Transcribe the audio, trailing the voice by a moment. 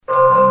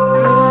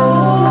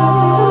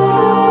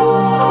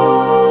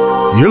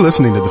You're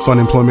listening to the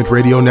Funemployment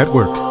Radio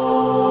Network. The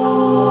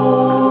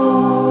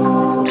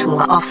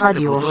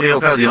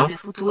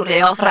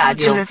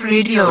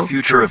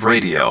future of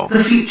radio.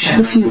 The future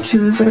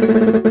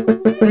of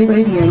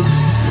radio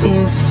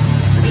is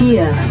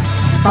here.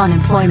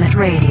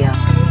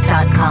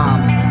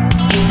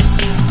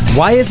 Funemploymentradio.com.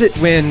 Why is it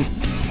when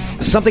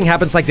something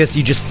happens like this,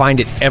 you just find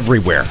it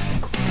everywhere?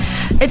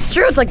 It's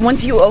true. It's like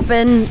once you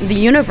open the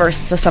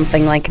universe to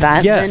something like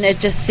that, Yes. then it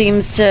just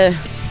seems to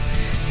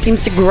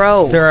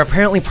grow. There are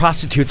apparently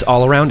prostitutes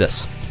all around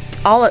us,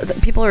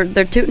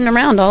 They're tooting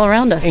around all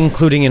around us,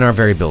 including in our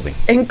very building.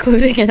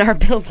 including in our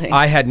building.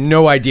 I had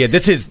no idea.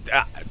 This is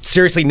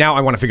seriously, now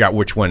I want to figure out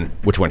which one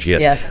she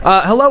is. Yes.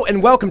 Hello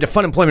and welcome to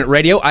Fun Employment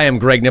Radio. I am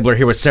Greg Nibbler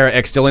here with Sarah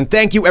X. Dillon.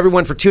 Thank you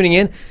everyone for tuning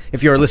in.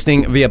 If you are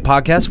listening via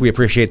podcast, we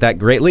appreciate that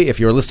greatly. If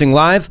you're listening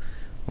live,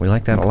 we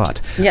like that a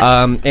lot.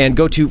 Yes. And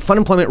go to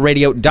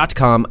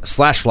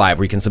funemploymentradio.com/live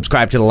where you can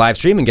subscribe to the live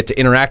stream and get to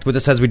interact with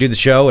us as we do the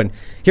show and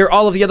hear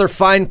all of the other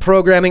fine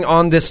programming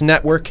on this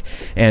network.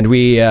 And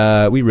we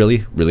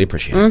really, really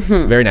appreciate it. It's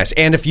very nice.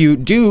 And if you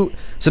do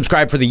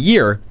subscribe for the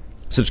year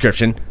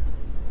subscription,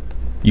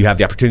 you have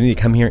the opportunity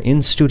to come here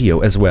in studio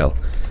as well.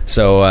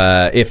 So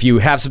if you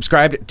have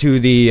subscribed to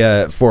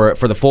the for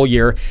the full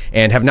year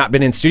and have not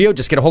been in studio,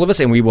 just get a hold of us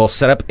and we will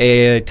set up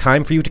a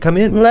time for you to come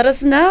in. Let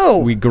us know.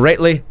 We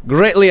greatly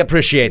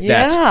appreciate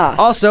that. Yeah.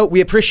 Also,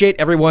 we appreciate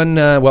everyone,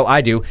 well,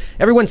 I do,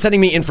 everyone sending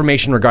me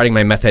information regarding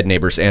my meth head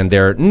neighbors and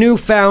their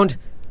newfound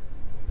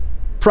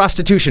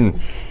prostitution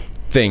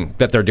thing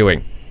that they're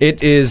doing.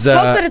 It is... Hope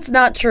that it's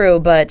not true,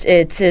 but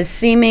it is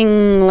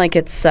seeming like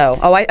it's so.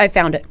 Oh, I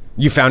found it.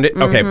 You found it?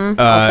 Okay.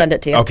 I'll send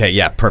it to you. Okay,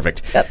 yeah,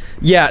 perfect. Yep.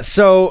 Yeah,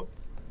 so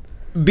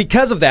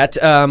because of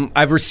that,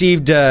 I've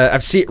received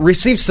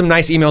some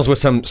nice emails with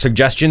some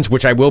suggestions,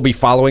 which I will be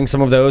following some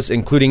of those,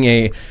 including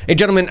a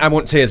gentleman, I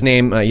won't say his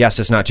name, yes,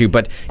 it's not to,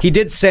 but he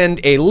did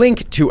send a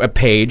link to a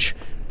page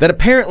that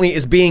apparently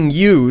is being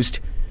used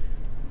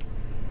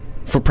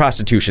for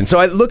prostitution.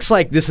 So it looks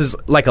like this is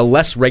like a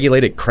less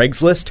regulated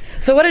Craigslist.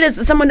 So what it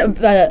is,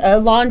 a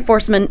law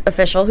enforcement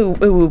official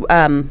who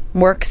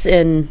works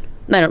in...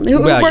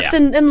 works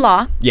in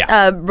law,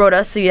 wrote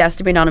us, so he asked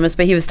to be anonymous,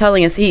 but he was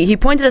telling us, he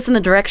pointed us in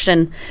the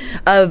direction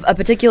of a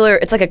particular,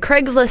 it's like a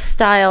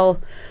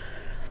Craigslist-style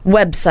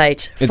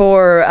website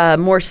for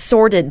more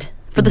sordid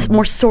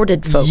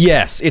folks.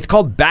 Yes, it's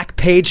called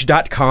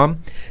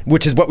Backpage.com,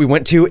 which is what we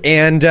went to,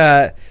 and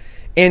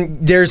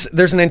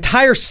there's an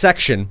entire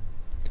section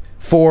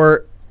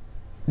for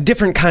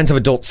different kinds of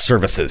adult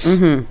services,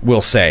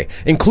 we'll say,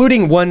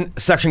 including one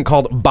section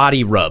called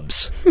Body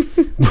Rubs,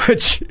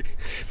 which...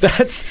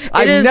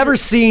 I've never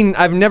seen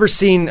a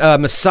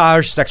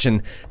massage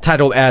section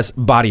titled as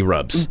Body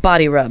Rubs.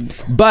 Body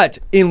Rubs. But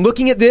in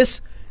looking at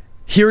this,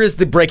 here is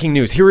the breaking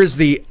news. Here is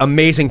the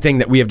amazing thing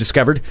that we have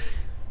discovered.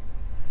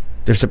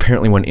 There's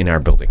apparently one in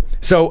our building.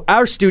 So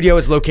our studio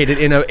is located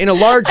in a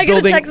large building.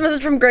 I got a text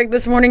message from Greg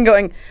this morning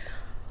going,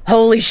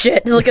 holy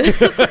shit, look at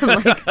this.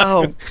 I'm like,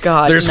 oh,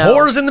 God, There's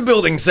whores in the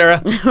building, Sarah.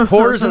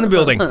 Whores in the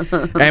building.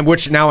 And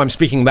which now I'm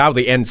speaking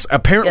loudly, and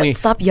apparently... Yeah,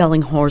 stop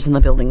yelling whores in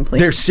the building, please.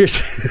 There's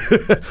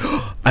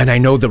and I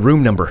know the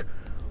room number.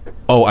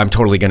 Oh, I'm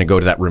totally going to go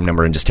to that room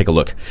number and just take a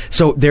look.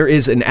 So there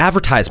is an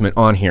advertisement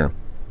on here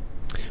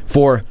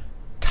for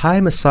Thai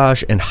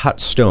massage and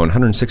hot stone,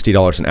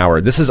 $160 an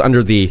hour. This is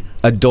under the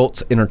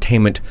Adult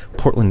Entertainment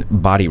Portland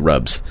Body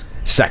Rubs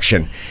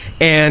section.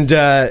 And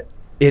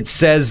it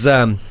says...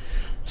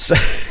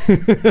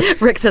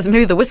 Rick says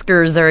maybe the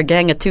Whiskers are a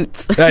gang of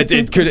toots.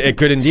 It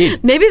could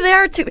indeed. Maybe they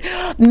are toot.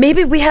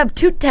 Maybe we have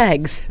toot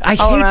tags. I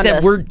hate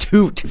that word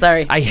toot.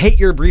 Sorry. I hate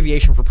your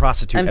abbreviation for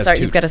prostitute. I'm as sorry.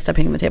 toot. You've got to stop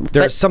hitting the table.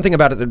 There's something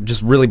about it that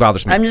just really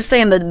bothers me. I'm just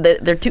saying that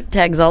there are toot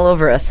tags all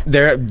over us.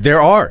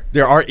 There are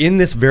in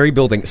this very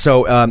building.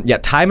 So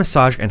Thai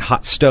massage and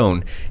hot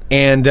stone,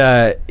 and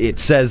it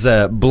says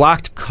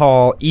blocked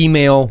call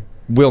email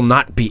will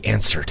not be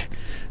answered.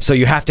 So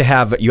you have to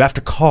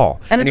call,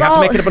 and you have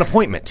to make it up an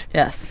appointment.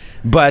 Yes.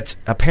 But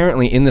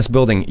apparently in this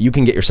building, you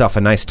can get yourself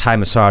a nice Thai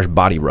massage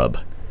body rub.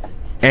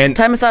 And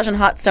Thai massage and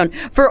hot stone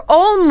for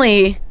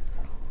only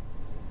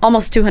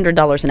almost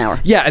 $200 an hour.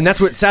 Yeah, and that's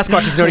what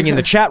Sasquatch is noting in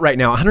the chat right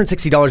now.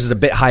 $160 is a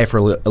bit high for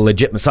a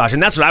legit massage,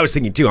 and that's what I was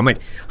thinking too. I'm like,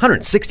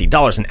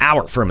 $160 an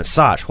hour for a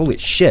massage. Holy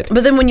shit.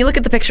 But then when you look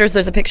at the pictures,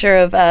 there's a picture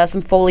of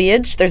some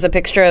foliage. There's a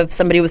picture of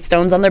somebody with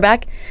stones on their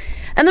back.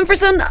 And then for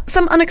some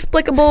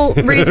unexplicable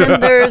reason,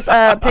 there's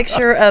a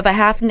picture of a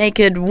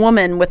half-naked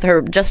woman with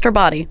just her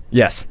body.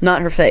 Yes.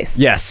 Not her face.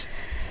 Yes.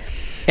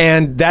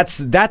 And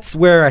that's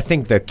where I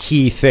think the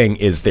key thing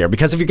is there.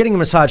 Because if you're getting a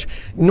massage,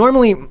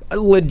 normally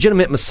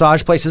legitimate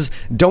massage places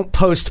don't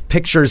post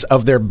pictures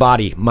of their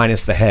body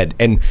minus the head.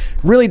 And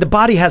really, the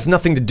body has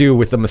nothing to do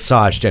with the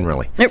massage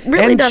generally. It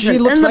really doesn't. She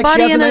looks like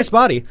she has a nice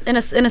body. In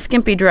a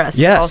skimpy dress,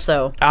 yes.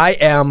 Also.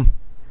 I'm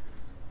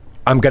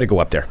going to go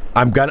up there.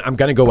 I'm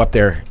gonna go up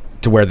there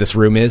to where this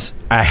room is.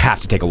 I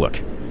have to take a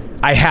look.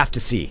 I have to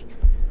see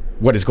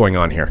what is going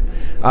on here.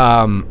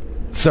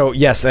 So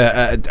yes,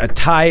 a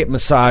Thai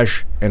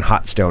massage and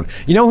hot stone.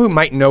 You know who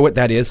might know what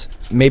that is?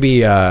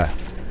 Maybe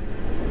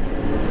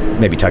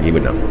Maybe Tuggy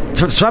would know.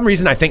 For some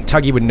reason, I think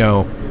Tuggy would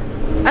know.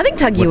 I think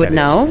Tuggy would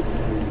know.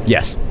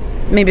 Yes.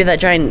 Maybe that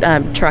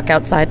giant truck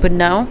outside would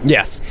know.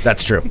 Yes,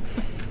 that's true.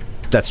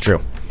 That's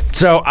true.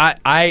 So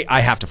I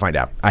have to find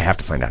out. I have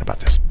to find out about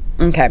this.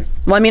 Okay.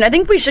 Well, I mean, I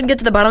think we should get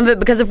to the bottom of it,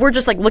 because if we're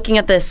just like looking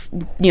at this,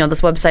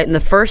 this website, and the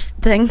first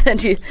thing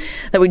that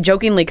we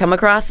jokingly come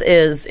across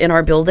is in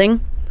our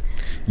building.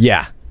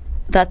 Yeah.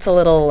 That's a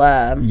little.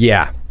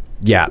 Yeah.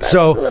 That's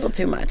a little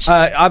too much.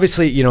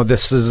 Obviously,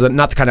 this is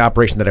not the kind of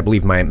operation that I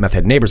believe my meth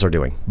head neighbors are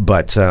doing,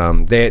 but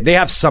they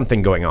have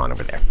something going on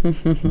over there.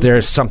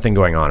 There's something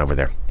going on over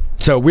there.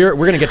 So we're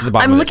going to get to the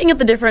bottom of this. I'm looking at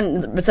the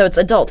different... So it's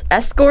adult,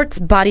 escorts,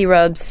 body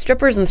rubs,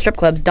 strippers and strip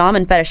clubs, dom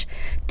and fetish.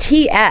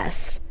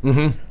 TS.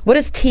 Mm-hmm. What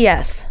is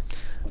TS?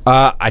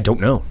 I don't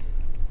know.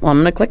 Well, I'm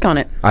going to click on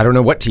it. I don't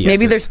know what TS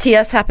Maybe is. there's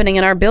TS happening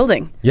in our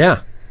building.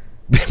 Yeah.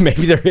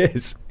 Maybe there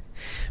is.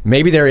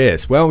 Maybe there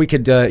is. Well, we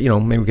could,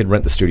 maybe we could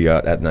rent the studio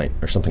out at night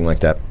or something like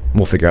that.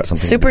 We'll figure out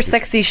something. Super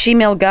sexy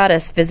she-male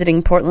goddess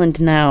visiting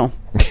Portland now.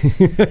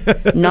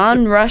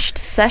 Non-rushed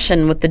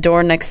session with the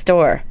door next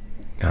door.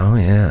 Oh,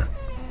 yeah.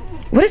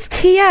 What is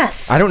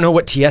TS? I don't know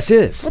what TS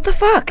is. What the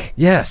fuck?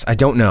 Yes, I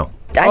don't know.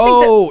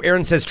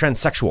 Aaron says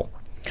transsexual.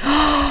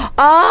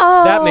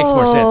 Oh, that makes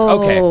more sense.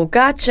 Okay,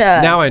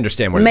 gotcha. Now I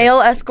understand what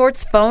male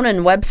escorts, phone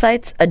and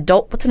websites.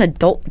 Adult. What's an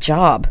adult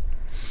job?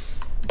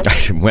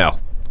 Well,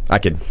 I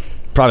could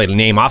probably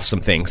name off some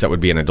things that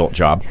would be an adult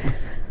job,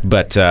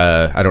 but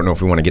I don't know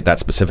if we want to get that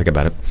specific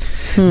about it.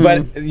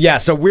 But yeah,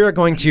 so we're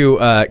going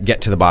to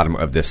get to the bottom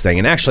of this thing.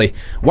 And actually,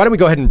 why don't we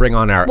go ahead and bring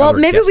on our Well,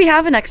 maybe guest. we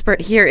have an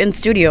expert here in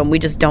studio and we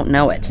just don't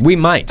know it. We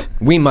might.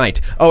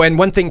 Oh, and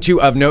one thing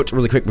too of note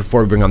really quick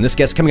before we bring on this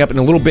guest, coming up in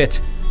a little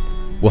bit,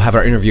 we'll have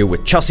our interview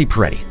with Chelsea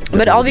Peretti.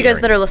 But all of you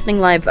guys that are listening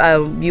live,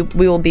 it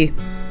will be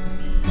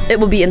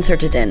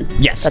inserted in.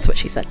 Yes. That's what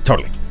she said.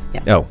 Totally.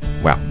 Yeah. Oh,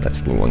 wow.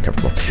 That's a little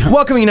uncomfortable.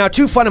 Welcoming now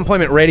to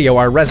Funemployment Radio,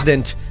 our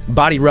resident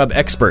body rub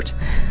expert,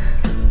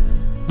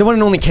 the one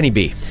and only Kenny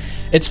B.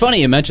 It's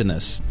funny you mention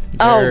this.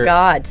 Oh,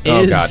 God.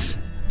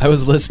 I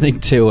was listening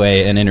to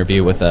an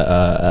interview with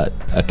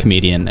a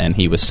comedian, and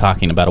he was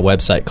talking about a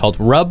website called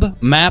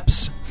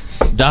rubmaps.com.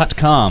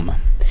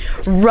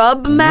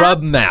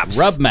 Rubmaps?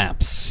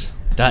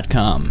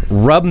 Rubmaps.com.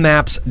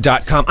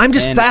 Rubmaps.com. I'm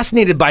just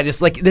fascinated by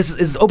this. Like, this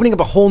is opening up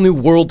a whole new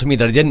world to me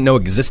that I didn't know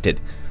existed.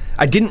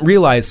 I didn't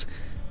realize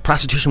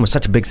prostitution was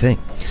such a big thing.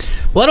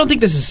 Well, I don't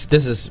think this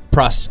is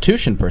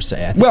prostitution per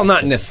se. I think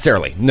not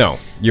necessarily. No,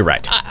 you're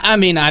right. I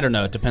mean, I don't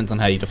know. It depends on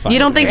how you define it. You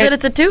don't think that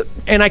it's a toot?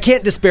 And I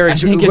can't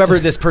disparage whoever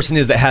this person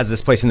is that has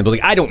this place in the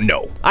building. I don't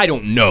know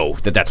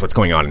that that's what's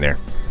going on in there.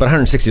 But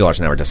 $160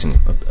 an hour does seem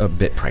a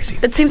bit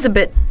pricey. It seems a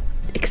bit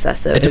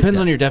excessive. It depends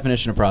on your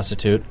definition of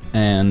prostitute.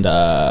 And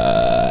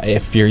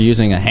if you're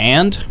using a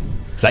hand...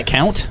 Does that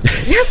count?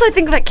 Yes, I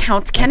think that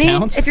counts, Kenny. That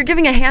counts? If you're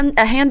giving a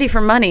handy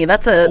for money,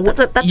 that's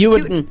you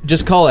tootin'. Would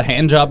just call a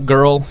hand job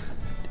girl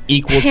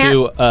equal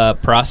to a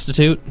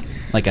prostitute,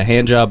 like a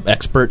hand job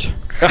expert.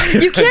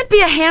 You can't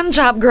be a hand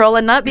job girl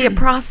and not be a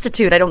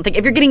prostitute. I don't think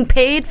if you're getting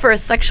paid for a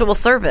sexual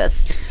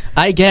service.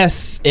 I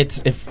guess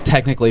it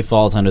technically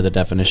falls under the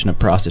definition of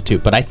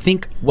prostitute, but I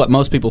think what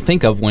most people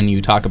think of when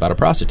you talk about a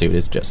prostitute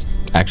is just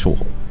actual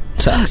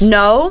sex.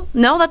 No,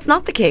 that's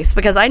not the case,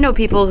 because I know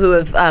people who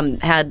have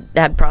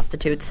had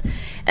prostitutes,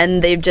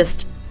 and they've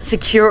just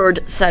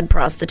secured said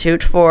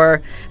prostitute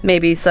for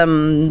maybe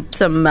some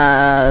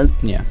other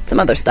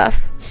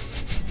stuff.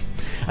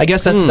 I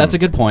guess that's a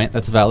good point.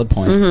 That's a valid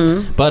point.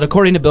 Mm-hmm. But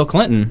according to Bill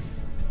Clinton,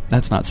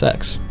 that's not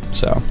sex.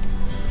 So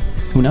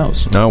who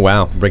knows? Oh,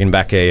 wow. Bringing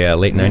back a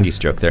late 90s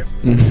joke there.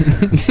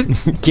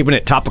 Keeping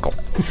it topical.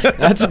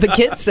 That's what the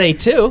kids say,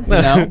 too.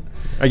 You know?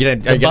 Are you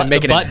gonna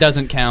make the butt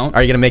doesn't count.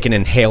 Are you going to make an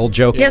inhale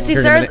joke? Yeah, see,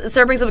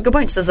 Sarah brings up a good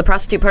point. She says the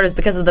prostitute part is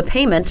because of the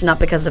payment, not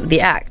because of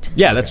the act.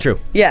 Yeah, that's true.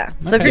 Yeah.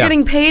 So if you're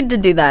getting paid to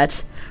do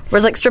that,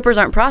 whereas like strippers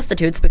aren't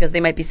prostitutes because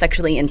they might be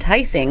sexually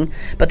enticing,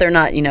 but they're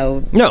not,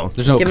 No,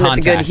 there's no giving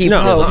contact. it the good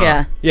heave-ho.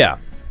 Yeah. Yeah.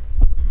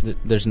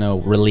 There's no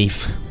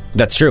relief.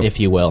 That's true. If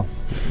you will.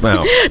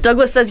 Wow.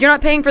 Douglas says, you're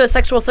not paying for the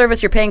sexual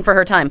service, you're paying for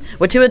her time.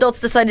 What two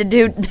adults decide to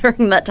do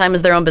during that time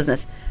is their own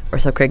business. Or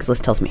so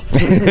Craigslist tells me.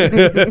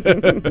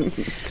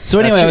 So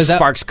anyway,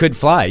 sparks could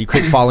fly. You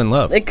could fall in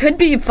love. It could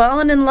be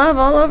falling in love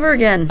all over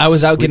again. I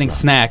was out getting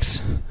snacks.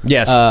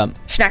 Yes.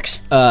 Snacks.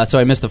 So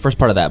I missed the first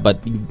part of that, but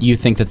you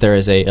think that there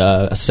is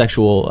a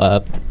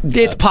sexual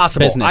it's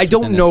possible. I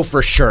don't know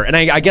for sure. And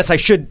I guess I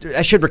should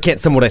recant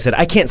some of what I said.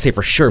 I can't say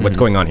for sure what's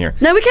going on here.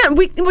 No, we can't.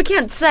 We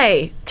can't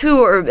say to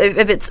or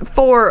if it's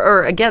for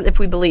or against if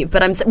we believe.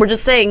 But we're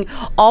just saying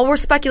all we're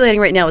speculating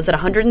right now is that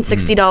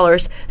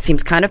 $160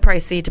 seems kind of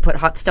pricey to put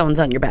hot stones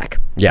on your back.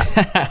 Yeah.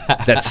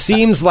 That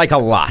seems like a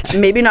lot.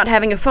 Maybe not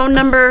having a phone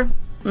number.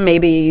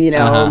 Maybe,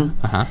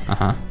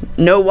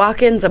 no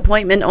walk-ins,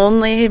 appointment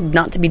only,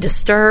 not to be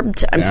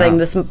disturbed. I'm saying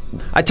this.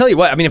 I tell you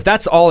what, I mean, if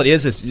that's all it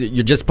is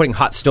you're just putting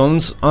hot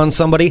stones on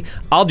somebody,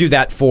 I'll do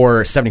that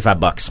for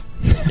 $75.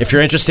 If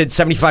you're interested,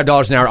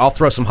 $75 an hour, I'll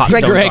throw some hot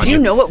stones on you. Do you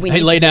know what we need to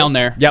do? Hey, lay down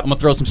there. Yep. I'm going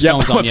to throw some stones on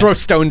you. I'm going to throw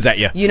stones at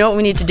you. You know what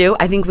we need to do?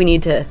 I think we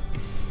need to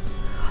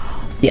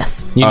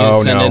Yes. You need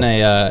to send no. in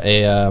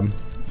a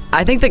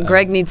I think that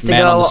Greg needs to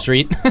man go on the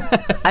street.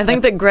 I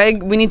think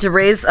that we need to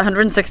raise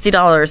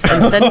 $160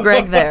 and send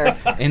Greg there.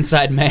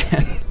 Inside man.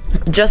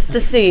 Just to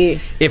see.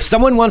 If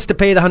someone wants to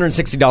pay the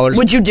 $160...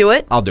 Would you do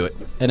it? I'll do it.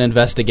 An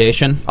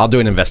investigation. I'll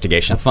do an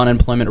investigation. A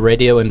Funemployment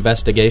radio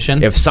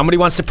investigation. If somebody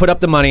wants to put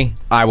up the money,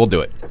 I will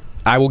do it.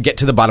 I will get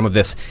to the bottom of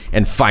this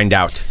and find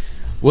out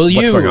what's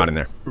going on in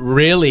there.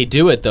 Really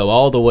do it, though,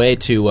 all the way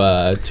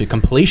to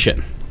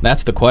completion?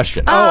 That's the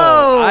question.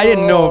 Oh, I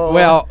didn't know.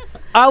 Well,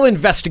 I'll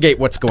investigate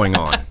what's going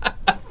on.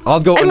 I'll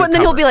go and undercover.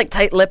 then he'll be like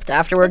tight-lipped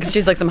afterwards because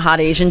she's like some hot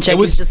Asian chick. It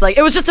was He's just like,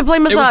 it was just a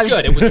plain massage. It was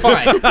good. It was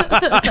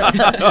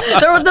fine.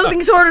 There was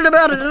nothing sordid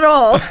about it at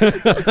all.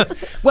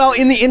 Well,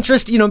 in the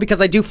interest,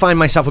 because I do find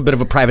myself a bit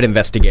of a private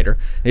investigator.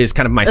 It is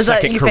kind of my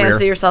second you career.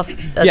 fancy yourself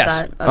as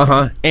Yes. that?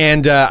 Okay.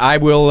 And I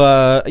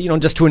will,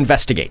 just to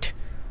investigate.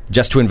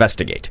 Just to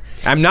investigate.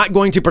 I'm not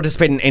going to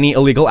participate in any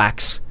illegal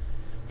acts.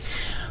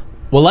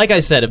 Well, like I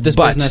said, if this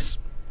business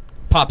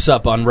pops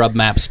up on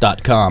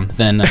rubmaps.com,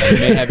 then you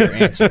may have your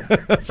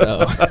answer.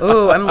 So,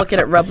 ooh, I'm looking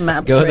at Rub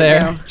Maps go right there,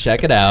 now.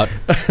 check it out.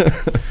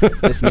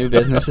 This new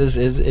business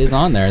is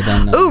on there.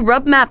 Then ooh,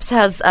 Rub Maps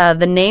has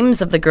the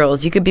names of the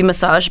girls. You could be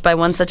massaged by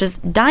one such as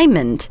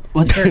Diamond,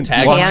 what's her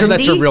tag? Well, I'm sure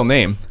that's her Candy? real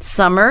name.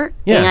 Summer,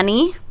 Yeah.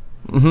 Annie,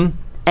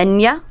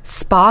 Enya,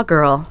 Spa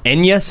Girl.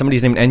 Enya?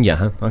 Somebody's named Enya,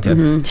 huh?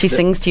 Okay. She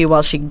sings to you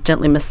while she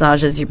gently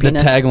massages your The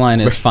penis.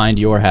 tagline is "Find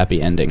your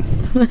happy ending."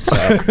 So,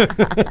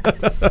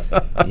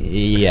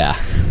 yeah,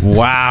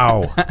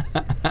 Wow.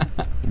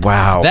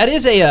 Wow. that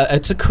is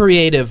it's a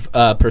creative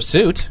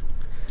pursuit.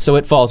 So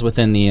it falls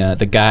within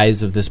the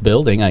guise of this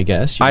building, I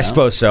guess. I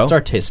suppose so. It's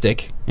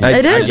artistic.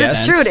 It is. in a It's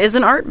sense, true. It is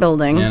an art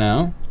building.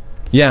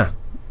 Yeah.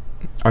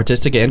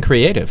 Artistic and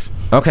creative.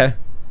 Okay.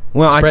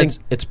 Well, I think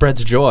It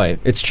spreads joy.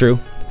 it's true.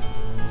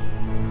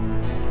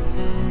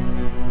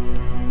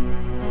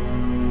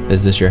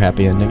 Is this your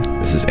happy ending?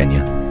 This is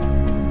Enya.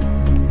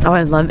 Oh,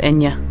 I love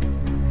Enya.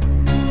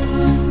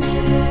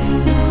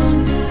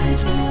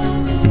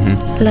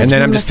 And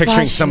then I'm just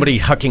picturing somebody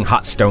hucking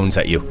hot stones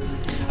at you.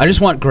 I just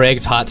want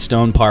Greg's hot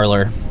stone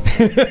parlor.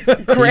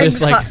 Greg's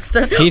just, like, hot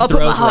stone. he I'll put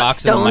throws the hot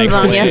rocks in a stones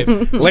on you.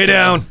 microwave. Lay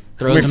down.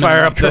 Throws Let them me fire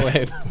in up the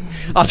microwave.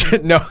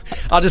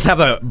 I'll just have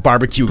a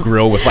barbecue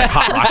grill with like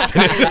hot rocks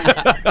in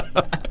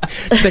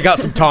it. Take out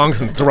some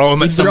tongs and throw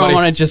them at Throw somebody. them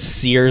on it, just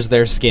sears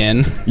their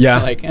skin.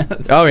 Yeah. Like,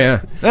 Oh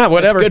yeah.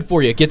 Whatever. it's good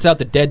for you. It gets out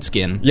the dead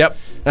skin. Yep.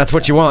 That's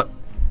what you want.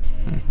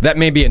 That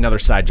may be another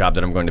side job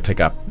that I'm going to pick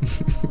up.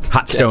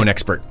 Hot stone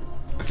expert.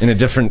 In a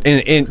different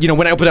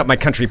when I open up my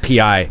country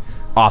PI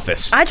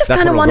office. I just that's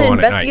kind of where want it'll to go on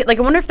at investigate. night. Like,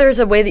 I wonder if there's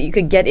a way that you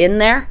could get in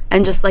there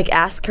and just like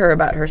ask her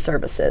about her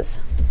services.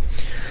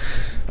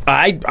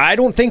 I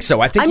don't think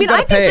so. I think I you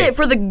gotta think pay. that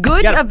for the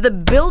good Yeah. of the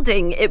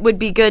building, it would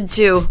be good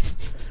to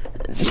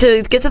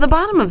get to the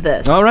bottom of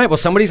this. All right. Well,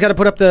 somebody's got to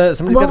put up the.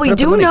 Well, we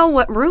do money. know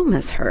what room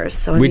is hers,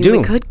 so I We mean, do.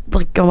 we could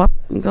like go up.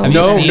 And go. Have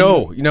you seen-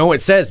 No.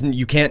 It says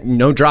you can't.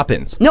 No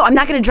drop-ins. No, I'm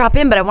not going to drop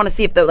in, but I want to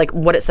see if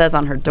what it says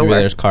on her door. Maybe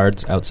there's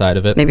cards outside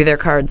of it. Maybe they're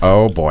cards.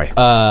 Oh boy.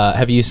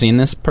 Have you seen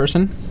this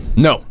person?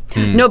 No.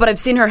 No, but I've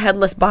seen her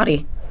headless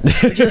body.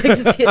 Would you like to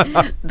see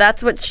it?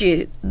 That's what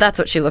she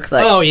looks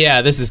like. Oh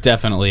yeah, this is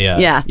definitely.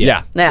 Yeah.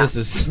 Yeah. This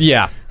is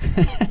Yeah.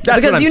 That's what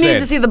because I'm you saying. need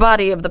to see the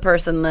body of the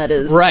person that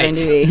is right. going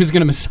to be. Who's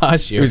going to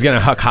massage you? Who's going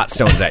to huck hot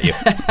stones at you?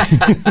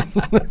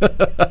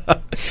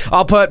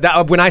 I'll put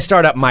that when I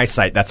start up my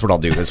site. That's what I'll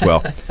do as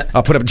well.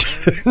 I'll put up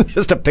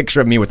just a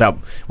picture of me without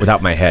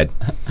my head.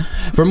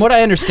 From what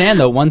I understand,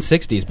 though,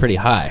 160 is pretty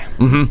high.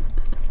 Mm-hmm.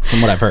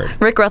 From what I've heard.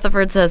 Rick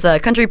Rutherford says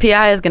Country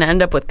PI is going to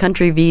end up with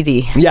Country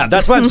VD. Yeah,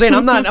 that's what I'm saying.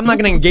 I'm not going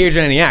to engage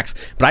in any acts,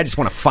 but I just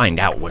want to find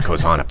out what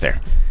goes on up there.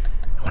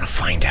 I want to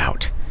find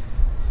out.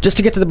 Just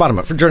to get to the bottom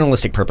of it for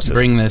journalistic purposes.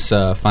 Bring this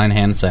fine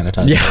hand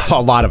sanitizer. Yeah,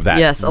 a lot of that.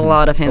 Yes, a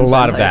lot of hand A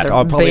lot of that. sanitizer.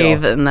 I'll probably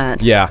bathe in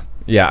that. Yeah,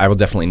 I will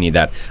definitely need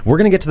that. We're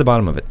going to get to the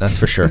bottom of it, that's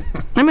for sure.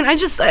 I mean, I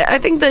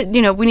think that,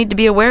 we need to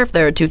be aware if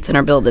there are toots in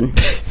our building.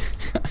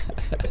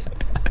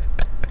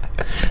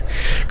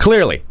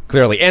 Clearly.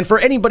 And for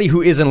anybody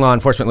who is in law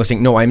enforcement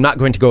listening, no, I'm not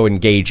going to go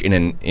engage in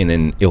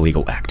an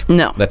illegal act.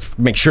 No. Let's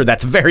make sure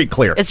that's very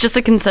clear. It's just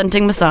a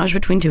consenting massage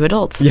between two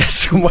adults.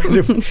 Yes.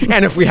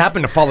 And if we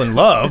happen to fall in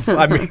love,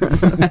 I mean...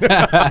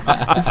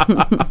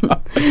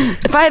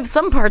 If I have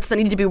some parts that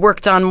need to be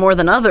worked on more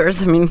than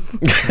others, I mean...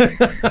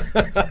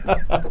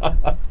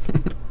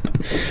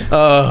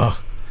 Oh...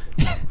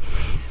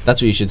 That's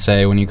what you should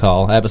say when you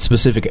call. I have a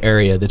specific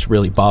area that's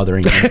really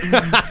bothering you.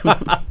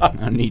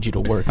 I need you to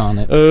work on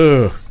it.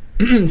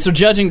 So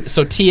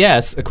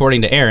TS,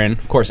 according to Aaron,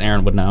 of course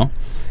Aaron would know,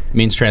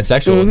 means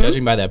transsexual. Mm-hmm.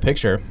 Judging by that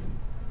picture,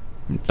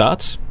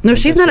 thoughts? No,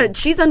 she's not.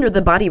 She's under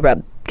the body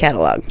rub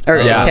catalog or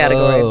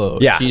category. Oh,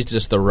 Yeah. She's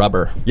just the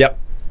rubber. Yep.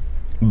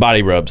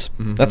 Body rubs.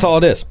 Mm-hmm. That's all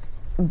it is.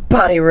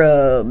 Body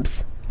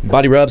rubs.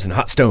 Body rubs and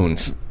hot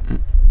stones.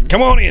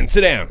 Come on in,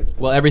 sit down.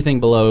 Well, everything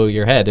below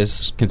your head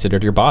is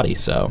considered your body,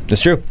 so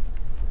That's true.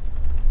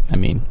 I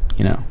mean,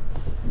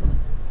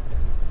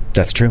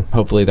 That's true.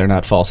 hopefully they're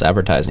not false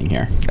advertising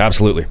here.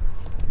 Absolutely.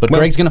 But Well-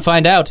 Greg's going to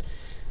find out.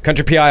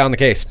 Country PI on the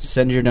case.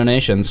 Send your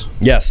donations.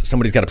 Yes,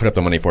 somebody's got to put up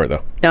the money for it,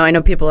 though. No, I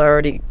know people are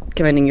already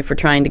commending you for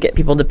trying to get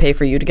people to pay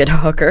for you to get a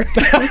hooker.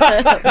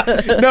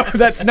 No,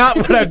 that's not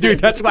what I'm doing.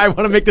 That's why I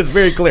want to make this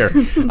very clear.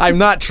 I'm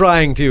not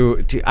trying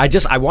to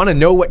I want to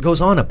know what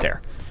goes on up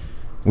there.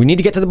 We need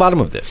to get to the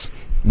bottom of this.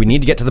 We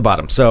need to get to the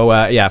bottom. So,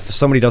 if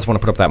somebody does want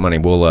to put up that money,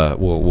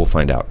 we'll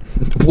find out.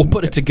 We'll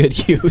put it to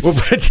good use. We'll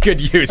put it to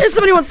good use. If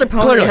somebody wants to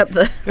pony up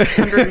the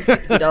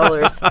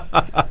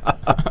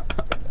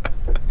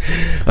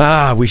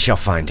 $160. We shall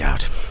find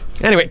out.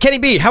 Anyway, Kenny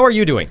B, how are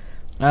you doing?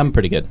 I'm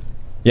pretty good.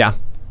 Yeah.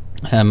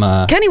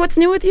 Kenny, what's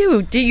new with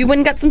you? You went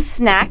and got some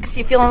snacks?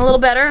 You feeling a little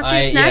better after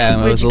your snacks?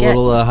 Yeah, I was a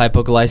little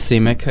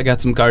hypoglycemic. I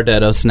got some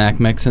Gardetto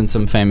snack mix and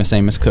some Famous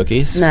Amos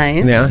cookies.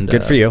 Nice. Yeah,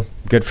 good for you.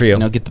 Good for you.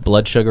 Get the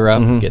blood sugar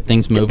up, get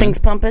things moving. Get things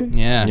pumping?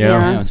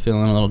 Yeah. I was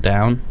feeling a little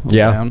down.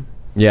 Yeah.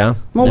 Well,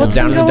 what's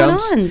been going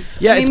on?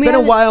 Yeah, it's been a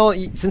while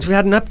since we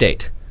had an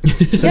update.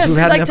 Yes, we'd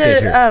like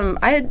to.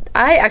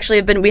 I actually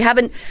have been. We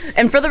haven't.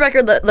 And for the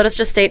record, let us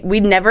just state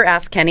we never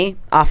asked Kenny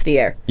off the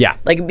air. Yeah,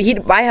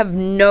 I have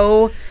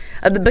no.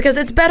 Because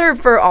it's better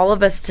for all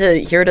of us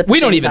to hear it at the same time. We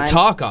don't even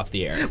talk off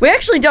the air. We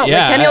actually don't.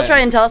 Yeah, Kenny will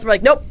try and tell us. We're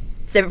like, nope,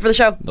 save it for the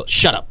show.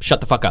 Shut up.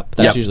 Shut the fuck up.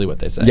 That's usually what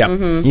they say. Yeah.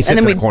 He sits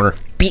in the corner.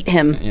 Beat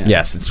him. Yeah.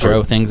 Yes, it's true.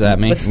 Throw things at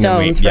me. With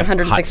stones for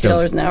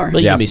 $160 an hour.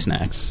 Well, you can be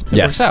snacks. It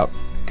works out.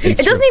 It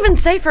doesn't even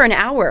say for an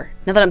hour,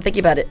 now that I'm thinking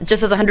about it. It just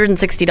says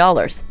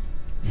 $160.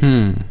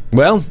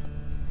 Well,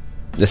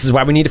 this is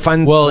why we need to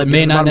find... Well, it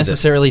may not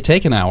necessarily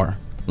take an hour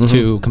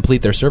to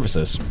complete their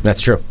services.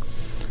 That's true.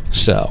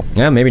 So...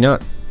 Yeah, maybe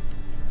not.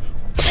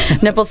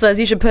 Nipple says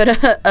you should put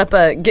up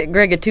a Get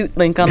Greg a Toot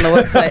link on the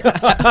website.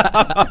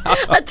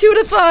 A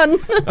Tootathon.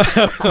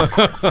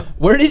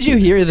 Where did you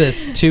hear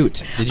this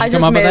toot? Did you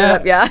come up with that? It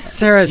up, yeah.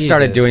 Sarah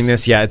started doing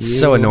this. Yeah, it's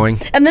so annoying.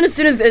 And then as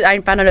soon as I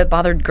found out it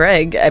bothered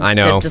Greg,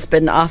 I've just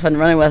been off and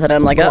running with it.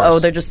 I'm like,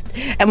 they're just...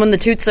 And when the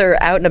toots are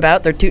out and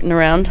about, they're tooting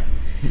around.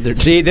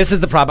 See, this is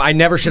the problem. I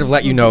never should have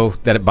let you know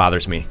that it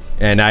bothers me.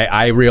 And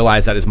I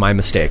realize that is my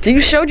mistake. You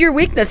showed your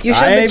weakness. You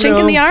showed the chink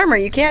in the armor.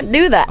 You can't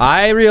do that.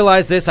 I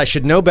realize this. I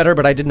should know better,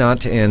 but I did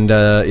not. And,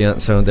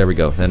 so there we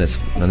go. That is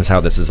how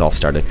this is all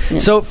started. Yeah.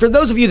 So for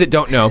those of you that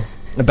don't know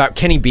about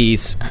Kenny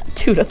B's...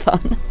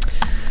 Tootathon.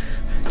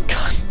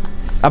 God.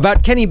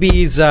 About Kenny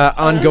B's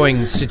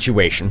ongoing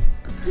situation.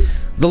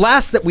 The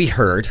last that we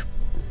heard...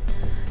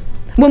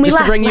 When we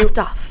left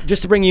off.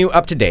 Just to bring you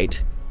up to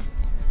date...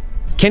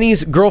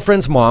 Kenny's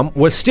girlfriend's mom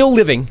was still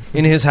living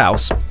in his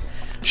house.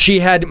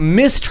 She had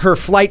missed her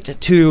flight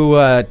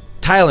to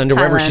Thailand or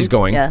wherever she's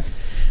going. Yes.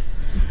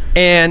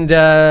 And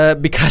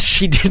because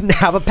she didn't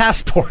have a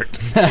passport.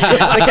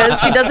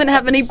 Because she doesn't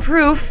have any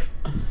proof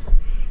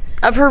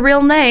of her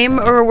real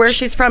name or where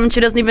she's from. And she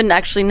doesn't even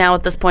actually now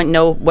at this point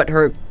know what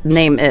her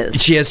name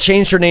is. She has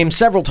changed her name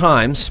several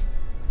times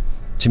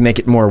to make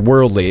it more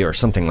worldly or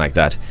something like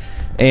that.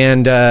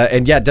 And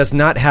does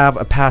not have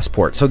a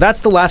passport. So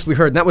that's the last we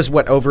heard. And that was,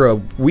 over a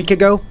week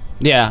ago?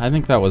 Yeah, I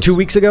think that was... 2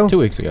 weeks ago? 2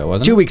 weeks ago,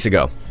 wasn't it? 2 weeks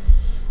ago.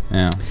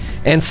 Yeah.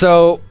 And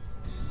so,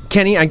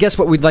 Kenny, I guess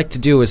what we'd like to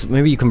do is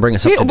maybe you can bring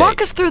us up to date.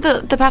 Walk us through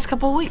the past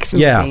couple of weeks,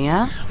 maybe,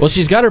 yeah? Well,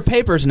 she's got her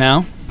papers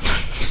now.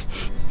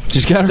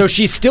 So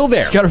she's still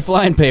there. She's got her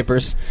flying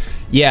papers.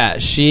 Yeah,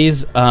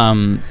 she's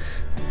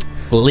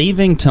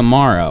leaving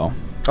tomorrow.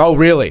 Oh,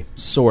 really?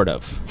 Sort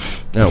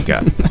of. Oh,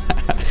 God.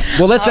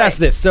 Well, let's ask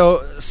this.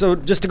 So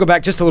just to go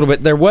back just a little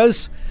bit, there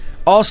was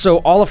also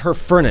all of her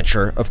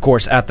furniture, of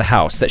course, at the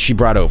house that she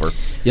brought over.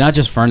 Yeah, not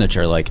just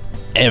furniture, like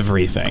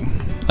everything.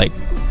 Like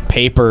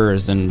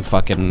papers and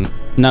fucking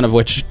none of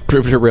which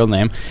proved her real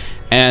name.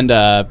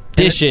 And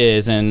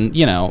dishes and,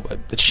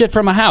 shit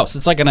from a house.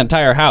 It's like an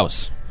entire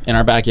house in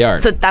our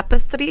backyard. So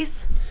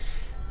tapestries?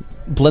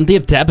 Plenty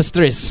of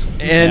tapestries.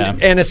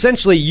 And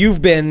essentially,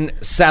 you've been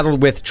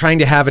saddled with trying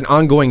to have an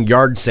ongoing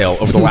yard sale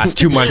over the last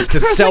 2 months to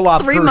sell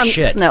off 3 her months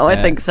shit. No,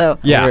 I think so.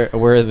 Yeah.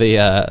 We're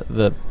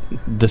the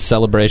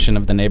celebration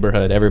of the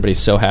neighborhood. Everybody's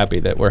so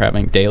happy that we're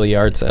having daily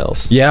yard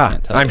sales. Yeah,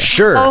 I'm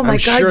sure. Oh my God,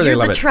 sure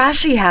you're the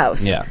trashy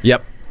house. Yeah.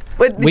 Yep.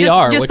 We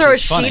just throw a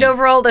sheet funny.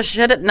 over all the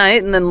shit at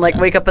night and then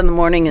wake up in the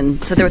morning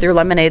and sit there with your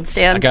lemonade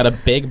stand. I got a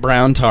big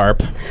brown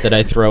tarp that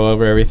I throw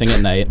over everything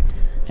at night.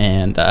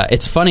 And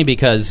it's funny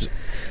because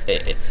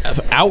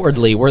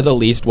outwardly we're the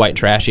least white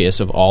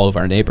trashiest of all of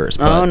our neighbors.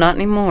 But, not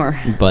anymore.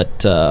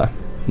 But I've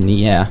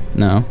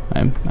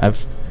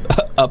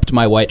upped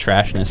my white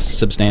trashness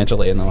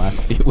substantially in the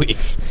last few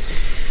weeks.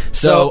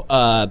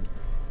 So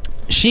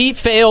she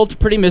failed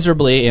pretty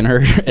miserably in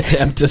her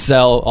attempt to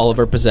sell all of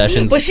her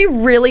possessions. Was she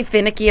really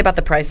finicky about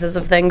the prices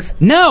of things?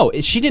 No,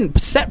 she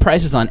didn't set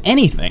prices on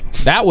anything.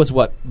 That was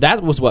what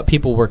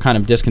people were kind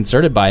of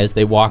disconcerted by as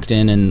they walked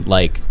in and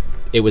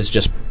it was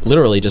just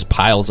literally just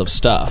piles of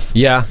stuff.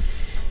 Yeah.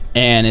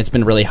 And it's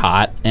been really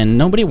hot and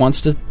nobody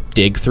wants to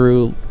dig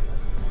through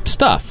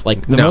stuff.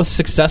 Like the most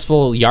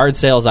successful yard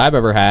sales I've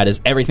ever had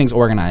is everything's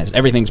organized,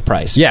 everything's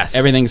priced, yes,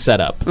 everything's set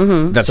up.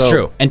 Mm-hmm. That's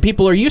true. And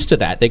people are used to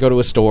that. They go to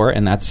a store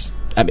and it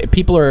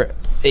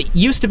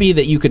used to be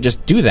that you could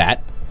just do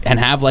that and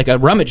have like a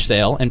rummage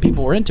sale, and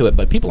people were into it.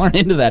 But people aren't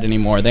into that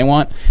anymore. They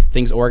want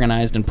things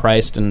organized and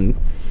priced and.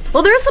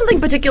 Well, there is something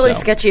particularly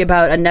sketchy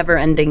about a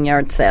never-ending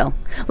yard sale.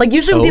 Like,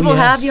 usually when people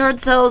have yard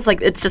sales,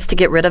 like, it's just to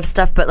get rid of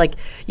stuff, but, like,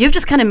 you've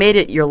just kind of made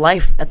it your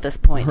life at this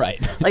point.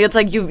 Right. Like, it's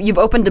like you've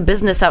opened a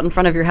business out in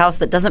front of your house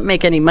that doesn't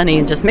make any money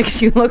and just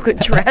makes you look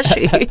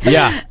trashy.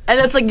 Yeah. And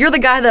it's like you're the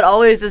guy that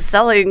always is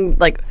selling,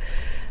 like,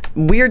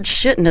 weird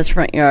shit in his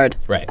front yard.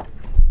 Right.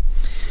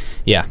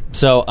 Yeah.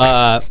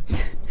 So,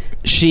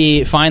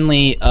 she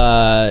finally,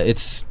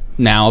 it's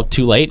now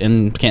too late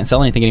and can't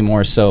sell anything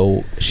anymore,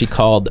 so she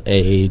called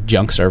a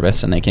junk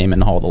service and they came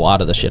and hauled a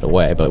lot of the shit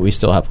away, but we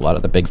still have a lot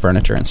of the big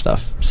furniture and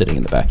stuff sitting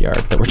in the backyard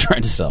that we're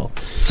trying to sell.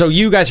 So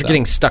you guys are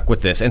getting stuck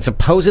with this, and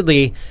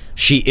supposedly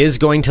she is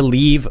going to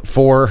leave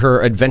for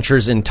her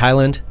adventures in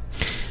Thailand?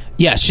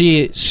 Yeah,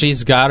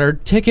 she's got her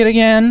ticket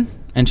again,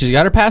 and she's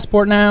got her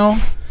passport now,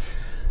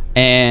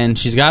 and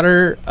she's got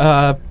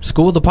her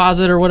school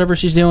deposit or whatever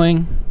she's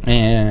doing,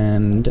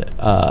 and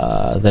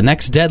the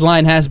next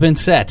deadline has been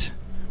set.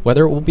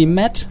 Whether it will be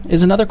met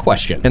is another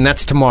question. And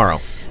that's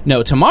tomorrow?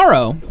 No,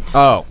 tomorrow.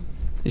 Oh.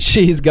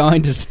 She's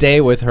going to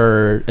stay with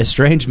her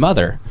estranged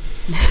mother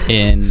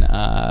in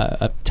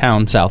a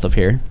town south of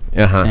here.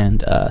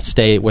 And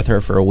stay with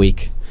her for a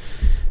week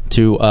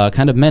to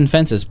kind of mend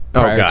fences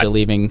prior to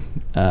leaving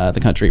the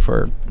country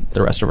for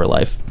the rest of her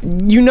life.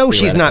 You know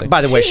she's not,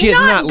 by the way, she is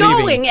not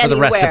leaving for the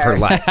rest of her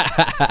life.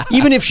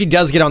 Even if she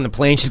does get on the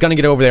plane, she's going to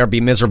get over there,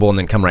 be miserable, and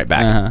then come right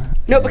back.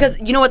 No, because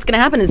you know what's going to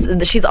happen is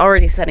that she's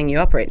already setting you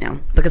up right now.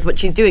 Because what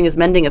she's doing is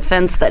mending a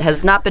fence that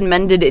has not been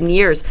mended in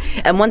years.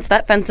 And once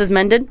that fence is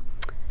mended,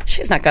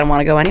 she's not going to want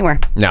to go anywhere.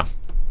 No.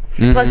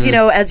 Mm-hmm. Plus, you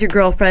know, as your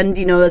girlfriend,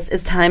 you know,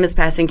 as time is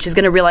passing, she's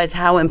going to realize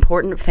how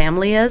important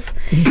family is,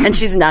 and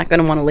she's not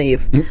going to want to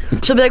leave.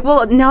 She'll be like,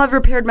 well, now I've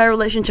repaired my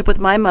relationship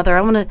with my mother.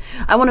 I want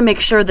to make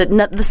sure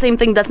that the same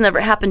thing doesn't ever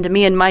happen to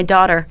me and my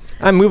daughter.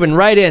 I'm moving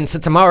right in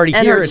since I'm already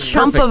and here. And her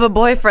chump of a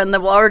boyfriend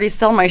that will already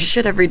sell my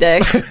shit every day.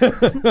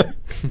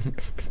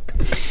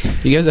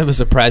 You guys have a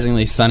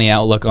surprisingly sunny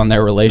outlook on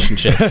their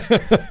relationship.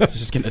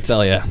 Just going to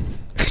tell you,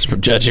 just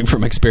from judging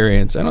from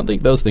experience, I don't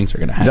think those things are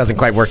going to happen. It doesn't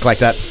quite work like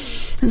that.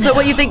 So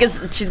what you think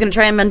is she's going to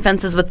try and mend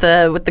fences with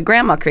the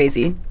grandma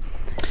crazy?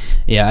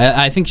 Yeah,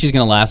 I think she's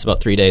going to last about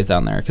 3 days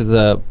down there because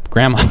the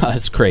grandma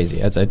is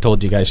crazy. As I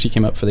told you guys, she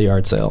came up for the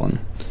yard sale,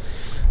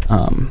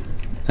 and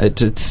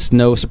it's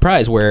no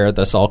surprise where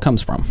this all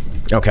comes from.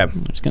 Okay.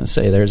 I'm just going to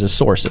say there's a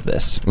source of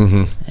this,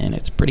 and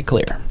it's pretty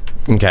clear.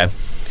 Okay.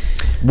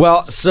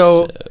 Well,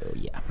 so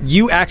yeah.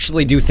 You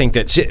actually do think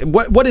that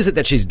what is it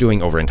that she's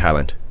doing over in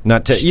Thailand?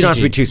 Not to, you don't have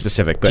to be too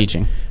specific, but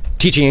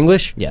teaching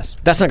English? Yes.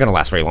 That's not going to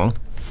last very long.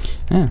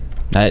 Yeah.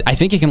 I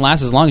think it can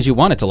last as long as you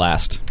want it to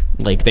last.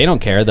 Like, they don't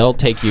care. They'll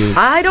take you.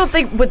 I don't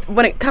think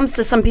when it comes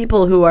to some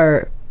people who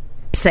are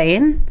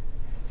sane,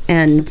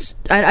 and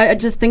I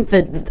just think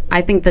that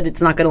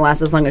it's not going to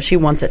last as long as she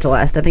wants it to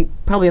last. I think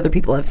probably other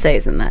people have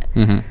says in that.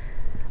 Mm-hmm.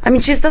 I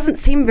mean, she just doesn't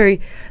seem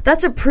very...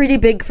 That's a pretty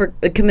big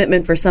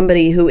commitment for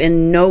somebody who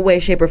in no way,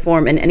 shape, or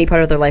form in any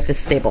part of their life is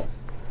stable.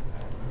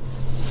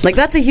 Like,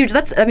 that's a huge...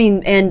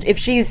 and if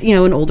she's,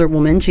 an older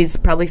woman, she's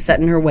probably set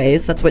in her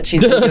ways. That's what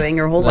she's been doing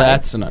her whole life.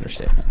 That's an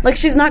understatement. Like,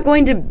 she's not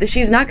going to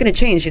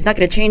change. She's not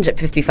going to change at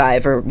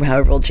 55 or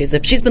however old she is.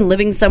 If she's been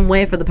living some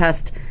way for the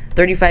past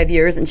 35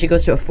 years and she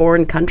goes to a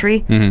foreign country,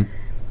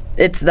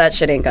 that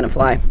shit ain't going to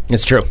fly.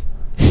 It's true.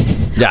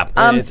 Yeah,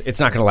 it's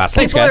not going to last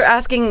long. People are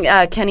asking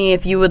Kenny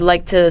if you would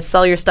like to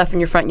sell your stuff in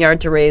your front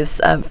yard to raise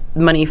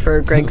money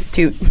for Greg's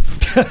toot.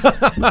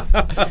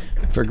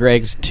 For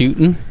Greg's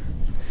tootin'?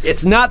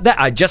 It's not that.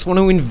 I just want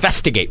to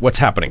investigate what's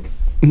happening.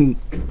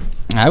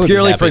 I would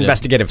purely for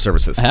investigative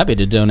services. Happy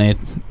to donate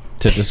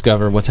to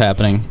discover what's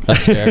happening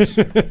upstairs.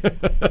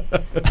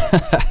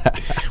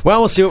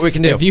 Well, we'll see what we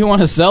can do. If you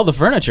want to sell the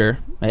furniture,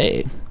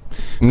 hey.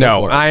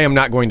 No, I am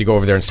not going to go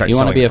over there and start selling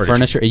You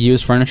want to be a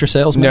used furniture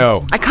salesman?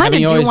 No. I kind of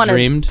do want to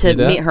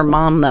meet her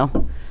mom,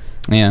 though.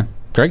 Yeah.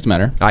 Greg's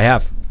met her. I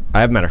have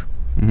met her.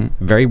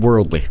 Mm-hmm. Very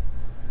worldly,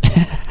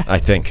 I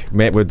think.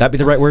 Would that be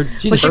the right word?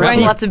 Was she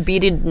wearing lots of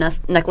beaded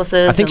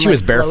necklaces? I think she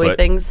was barefoot.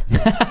 Things?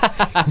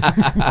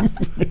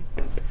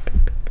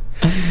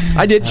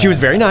 I did. She was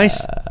very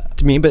nice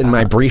to me, but in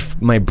my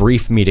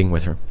brief meeting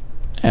with her.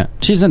 Yeah,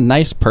 she's a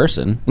nice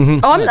person.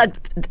 Mm-hmm. Oh, I'm not,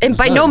 and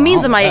by no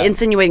means am I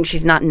insinuating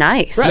she's not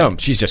nice. Right. No,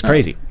 she's just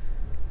crazy.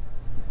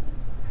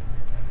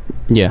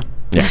 Yeah.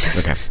 Yeah.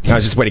 Okay. I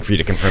was just waiting for you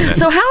to confirm that.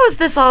 So how is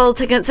this all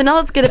taken? So now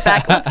let's get it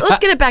back. Let's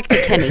get it back to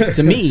Kenny.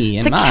 To me.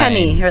 And to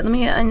Kenny. Here,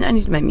 I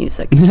need my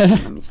music.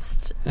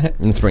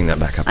 Let's bring that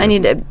back up. I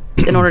need it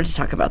in order to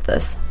talk about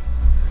this.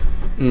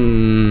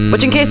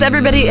 Which, in case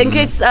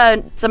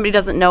somebody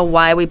doesn't know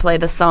why we play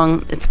this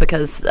song, it's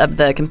because of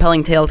the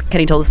compelling tales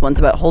Kenny told us once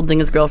about holding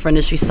his girlfriend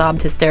as she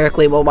sobbed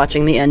hysterically while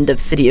watching the end of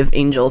City of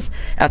Angels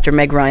after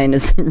Meg Ryan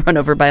is run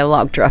over by a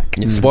log truck.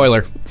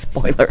 Spoiler.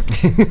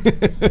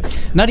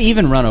 Not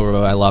even run over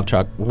by a log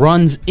truck.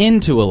 Runs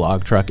into a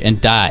log truck and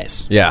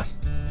dies. Yeah.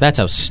 That's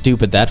how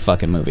stupid that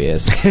fucking movie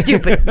is.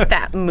 Stupid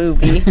that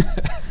movie.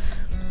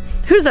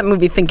 Who does that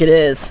movie think it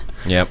is?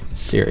 Yep.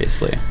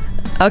 Seriously.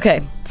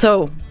 Okay,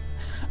 so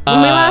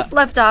when we last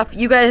left off,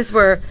 you guys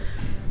were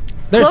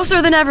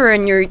closer than ever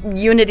in your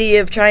unity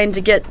of trying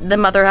to get the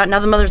mother out. Now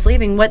the mother's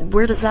leaving.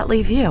 Where does that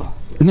leave you?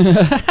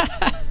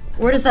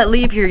 Where does that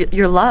leave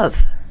your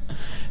love?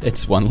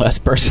 It's one less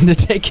person to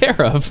take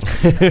care of.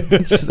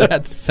 So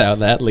that's how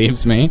that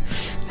leaves me.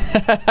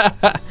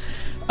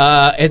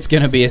 It's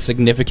going to be a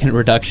significant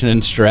reduction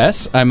in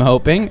stress, I'm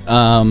hoping.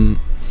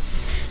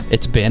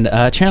 It's been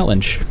a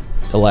challenge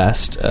the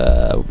last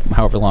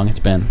however long it's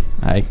been.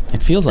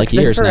 It feels like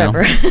years now.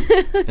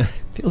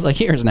 Feels like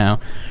years now.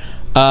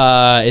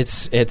 We're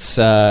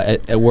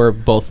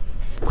both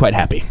quite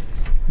happy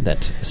that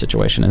the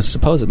situation is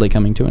supposedly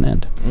coming to an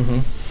end. Mm-hmm.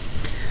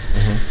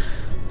 Mm-hmm.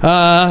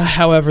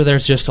 However,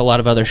 there's just a lot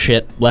of other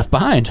shit left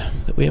behind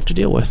that we have to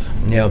deal with.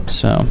 Yep.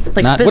 So,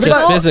 like not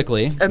just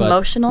physically,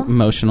 emotional. But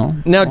emotional.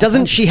 Now,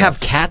 doesn't she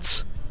have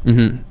cats?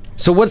 Mm-hmm.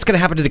 So what's going to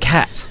happen to the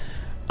cats?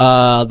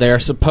 They're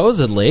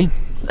supposedly...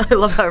 I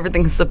love how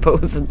everything's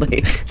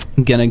supposedly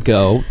gonna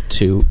go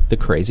to the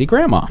crazy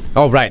grandma.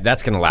 Oh, right.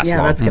 That's going to last long.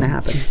 Yeah, that's going to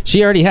happen.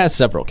 She already has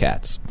several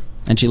cats,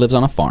 and she lives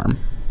on a farm.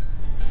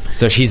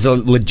 So she's a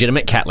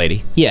legitimate cat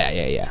lady?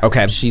 Yeah.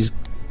 Okay.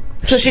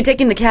 So she's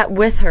taking the cat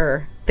with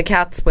her, the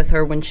cats with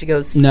her when she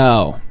goes...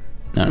 No.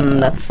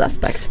 That's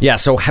suspect. Yeah,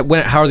 so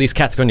how are these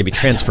cats going to be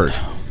transferred?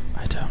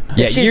 I don't know.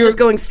 Yeah, she's just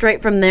going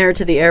straight from there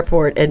to the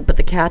airport, but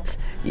the cats...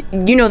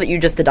 You know that you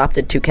just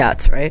adopted 2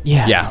 cats, right?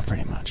 Yeah,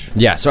 pretty much.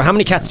 Yeah, so how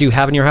many cats do you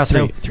have in your house?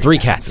 Three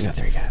cats. We have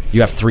 3 cats.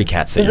 You have 3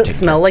 cats. Does it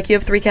smell like you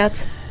have 3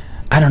 cats?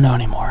 I don't know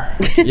anymore.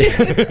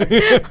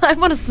 I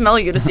want to smell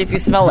you to see if you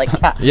smell like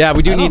cats. Yeah,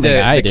 we do need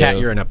the cat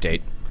urine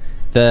update.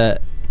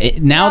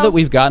 Now that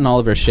we've gotten all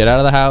of her shit out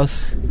of the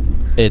house,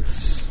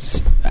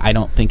 I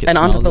don't think it and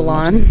smells onto the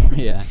lawn.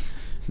 Yeah.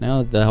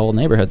 Now the whole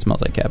neighborhood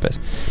smells like cat piss.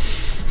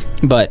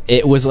 But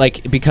it was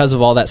like, because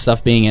of all that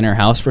stuff being in her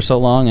house for so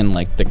long and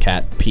like the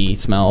cat pee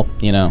smell,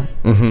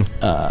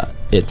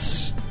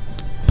 it's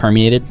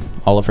permeated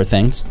all of her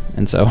things.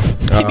 And so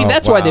maybe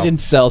that's why they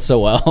didn't sell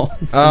so well. Somebody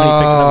picked them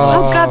up.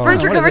 Oh God,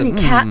 birds are covered in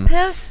cat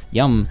piss?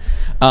 Yum.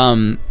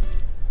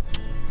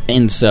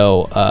 And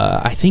so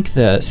I think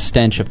the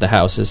stench of the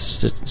house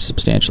has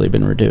substantially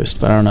been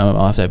reduced. But I don't know.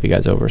 I'll have to have you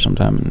guys over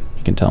sometime and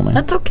you can tell me.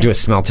 That's okay. Do a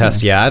smell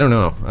test. Yeah, I don't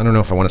know. I don't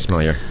know if I want to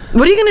smell your...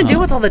 What are you going to do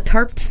with all the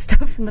tarped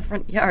stuff in the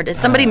front yard? Is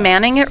somebody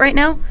manning it right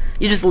now?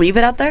 You just leave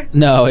it out there?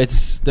 No,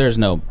 there's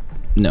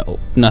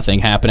nothing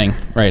happening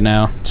right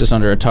now. Just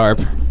under a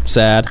tarp.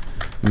 Sad.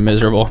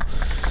 Miserable.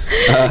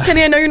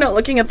 Kenny, I know you're not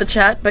looking at the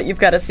chat, but you've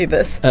got to see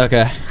this.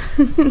 Okay.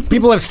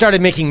 People have started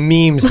making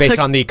memes based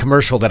on the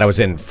commercial that I was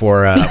in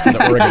for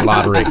the Oregon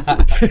Lottery.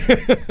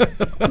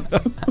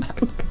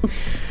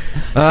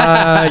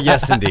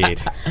 Yes,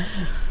 indeed.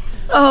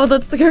 Oh,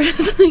 that's the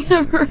greatest thing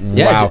ever.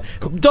 Yeah, wow.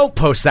 Don't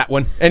post that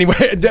one. Anyway,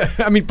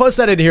 post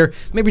that in here.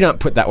 Maybe not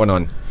put that one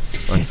on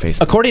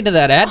Facebook. According to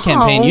that ad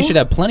campaign, you should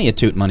have plenty of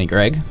toot money,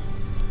 Greg.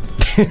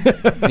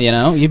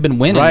 You've been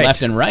winning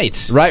left and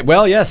right. Right,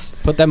 well, yes.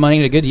 Put that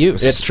money to good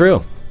use. It's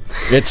true.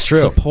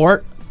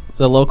 Support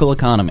the local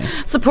economy.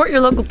 Support your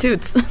local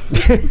toots.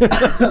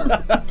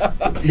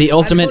 The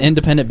ultimate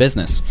independent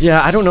business.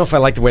 Yeah, I don't know if I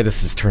like the way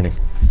this is turning.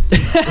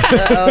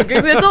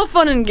 It's all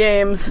fun and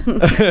games.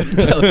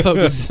 Until it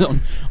focuses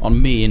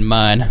on me and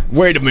mine.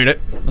 Wait a minute.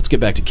 Let's get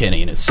back to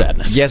Kenny and his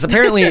sadness. Yes,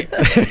 apparently...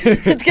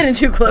 It's getting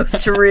too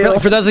close to real.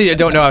 For those of you that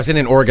don't know, I was in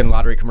an Oregon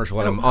Lottery commercial,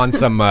 and I'm on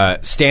some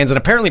stands and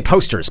apparently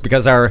posters,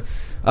 because our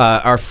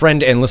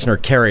friend and listener,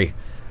 Carrie,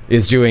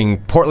 is doing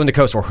Portland to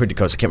Coast or Hood to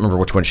Coast. I can't remember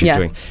which one she's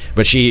doing.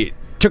 But she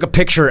took a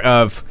picture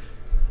of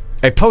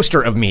a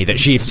poster of me that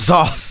she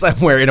saw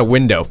somewhere in a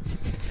window.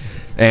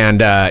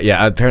 And,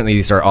 apparently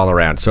these are all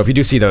around. So if you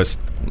do see those,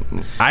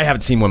 I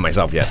haven't seen one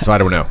myself yet, so I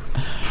don't know.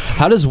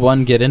 How does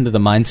one get into the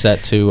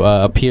mindset to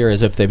appear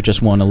as if they've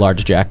just won a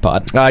large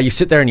jackpot? You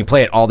sit there and you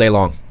play it all day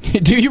long.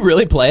 Do you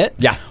really play it?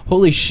 Yeah.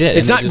 Holy shit.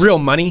 It's not real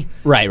money.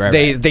 Right.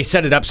 They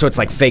set it up so it's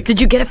like fake.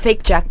 Did you get a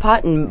fake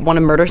jackpot and want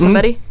to murder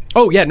somebody? Mm-hmm.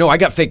 Oh, yeah, no, I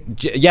got fake...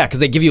 Yeah, because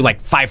they give you like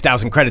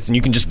 5,000 credits and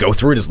you can just go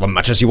through it as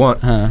much as you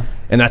want.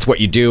 And that's what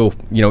you do,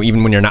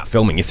 even when you're not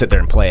filming. You sit there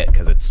and play it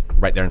because it's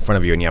right there in front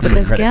of you and you have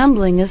because credits.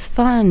 Gambling is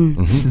fun.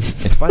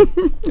 Mm-hmm. It's fun.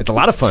 It's a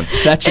lot of fun.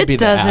 That should be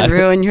the ad. It doesn't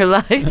ruin your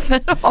life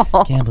at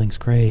all. Gambling's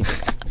great.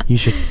 You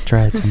should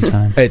try it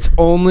sometime. It's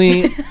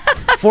only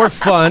for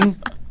fun.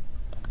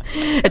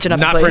 It should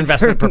not for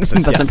investment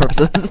purposes.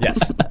 Purposes.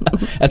 Yes.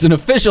 As an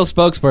official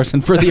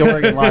spokesperson for the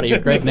Oregon Lottery,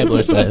 Greg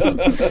Nibbler says.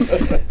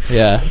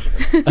 Yeah.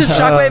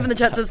 Shockwave in the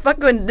chat says, fuck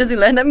going to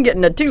Disneyland, I'm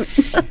getting a toot.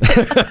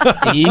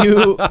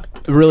 You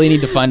really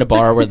need to find a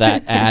bar where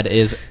that ad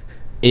is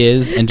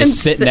and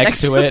just sit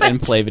next to it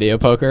and play video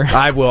poker.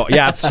 I will.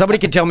 Yeah, if somebody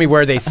can tell me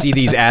where they see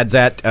these ads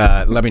at,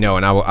 let me know,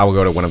 and I will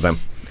go to one of them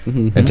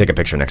and take a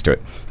picture next to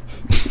it.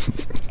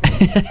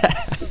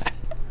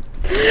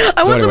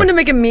 I want someone to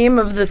make a meme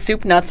of the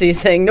soup Nazi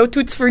saying, no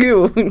toots for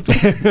you. We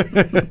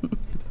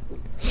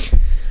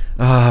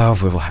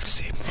will have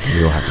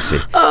to see.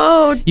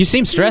 Oh, you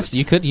seem stressed.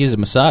 You could use a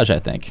massage, I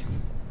think.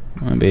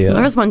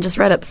 There's one just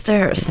right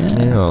upstairs.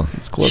 Yeah.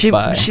 It's close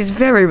by. She's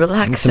very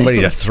relaxing. Need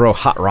somebody to throw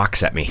hot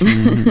rocks at me.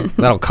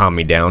 That'll calm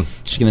me down.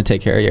 She's going to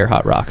take care of your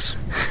hot rocks.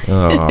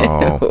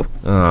 Oh.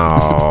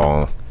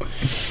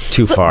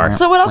 Too far.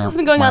 So what else has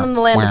been going on in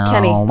the land of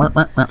Kenny?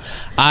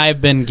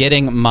 I've been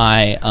getting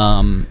my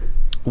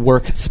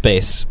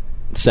workspace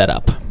set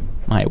up.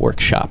 My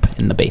workshop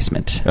in the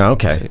basement.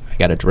 Okay. So I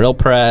got a drill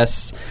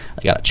press.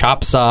 I got a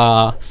chop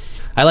saw.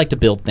 I like to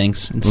build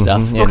things and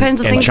stuff. What kinds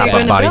of things are you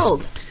going to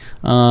build?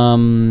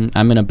 I'm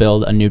going to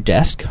build a new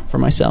desk for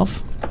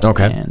myself.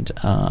 Okay. And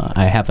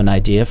I have an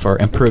idea for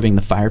improving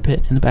the fire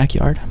pit in the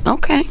backyard.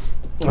 Okay.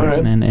 All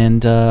right.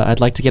 And I'd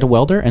like to get a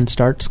welder and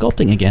start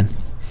sculpting again.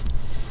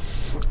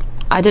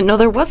 I didn't know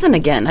there wasn't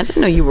again. I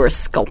didn't know you were a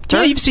sculptor.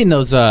 Yeah, you've seen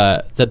those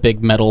the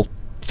big metal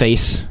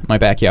face in my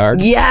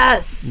backyard.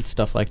 Yes. And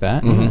stuff like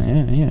that.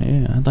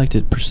 Yeah. I'd like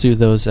to pursue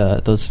those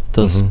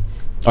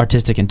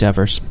artistic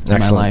endeavors in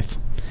my life.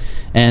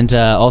 And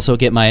also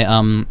get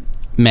my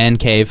man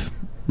cave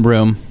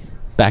room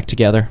back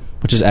together,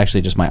 which is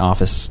actually just my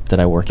office that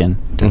I work in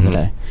during the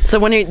day. So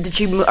did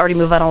she already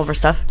move out all of her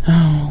stuff?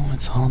 Oh,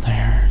 it's all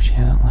there. She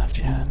hasn't left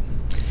yet.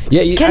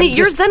 Yeah, Kenny,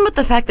 you're zen with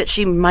the fact that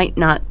she might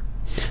not.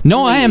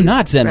 No, I am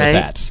not zen with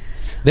that.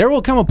 There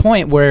will come a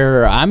point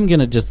where I'm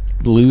going to just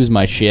lose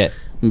my shit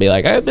and be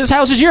like, this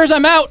house is yours,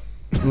 I'm out!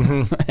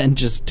 And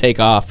just take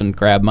off and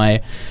grab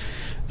my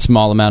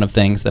small amount of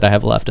things that I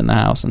have left in the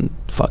house and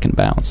fucking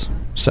bounce.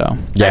 So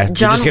yeah, you're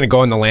just going to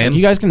go in the land?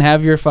 You guys can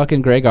have your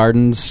fucking Grey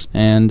Gardens,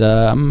 and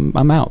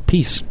I'm out.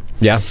 Peace.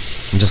 Yeah,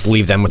 and just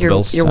leave them with the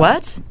bills. Your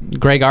what?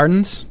 Grey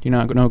Gardens? Do you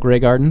not know Grey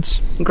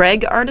Gardens? Grey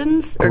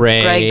Gardens? Or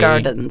Grey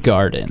Gardens?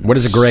 Gardens. What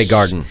is a Grey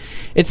Garden?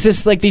 It's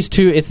just like these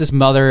two, it's this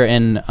mother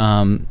and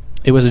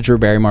it was a Drew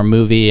Barrymore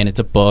movie, and it's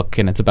a book,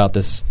 and it's about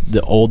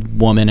the old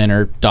woman and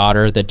her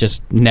daughter that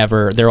just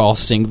never,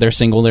 they're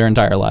single their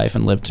entire life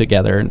and live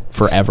together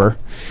forever.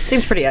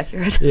 Seems pretty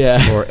accurate. Yeah.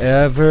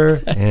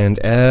 Forever and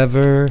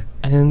ever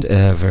and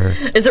ever.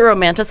 Is it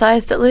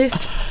romanticized at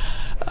least?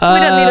 We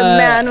don't need a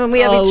man when we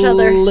have each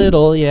other. A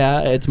little,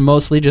 yeah. It's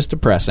mostly just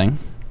depressing.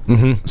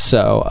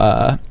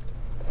 So,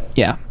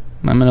 yeah.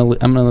 I'm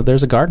gonna.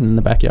 There's a garden in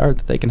the backyard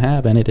that they can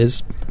have, and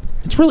it's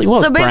really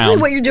well. So basically, brown.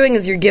 what you're doing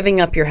is you're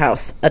giving up your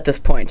house at this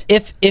point.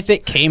 If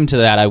it came to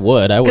that, I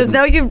would. Because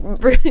now you're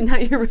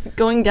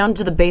going down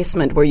to the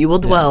basement where you will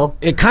dwell.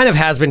 It kind of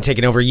has been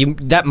taken over.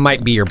 That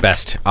might be your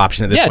best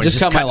option at this point. Just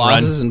cut my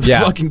losses and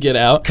fucking get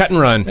out. Cut and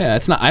run. Yeah,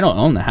 it's not. I don't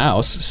own the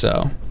house,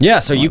 so yeah.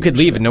 So you could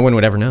leave and no one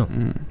would ever know.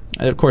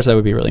 Of course, that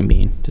would be really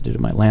mean to do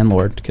to my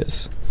landlord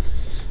because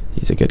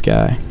he's a good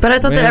guy. But I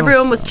thought that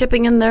everyone was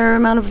chipping in their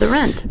amount of the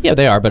rent. Yeah,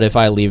 they are. But if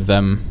I leave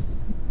them,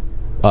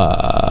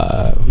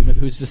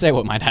 who's to say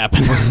what might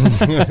happen?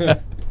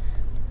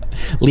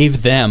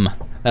 Leave them.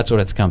 That's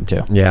what it's come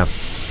to. Yeah.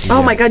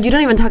 Oh my God! You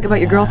don't even talk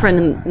about your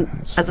girlfriend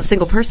as a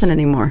single person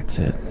anymore. That's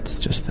it. It's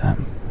just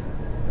them.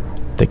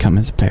 They come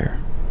as a pair.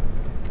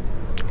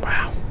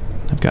 Wow.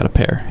 I've got a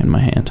pair in my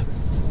hand.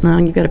 No,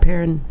 you got a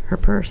pair in her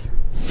purse.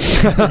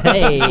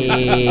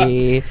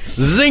 Hey.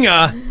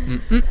 Zinger.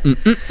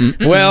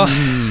 Well,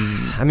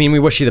 I mean, we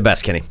wish you the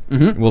best, Kenny.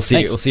 We'll see.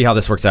 Thanks. We'll see how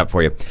this works out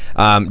for you.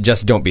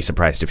 Just don't be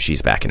surprised if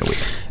she's back in a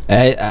week.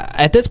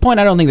 At this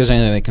point, I don't think there's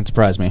anything that can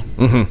surprise me.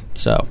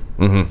 So.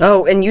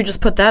 Oh, and you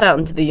just put that out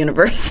into the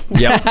universe.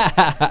 Yep.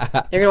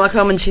 You're gonna walk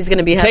home and she's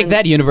gonna be having Take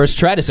that, universe.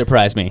 Try to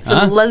surprise me.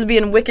 some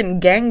lesbian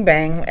Wiccan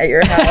gangbang at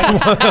your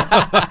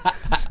house.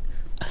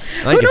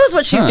 Who knows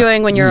what she's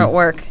doing when you're at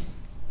work?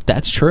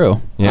 That's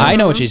true. Yeah. I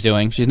know what she's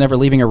doing. She's never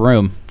leaving her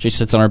room. She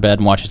sits on her bed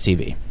and watches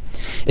TV.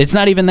 It's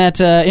not even that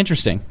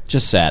interesting.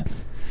 Just sad.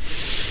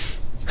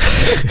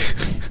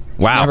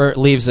 Wow. Never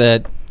leaves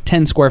a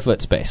 10 square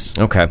foot space.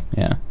 Okay.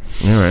 Yeah.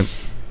 All right.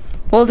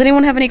 Well, does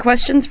anyone have any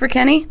questions for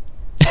Kenny?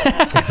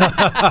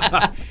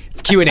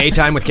 It's Q&A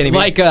time with Kenny.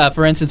 Like,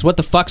 for instance, what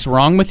the fuck's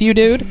wrong with you,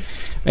 dude?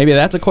 Maybe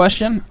that's a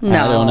question.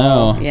 No. I don't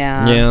know.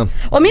 Yeah. Yeah.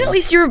 Well, I mean, at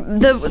least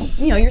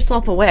you're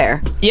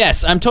self-aware.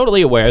 Yes, I'm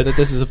totally aware that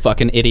this is a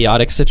fucking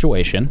idiotic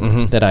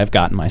situation that I've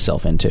gotten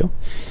myself into,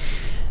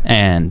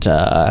 and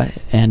I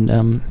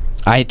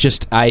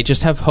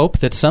just have hope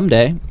that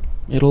someday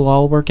it'll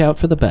all work out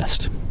for the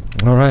best.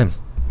 All right.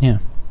 Yeah.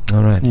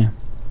 All right. Yeah.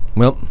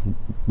 Well,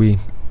 we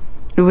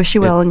wish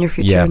you well in your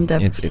future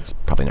endeavors. It's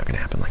probably not going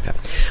to happen like that.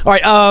 All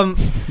right.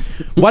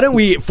 Why don't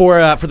we, for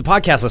the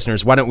podcast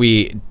listeners, why don't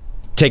we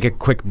take a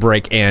quick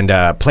break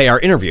and play our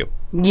interview?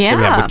 Yeah. That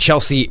we have with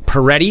Chelsea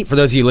Peretti. For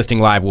those of you listening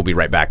live, we'll be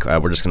right back.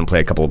 We're just going to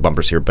play a couple of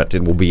bumpers here, but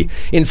it will be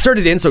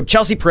inserted in. So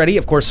Chelsea Peretti,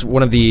 of course,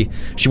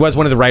 she was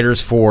one of the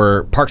writers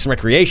for Parks and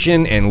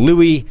Recreation and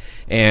Louie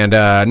and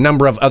a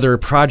number of other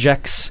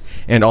projects,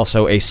 and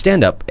also a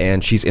stand-up.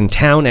 And she's in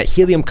town at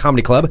Helium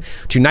Comedy Club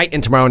tonight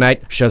and tomorrow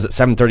night. Shows at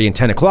 7:30 and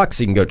 10 o'clock,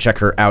 so you can go check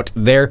her out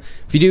there.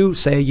 If you do,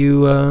 say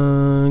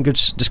you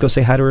just go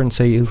say hi to her and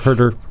say you heard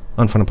her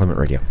on Funemployment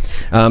Radio.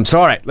 So,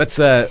 all right, let's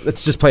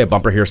just play a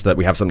bumper here so that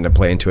we have something to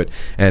play into it.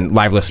 And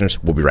live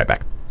listeners, we'll be right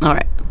back. All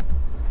right.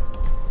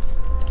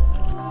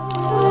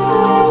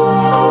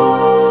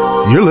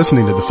 You're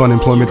listening to the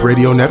Funemployment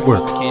Radio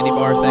Network. Candy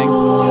bar thing.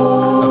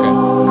 Okay.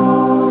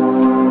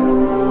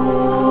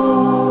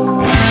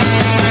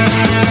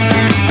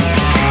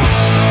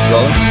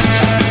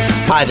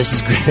 Hi, this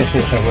is Greg.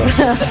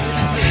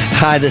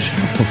 Hi,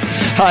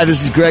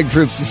 this is Greg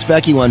Proops, the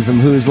specky one from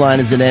Whose Line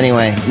Is It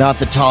Anyway? Not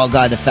the tall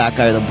guy, the fat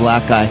guy, or the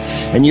black guy.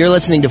 And you're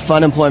listening to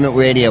Funemployment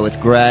Radio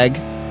with Greg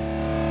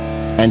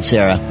and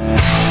Sarah.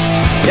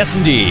 Yes,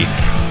 indeed.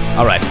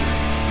 All right.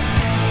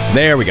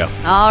 There we go.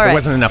 All right. There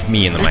wasn't enough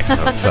me in the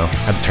microphone, so I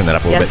had to turn that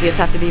up a little bit. Yes, you just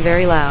have to be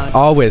very loud.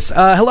 Always.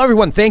 Hello,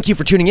 everyone. Thank you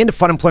for tuning in to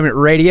Funemployment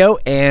Radio,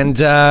 and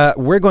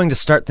we're going to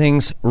start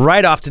things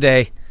right off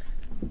today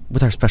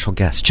with our special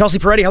guest, Chelsea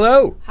PERETTI.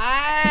 Hello.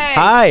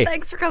 Hi.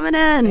 Thanks for coming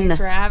in. Thanks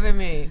for having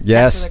me.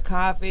 Yes. Thanks for the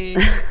coffee.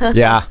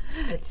 Yeah.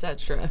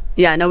 Etc.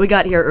 Yeah, no, we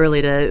got here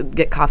early to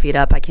get coffee'd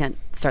up. I can't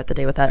start the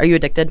day with that. Are you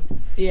addicted?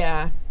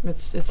 Yeah,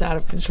 it's out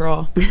of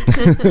control.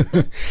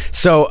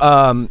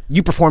 So,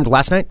 you performed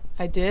last night?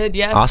 I did,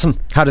 yes. Awesome.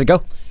 How did it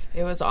go?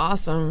 It was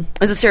awesome.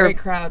 Is this your great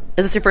crowd?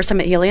 Is this your first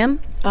time at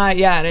Helium?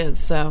 Yeah, it is.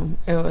 So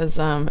it was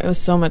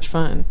so much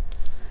fun.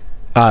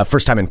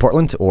 First time in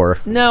Portland, or?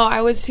 No,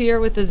 I was here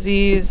with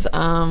Aziz,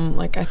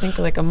 I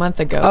think a month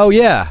ago. Oh,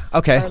 yeah.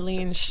 Okay.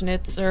 Arlene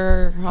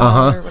Schnitzer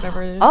Hall or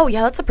whatever it is. Oh,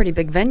 yeah, that's a pretty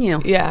big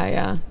venue.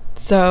 Yeah.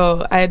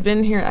 So I had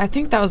been here. I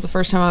think that was the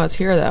first time I was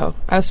here, though.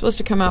 I was supposed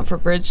to come out for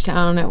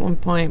Bridgetown at one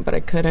point, but I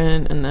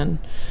couldn't. And then,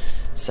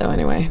 so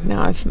anyway,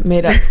 now I've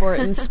made up for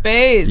it in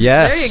spades.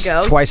 Yes. There you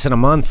go. Twice in a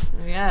month.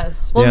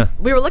 Yes. Well, Yeah.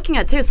 we were looking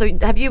at, too, so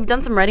have you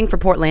done some writing for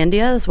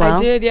Portlandia as well?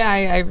 I did, yeah.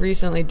 I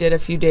recently did a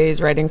few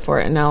days writing for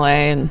it in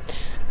L.A.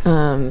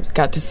 and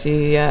got to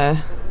see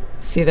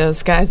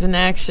those guys in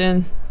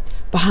action.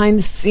 Behind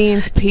the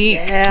scenes peek.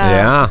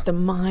 Yeah. The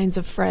minds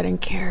of Fred and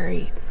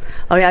Carrie.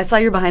 Oh, yeah, I saw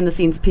your behind the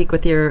scenes peek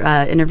with your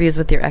interviews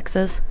with your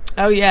exes.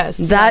 Oh, yes.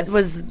 That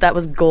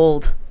was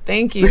gold.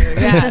 Thank you.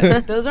 Yeah,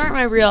 those aren't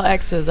my real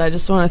exes. I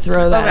just want to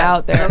throw that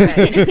out there.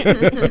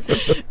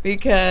 Okay.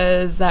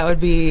 Because that would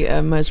be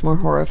a much more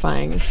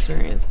horrifying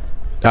experience.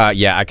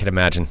 Yeah, I could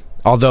imagine.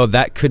 Although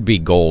that could be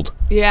gold.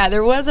 Yeah,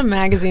 there was a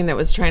magazine that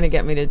was trying to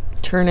get me to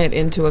turn it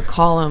into a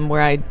column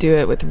where I do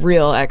it with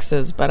real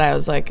exes, but I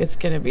was like, it's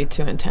going to be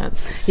too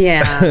intense.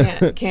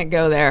 Yeah. Can't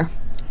go there.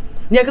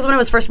 Yeah, because when I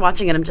was first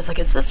watching it, I'm just like,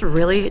 is this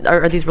really,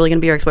 are these really going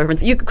to be your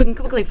ex-boyfriends? You couldn't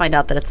quickly find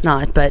out that it's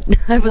not, but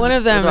one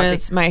of them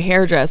is my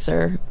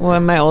hairdresser,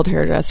 my old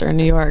hairdresser in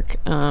New York.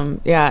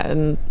 And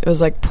it was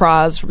like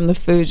Praz from the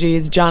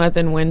Fugees,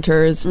 Jonathan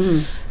Winters.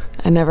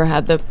 I never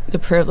had the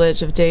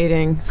privilege of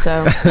dating,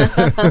 so.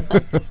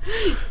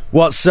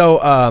 Well, so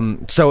I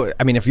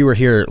mean, if you were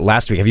here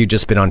last week, have you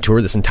just been on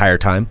tour this entire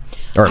time,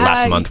 or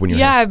last month when you were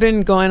here? Yeah, I've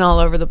been going all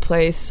over the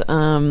place.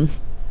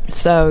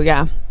 So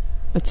yeah,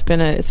 it's been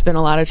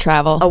a lot of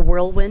travel. A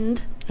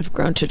whirlwind. I've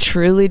grown to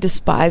truly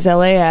despise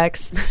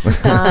LAX.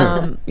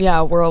 Yeah,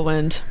 a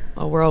whirlwind.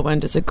 A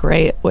whirlwind is a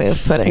great way of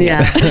putting it.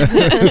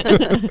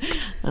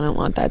 I don't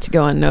want that to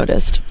go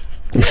unnoticed.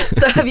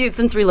 So have you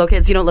since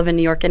relocated? So you don't live in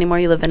New York anymore?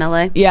 You live in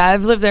LA? Yeah,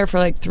 I've lived there for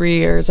like 3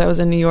 years. I was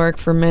in New York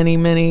for many,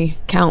 many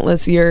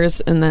countless years,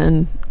 and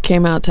then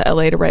came out to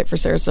LA to write for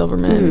Sarah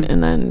Silverman,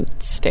 and then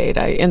stayed.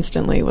 I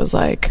instantly was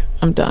like,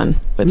 I'm done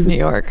with New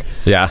York.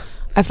 Yeah.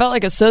 I felt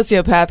like a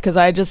sociopath because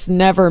I just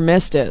never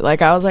missed it.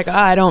 Like, I was like,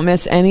 I don't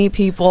miss any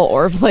people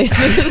or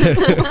places.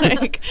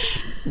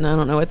 And I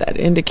don't know what that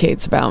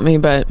indicates about me,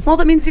 but... Well,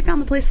 that means you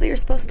found the place that you're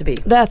supposed to be.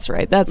 That's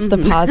right. That's the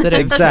positive.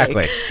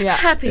 Exactly. Yeah.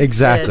 Happy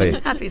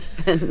spin. Happy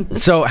spin.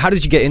 So how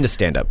did you get into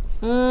stand-up?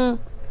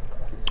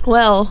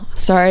 Well,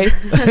 sorry.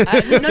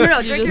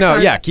 No. Drink No,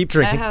 yeah, keep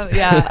drinking.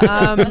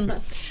 I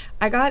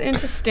got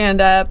into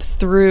stand-up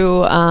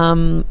through...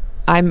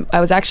 I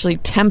was actually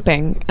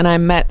temping, and I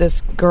met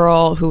this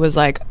girl who was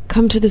like,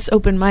 come to this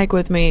open mic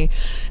with me.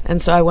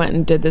 And so I went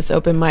and did this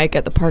open mic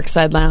at the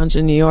Parkside Lounge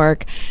in New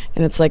York,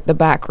 and it's like the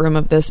back room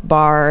of this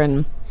bar,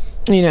 and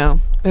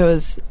it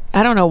was,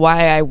 I don't know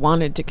why I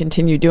wanted to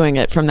continue doing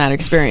it from that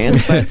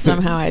experience, but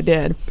somehow I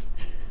did.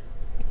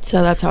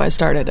 So that's how I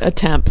started, a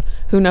temp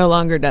who no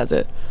longer does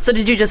it. So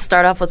did you just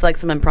start off with like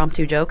some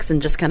impromptu jokes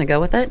and just kind of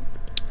go with it?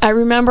 I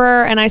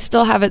remember, and I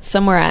still have it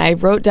somewhere, I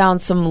wrote down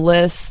some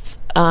lists,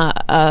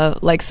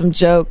 like some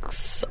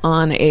jokes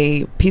on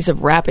a piece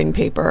of wrapping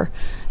paper.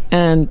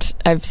 And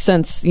I've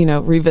since,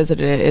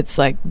 revisited it. It's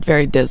like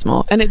very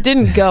dismal, and it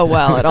didn't go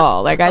well at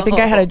all. Like, I think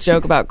I had a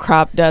joke about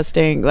crop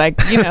dusting.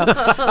 Like,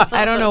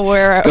 I don't know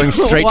where going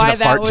straight to the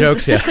fart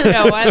jokes.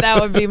 Yeah, why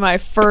that would be my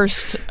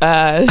first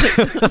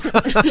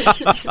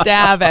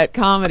stab at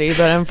comedy,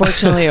 but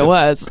unfortunately, it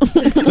was. I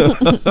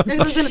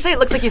was going to say, it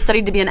looks like you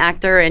studied to be an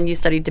actor and you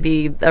studied to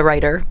be a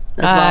writer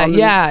as well.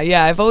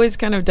 Yeah. I've always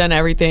kind of done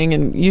everything,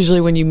 and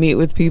usually when you meet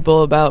with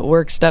people about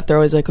work stuff, they're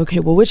always like, "Okay,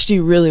 well, which do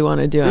you really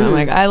want to do?" And I'm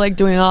like, I like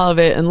doing all of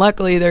it, and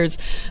luckily there's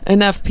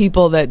enough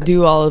people that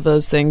do all of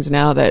those things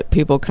now that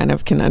people kind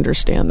of can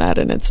understand that,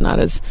 and it's not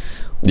as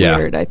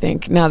weird. I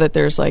think now that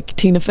there's like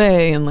Tina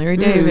Fey and Larry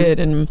David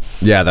and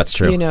that's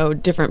true,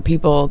 different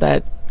people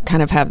that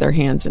kind of have their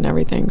hands in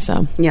everything.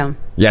 So yeah,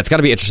 it's got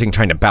to be interesting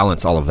trying to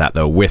balance all of that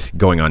though with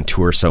going on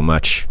tour so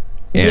much.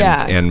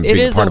 and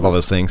being part of all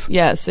those things.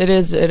 Yes, it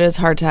is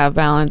hard to have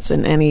balance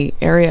in any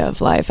area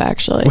of life,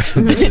 actually.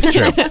 This is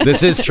true.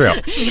 This is true.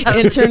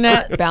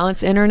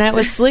 Balance internet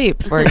with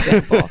sleep, for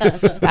example.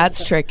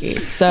 That's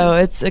tricky. So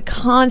it's a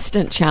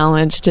constant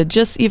challenge to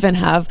just even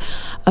have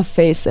a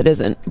face that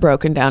isn't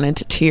broken down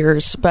into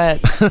tears. But,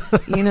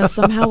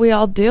 somehow we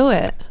all do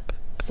it.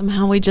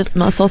 Somehow we just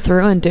muscle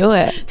through and do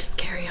it. Just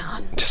carry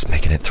on. Just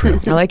making it through.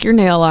 I like your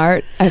nail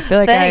art. I feel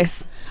like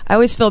Thanks. I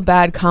always feel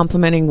bad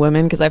complimenting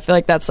women because I feel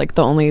like that's like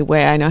the only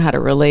way I know how to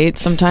relate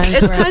sometimes.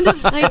 It's kind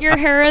of like, your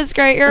hair is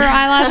great, your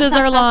eyelashes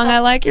are long, I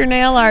like your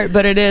nail art,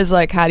 but it is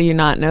like, how do you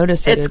not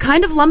notice it? It's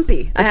kind of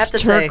lumpy, I have to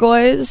say. It's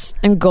turquoise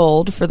and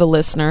gold for the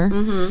listener.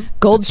 Mm-hmm.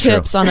 Gold That's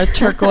tips true. on a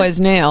turquoise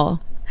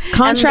nail.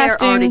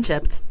 Contrasting and they're already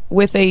chipped.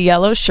 With a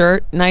yellow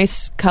shirt,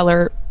 nice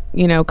color,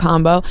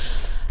 combo.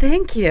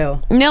 Thank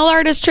you. Nail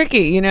art is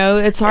tricky,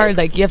 it's hard.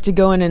 Like, you have to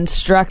go and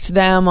instruct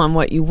them on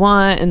what you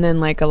want, and then,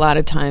 like, a lot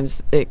of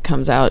times it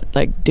comes out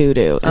like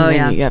doo-doo, and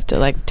then you have to,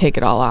 like, take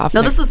it all off.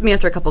 No, this was me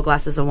after a couple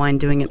glasses of wine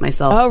doing it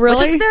myself. Oh, really?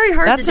 Which is very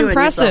hard That's to do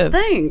impressive. it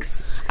yourself.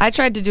 Thanks. I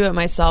tried to do it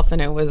myself, and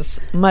it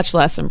was much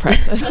less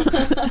impressive.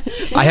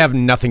 I have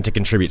nothing to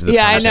contribute to this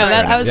conversation.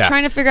 I know. I was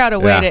trying to figure out a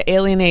way to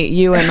alienate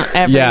you and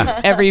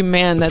every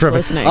man that's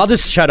listening. I'll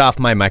just shut off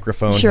my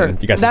microphone. Sure.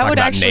 And you guys that can talk would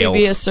about actually nails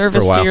be a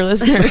service to your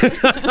listeners.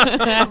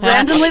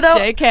 Randomly, though,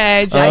 JK.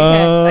 I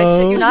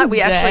shit you not.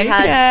 We actually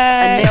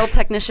had a nail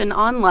technician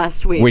on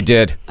last week. We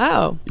did.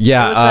 Oh.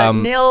 Yeah.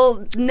 It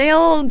was a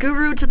nail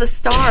guru to the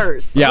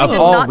stars. Yeah, we of did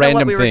all not know random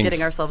what we were things.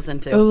 getting ourselves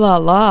into. Ooh la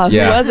la.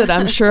 Yeah. Who was it?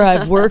 I'm sure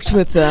I've worked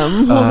with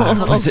them.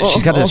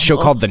 She's got a show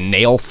called The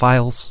Nail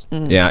Files.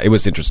 Yeah, it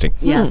was interesting.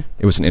 Yes.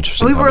 It was an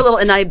interesting We were a combo.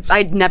 little, and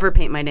I'd never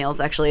paint my nails,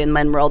 actually, and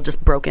mine were all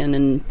just broken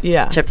and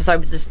chipped. So I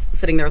was just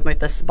sitting there with my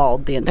fists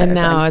balled the entire And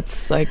time. now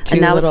it's like too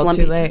and now little, it's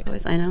lumpy too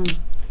late. I know.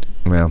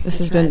 Well, This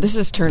has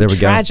turned there we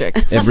tragic.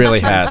 go. It really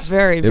has.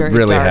 Very, very It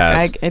really dark.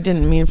 has. I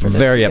didn't mean for this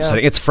Very to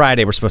upsetting. go. It's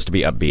Friday. We're supposed to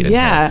be upbeat. in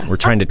Yeah. here. We're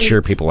trying to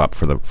cheer people up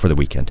for the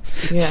weekend.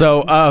 Yeah.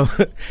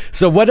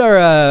 So what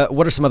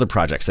are some other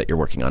projects that you're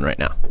working on right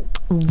now?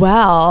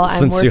 Well, I'm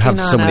Since working you have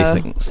so on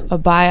many things. a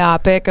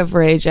biopic of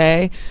Ray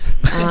J.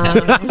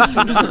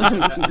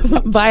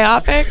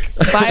 Biopic?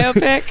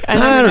 I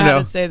don't know how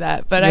to say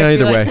that, but I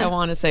feel like I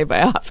want to say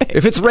biopic.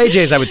 If it's Ray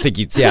J's, I would think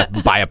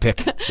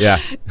biopic. Yeah.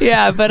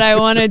 Yeah, but I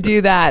want to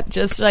do that.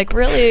 Just like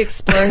really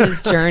explore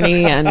his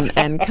journey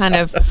and kind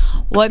of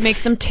what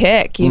makes him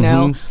tick, you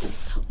know?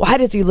 Why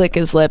does he lick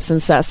his lips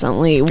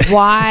incessantly?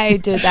 Why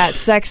did that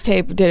sex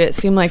tape, did it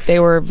seem like they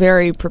were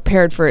very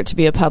prepared for it to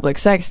be a public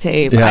sex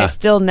tape? Yeah. I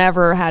still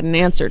never had an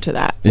answer to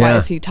that. Why Yeah.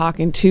 is he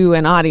talking to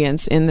an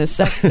audience in this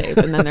sex tape?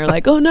 And then they're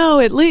like, oh no,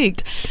 it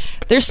leaked.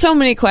 There's so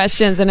many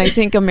questions, and I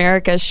think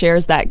America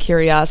shares that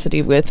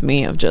curiosity with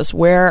me of just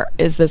where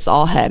is this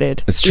all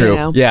headed? It's true. You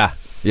know? Yeah.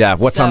 Yeah,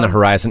 what's on the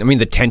horizon? I mean,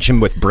 the tension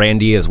with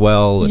Brandy as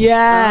well. And,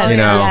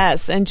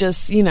 Yes, and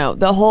just,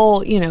 the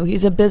whole,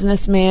 he's a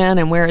businessman,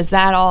 and where is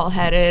that all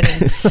headed?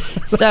 And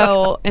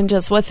and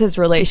just what's his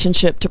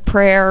relationship to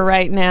prayer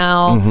right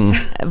now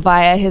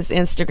via his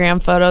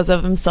Instagram photos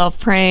of himself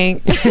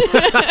praying.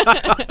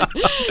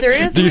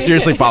 Seriously? Do you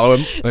seriously follow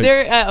him?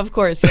 Of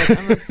course, yes,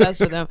 I'm obsessed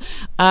with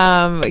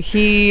him.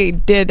 He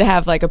did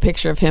have like a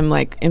picture of him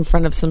like in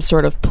front of some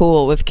sort of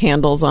pool with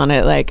candles on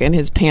it, like, and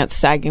his pants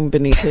sagging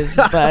beneath his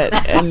butt.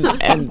 And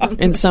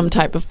in some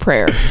type of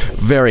prayer.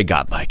 Very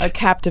godlike. A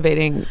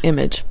captivating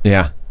image.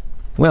 Yeah.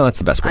 Well, that's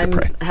the best way to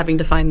pray. I'm having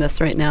to find this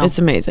right now. It's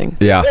amazing.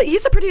 Yeah.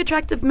 He's a pretty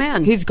attractive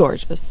man. He's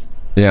gorgeous.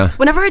 Yeah.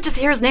 Whenever I just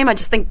hear his name, I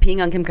just think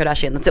peeing on Kim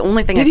Kardashian. That's the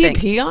only thing I think.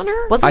 Did he pee on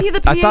her? Wasn't he the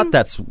peeing? I thought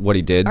that's what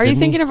he did. Are you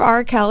thinking of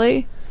R.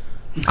 Kelly?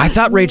 I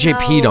thought Ray J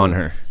peed on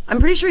her. I'm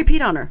pretty sure he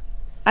peed on her.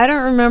 I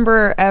don't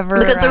remember ever.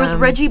 Because there was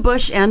Reggie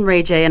Bush and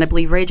Ray J, and I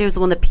believe Ray J was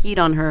the one that peed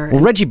on her.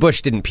 Well, Reggie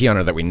Bush didn't pee on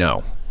her that we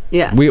know.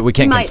 Yes. We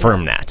can't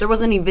confirm that. There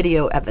wasn't any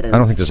video evidence. I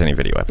don't think there's any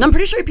video evidence. No, I'm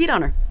pretty sure he peed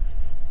on her.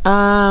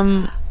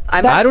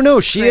 I don't know.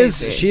 She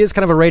is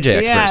kind of a Ray J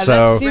expert. Yeah,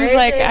 so that seems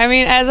like, I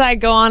mean, as I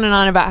go on and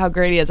on about how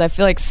great he is, I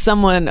feel like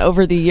someone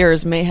over the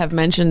years may have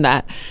mentioned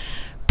that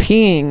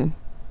peeing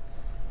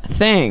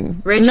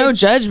thing. No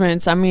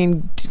judgments. I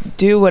mean,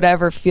 do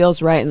whatever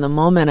feels right in the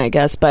moment, I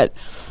guess, but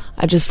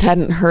I just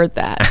hadn't heard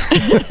that.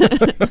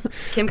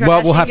 Kim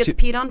Kardashian gets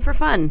peed on for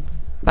fun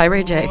by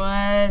Ray J.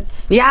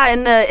 What? Yeah,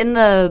 in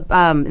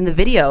the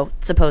video,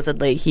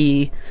 supposedly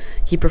he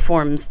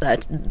performs the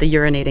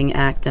urinating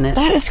act in it.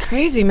 That is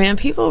crazy, man.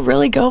 People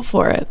really go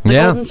for it.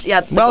 Well, if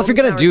you're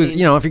gonna do, if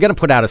you're gonna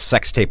put out a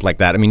sex tape like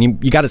that, I mean,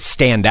 you got to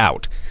stand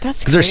out. That's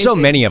because there's so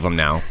many of them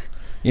now.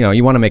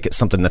 You want to make it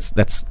something that's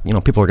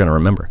people are gonna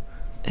remember.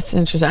 It's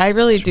interesting. I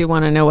really do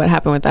want to know what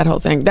happened with that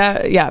whole thing.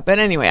 But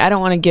anyway, I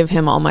don't want to give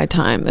him all my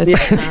time.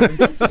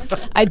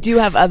 I do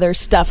have other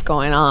stuff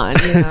going on,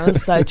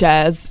 such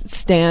as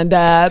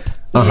stand-up.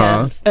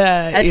 Yes.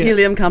 At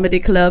Helium Comedy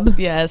Club.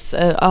 Yes,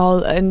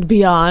 all and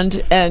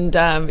beyond. And,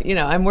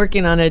 I'm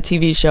working on a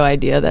TV show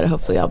idea that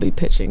hopefully I'll be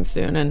pitching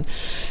soon. And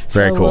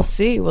so Very cool.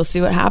 We'll see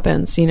what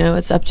happens.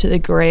 It's up to the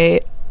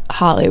great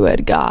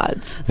Hollywood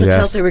gods. So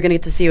Chelsea, we're going to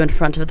get to see you in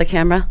front of the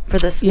camera for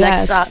this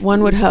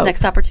one would hope.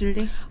 next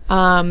opportunity.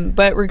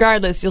 But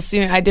regardless, you'll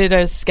see I did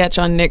a sketch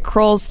on Nick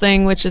Kroll's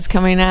thing, which is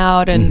coming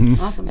out, and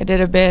Awesome. I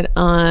did a bit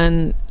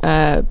on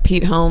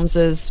Pete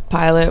Holmes's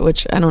pilot,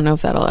 which I don't know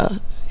if that'll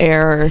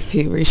air or if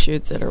he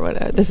reshoots it or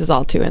whatever. This is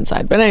all too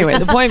inside. But anyway,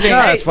 the point being,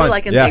 that's fun.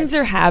 Things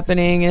are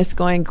happening. It's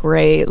going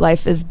great.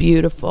 Life is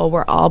beautiful.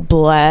 We're all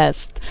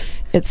blessed,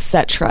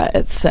 etc.,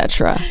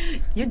 etc.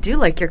 You do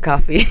like your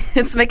coffee.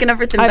 It's making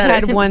everything better. I've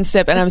had one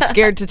sip, and I'm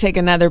scared to take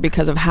another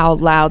because of how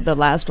loud the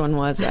last one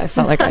was. I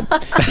felt like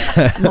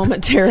I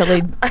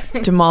momentarily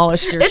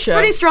demolished your It's show.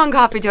 pretty strong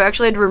coffee, too. I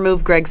actually had to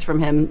remove Greg's from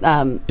him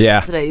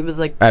today. It was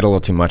like... I had a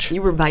little too much.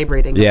 You were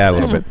vibrating. Yeah, a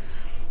little bit.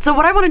 So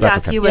what I wanted to That's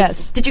ask okay. you was,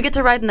 Yes. did you get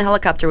to ride in the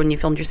helicopter when you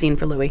filmed your scene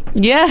for Louis?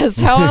 Yes.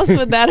 How else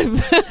would that have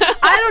been?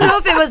 I don't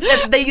know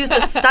if they used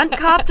a stunt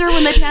copter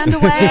when they panned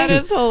away. That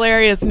is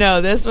hilarious. No,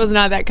 this was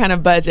not that kind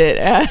of budget.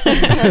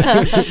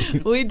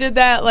 We did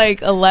that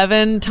like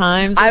 11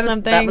 times or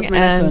something. That was my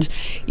next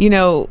one. You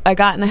know, I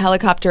got in the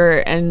helicopter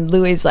and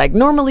Louis like,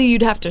 normally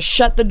you'd have to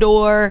shut the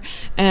door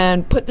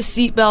and put the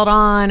seatbelt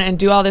on and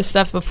do all this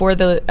stuff before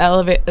the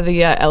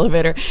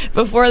elevator,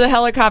 before the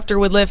helicopter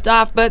would lift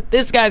off. But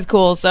this guy's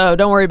cool, so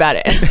don't worry about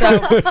it. And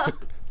so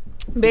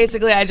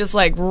basically, I just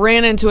like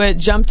ran into it,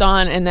 jumped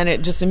on, and then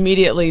it just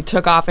immediately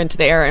took off into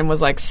the air and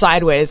was like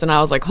sideways, and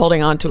I was like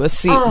holding onto a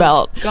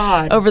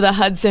seatbelt over the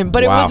Hudson.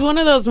 But it was one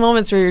of those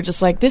moments where you're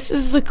just like, this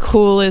is the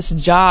coolest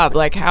job.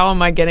 Like, how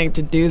am I getting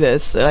to do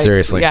this? Like,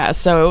 Seriously. Yeah,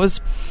 so it was...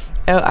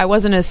 I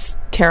wasn't as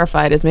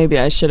terrified as maybe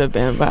I should have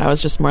been, but I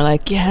was just more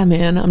like, yeah,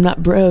 man, I'm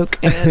not broke,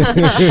 and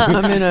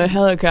I'm in a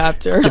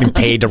helicopter. Getting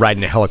paid to ride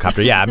in a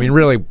helicopter. Yeah, I mean,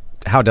 really,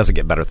 how does it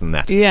get better than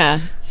that?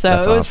 Yeah, so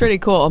That's it was awesome. pretty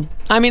cool.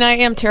 I mean, I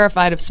am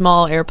terrified of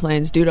small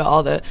airplanes due to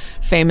all the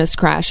famous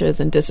crashes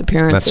and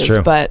disappearances, That's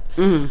true. but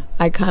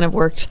I kind of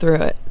worked through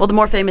it. Well, the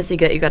more famous you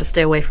get, you got to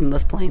stay away from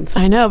those planes.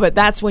 I know, but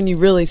that's when you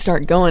really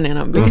start going in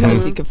them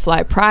because you can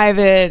fly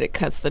private, it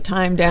cuts the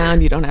time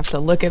down, you don't have to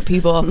look at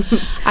people.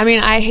 I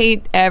mean, I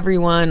hate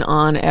everyone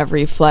on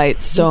every flight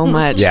so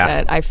much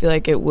that I feel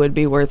like it would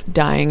be worth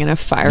dying in a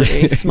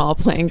fiery small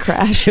plane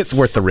crash. It's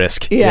worth the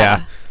risk.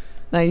 Yeah.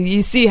 Like,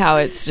 you see how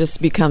it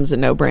just becomes a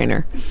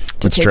no-brainer to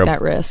That's take true. that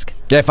risk.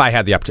 Yeah, if I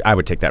had the opportunity, I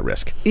would take that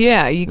risk.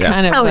 Yeah, you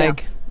kind of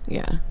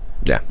Yeah,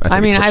 I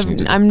think mean, it's what you need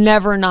to do. I'm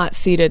never not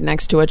seated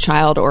next to a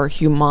child or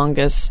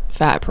humongous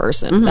fat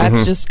person.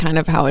 That's just kind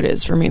of how it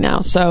is for me now.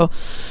 So,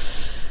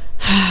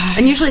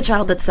 And usually a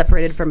child that's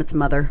separated from its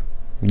mother.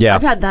 Yeah.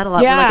 I've had that a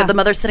lot. Yeah. When, like, if the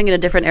mother's sitting in a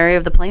different area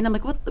of the plane, I'm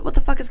like, what the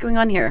fuck is going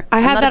on here? I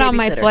I'm had not a that on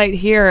my babysitter. flight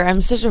here. I'm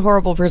such a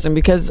horrible person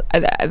because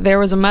there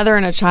was a mother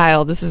and a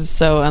child. This is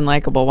so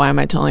unlikable. Why am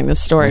I telling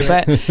this story?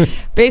 But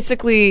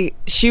basically,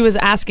 she was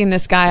asking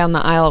this guy on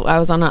the aisle. I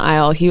was on an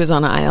aisle. He was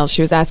on an aisle.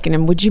 She was asking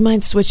him, would you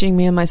mind switching?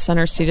 Me and my son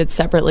are seated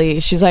separately.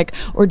 She's like,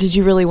 or did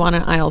you really want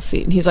an aisle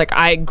seat? And he's like,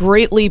 I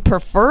greatly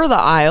prefer the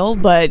aisle,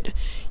 but...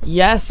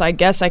 yes, I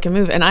guess I can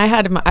move. And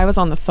I was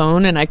on the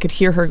phone and I could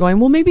hear her going,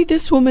 well, maybe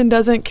this woman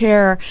doesn't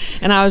care.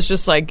 And I was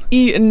just like,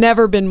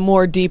 never been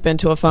more deep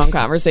into a phone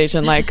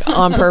conversation, like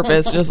on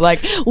purpose, just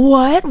like,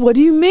 what do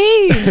you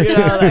mean? You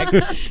know,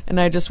 like, and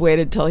I just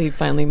waited till he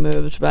finally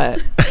moved.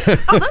 But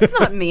Oh, that's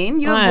not mean.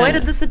 You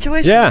avoided the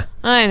situation. Yeah.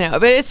 I know,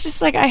 but it's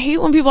just like, I hate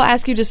when people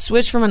ask you to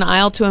switch from an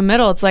aisle to a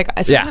middle. It's like,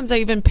 sometimes I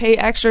even pay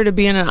extra to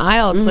be in an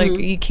aisle. It's like,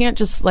 you can't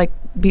just like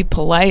be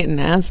polite and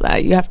ask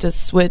that. You have to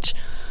switch.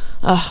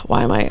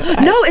 Why am I?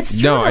 No, it's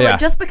true. No, though. yeah. Like,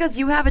 just because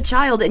you have a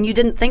child and you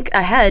didn't think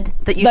ahead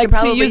that you like should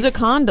probably to use a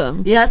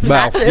condom. Yes,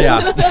 Well, that too.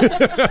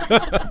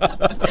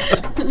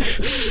 yeah.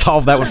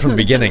 Solve that one from the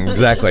beginning.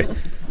 Exactly.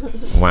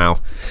 Wow.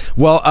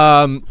 Well,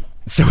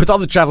 so with all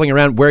the traveling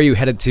around, where are you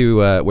headed to?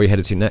 Where are you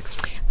headed to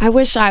next? I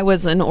wish I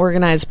was an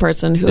organized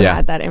person who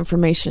had that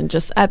information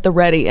just at the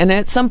ready. And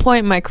at some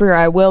point in my career,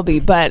 I will be.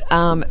 But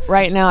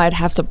right now, I'd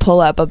have to pull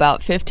up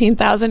about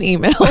 15,000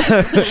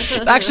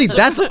 emails. Actually,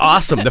 that's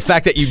awesome. The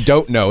fact that you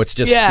don't know. It's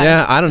just,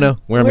 I don't know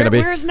where I'm going to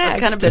be. Where's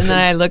next? kind of and then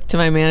I look to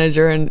my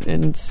manager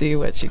and see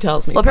what she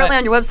tells me. Well, apparently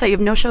on your website you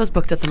have no shows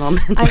booked at the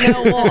moment. I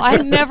know. Well, I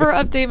never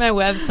update my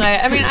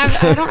website. I mean,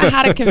 I don't know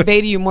how to convey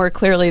to you more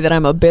clearly that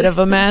I'm a bit of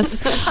a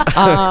mess.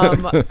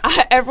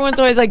 Everyone's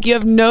always like, you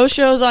have no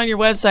shows on your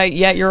website,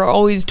 yet you're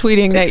always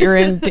tweeting that you're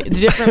in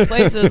different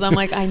places. I'm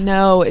like, I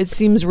know. It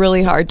seems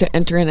really hard to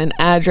enter in an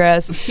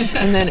address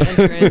and then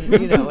enter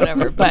in,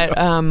 whatever. But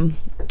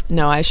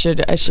no, I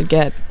should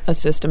get a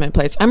system in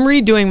place. I'm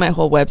redoing my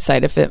whole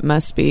website if it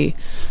must be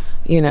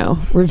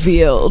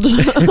revealed.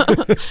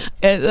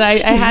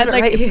 I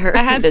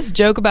had this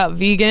joke about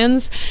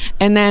vegans,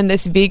 and then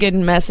this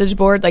vegan message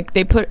board, like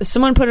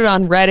someone put it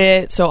on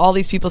Reddit, so all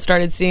these people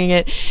started seeing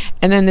it,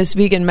 and then this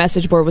vegan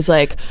message board was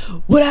like,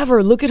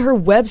 whatever, look at her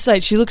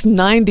website, she looks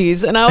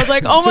 90s, and I was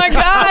like, oh my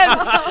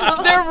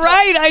god, they're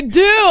right, I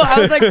do.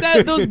 I was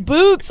like, those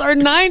boots are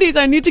 90s,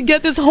 I need to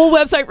get this whole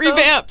website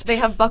revamped. They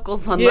have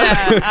buckles on them.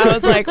 Yeah, I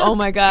was like, oh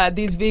my god,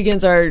 these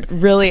vegans are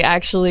really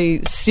actually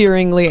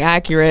searingly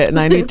accurate, and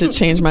I need to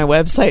change my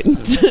website.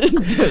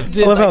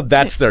 I love how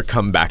that's their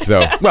comeback,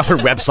 though. Well, her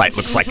website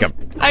looks like a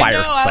fire I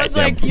know. site. I was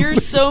like, you're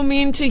so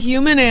mean to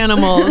human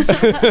animals.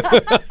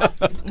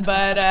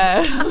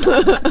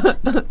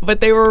 But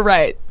they were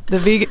right. The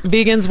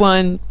vegans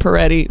won.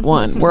 Peretti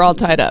won. We're all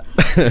tied up.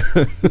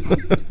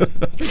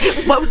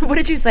 What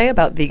did you say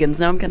about vegans?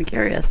 Now I'm kind of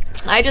curious.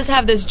 I just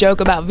have this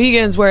joke about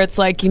vegans where it's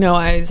like,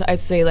 I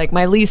say like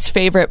my least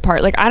favorite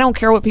part, like I don't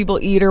care what people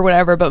eat or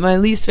whatever, but my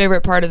least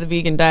favorite part of the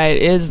vegan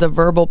diet is the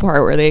verbal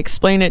part where they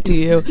explain it to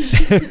you.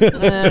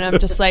 And I'm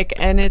just like,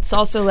 and it's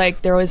also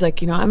like, they're always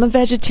like, I'm a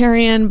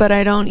vegetarian, but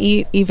I don't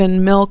eat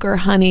even milk or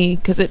honey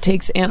because it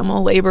takes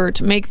animal labor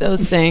to make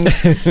those things.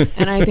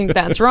 And I think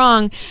that's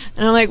wrong.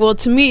 And I'm like, well,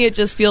 to me, it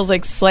just feels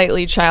like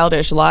slightly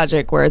childish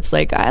logic where it's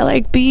like, I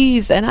like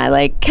bees and I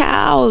like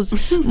cows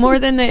more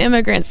than the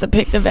immigrants that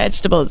pick the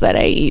vegetables that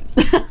I eat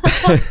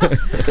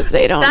because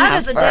they don't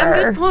have That is a fur. damn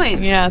good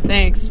point. Yeah,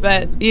 thanks.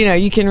 But,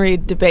 you can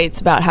read debates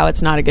about how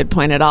it's not a good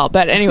point at all.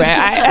 But anyway,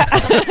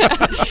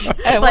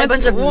 By a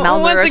bunch of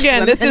malnourished once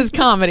again, women. this is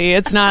comedy.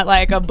 It's not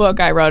like a book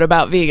I wrote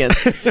about vegans.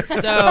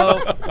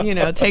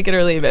 So, take it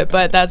or leave it.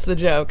 But that's the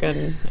joke.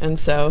 And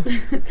so.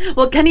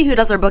 Well, Kenny, who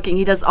does our booking,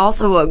 he does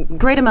also a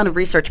great amount of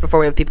research before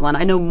we have people on.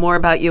 I know more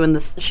about you in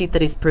this sheet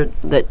that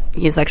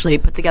he's actually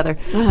put together.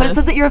 But it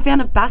says that you're a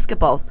fan of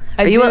basketball.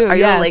 Are you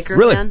a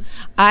Laker fan?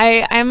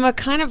 I'm a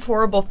kind of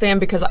horrible fan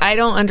because I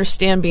don't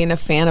understand being a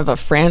fan of a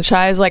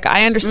franchise. Like,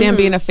 I understand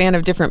being a fan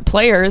of different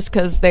players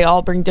because they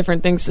all bring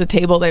different things to the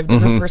table. They have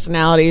different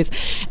personalities.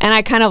 And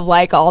I kind of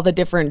like all the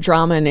different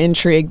drama and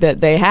intrigue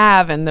that they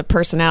have and the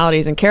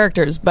personalities and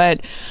characters.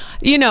 But,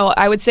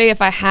 I would say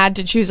if I had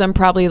to choose, I'm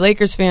probably a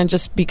Lakers fan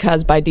just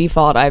because by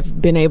default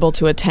I've been able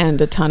to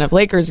attend a ton of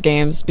Lakers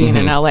games being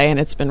in LA, and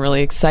it's been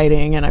really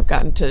exciting, and I've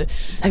gotten to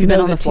Have you been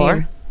on the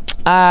floor?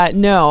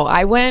 No,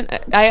 I went.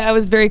 I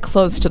was very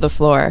close to the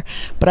floor,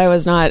 but I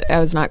was not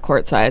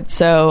courtside.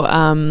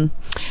 So,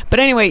 but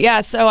anyway,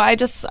 yeah. So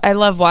I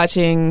love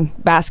watching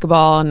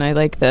basketball, and I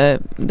like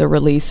the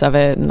release of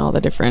it and all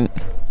the different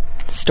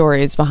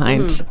stories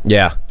behind.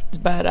 Yeah.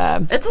 But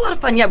it's a lot of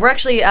fun. Yeah, we're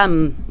actually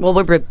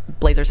we're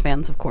Blazers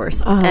fans, of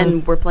course,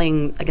 and we're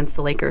playing against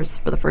the Lakers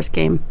for the first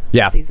game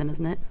this season,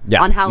 isn't it?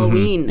 Yeah, on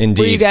Halloween.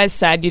 Indeed. Were you guys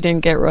sad you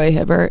didn't get Roy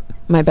Hibbert,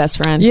 my best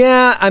friend?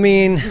 Yeah, I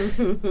mean,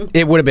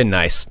 it would have been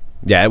nice.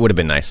 Yeah, it would have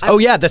been nice. Oh,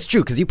 yeah, that's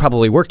true, because you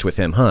probably worked with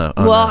him, huh?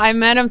 I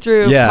met him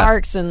through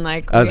Parks, and we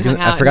hung out, I forgot and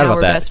now about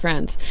we're that. best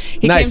friends.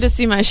 He Nice. came to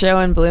see my show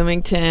in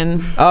Bloomington.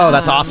 Oh,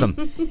 that's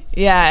awesome.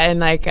 Yeah,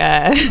 and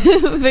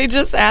they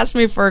just asked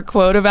me for a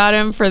quote about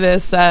him for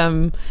this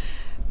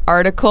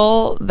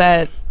article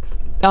that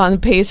on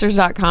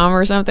Pacers.com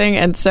or something,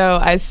 and so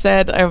I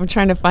said, I'm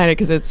trying to find it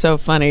because it's so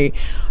funny.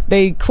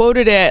 They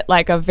quoted it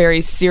like a very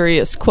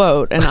serious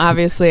quote, and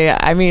obviously,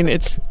 I mean,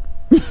 it's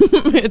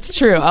it's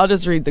true. I'll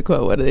just read the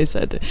quote. What they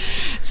said.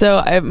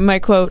 So my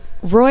quote: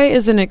 Roy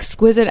is an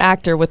exquisite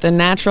actor with a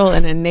natural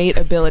and innate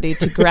ability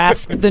to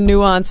grasp the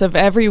nuance of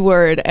every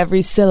word,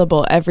 every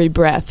syllable, every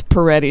breath,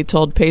 Peretti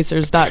told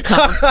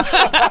Pacers.com.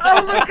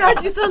 Oh my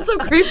God, you sound so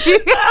creepy.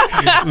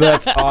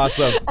 That's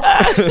awesome.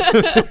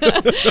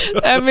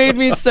 That made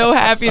me so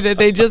happy that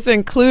they just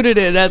included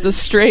it as a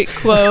straight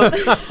quote.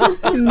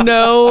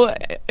 No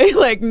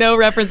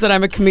reference that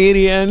I'm a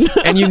comedian.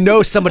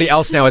 And somebody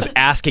else now is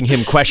asking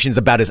him questions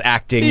about his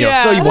acting.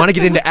 Yeah. So you want to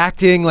get into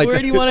acting? Like, where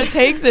do you want to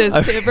take this,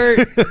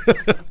 Hibbert?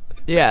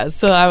 Yeah,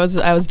 so I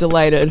was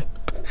delighted.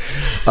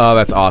 Oh,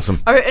 that's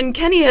awesome. All right, and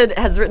Kenny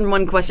has written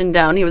one question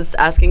down. He was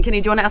asking,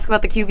 Kenny, do you want to ask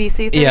about the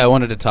QVC thing? Yeah, I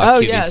wanted to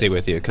talk QVC yes.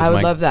 with you I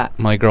would love that.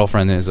 My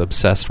girlfriend is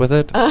obsessed with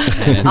it.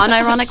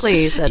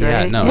 Unironically, you said,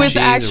 Yeah, right? no. With she's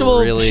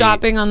actual really-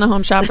 shopping on the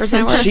Home Shoppers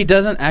Network? She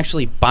doesn't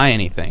actually buy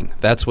anything.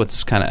 That's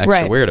what's kind of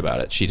extra Right. weird about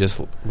it. She just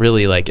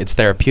really it's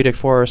therapeutic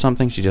for her or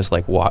something. She just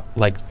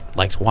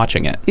likes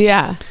watching it.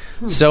 Yeah.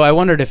 So I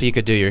wondered if you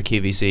could do your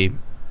QVC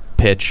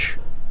pitch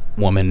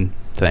woman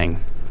thing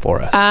for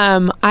us.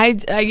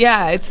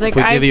 It's like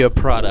if we give you a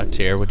product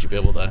here, would you be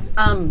able to?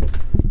 Hand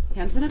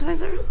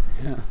sanitizer?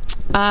 Yeah.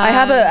 I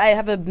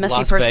have a messy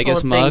Las purse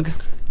Vegas full of mug,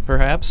 things.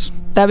 perhaps.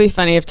 That'd be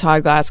funny if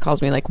Todd Glass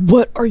calls me like,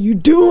 "What are you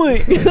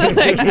doing?"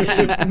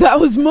 That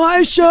was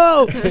my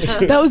show.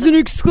 That was an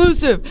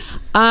exclusive.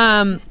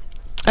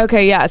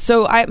 Okay, yeah.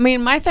 So, I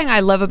mean, my thing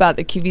I love about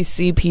the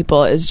QVC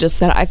people is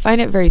just that I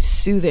find it very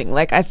soothing.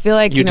 Like, I feel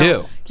like, You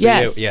do. So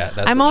yes. that's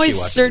I'm what always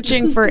she watches.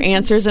 searching for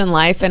answers in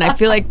life, and I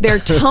feel like their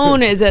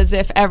tone is as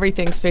if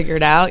everything's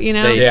figured out, you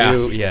know? They Yeah.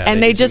 do, yeah.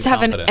 And they do just seem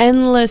have an confident.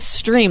 endless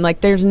stream.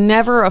 Like, there's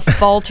never a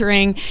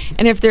faltering.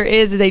 And if there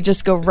is, they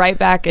just go right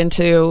back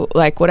into,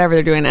 like, whatever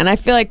they're doing. And I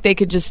feel like they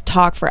could just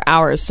talk for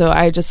hours. So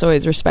I just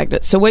always respect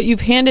it. So what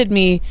you've handed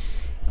me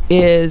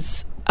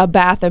is a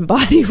Bath and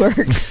Body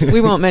Works. We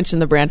won't mention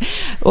the brand.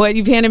 What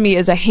you've handed me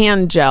is a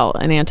hand gel,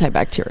 an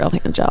antibacterial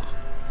hand gel.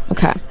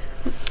 Okay.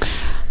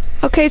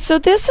 Okay, so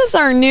this is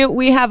our new,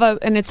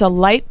 and it's a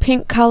light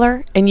pink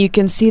color, and you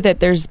can see that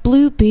there's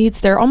blue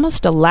beads. They're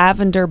almost a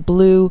lavender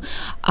blue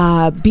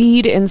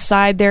bead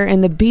inside there,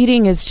 and the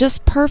beading is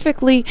just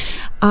perfectly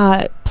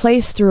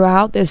placed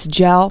throughout this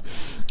gel.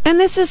 And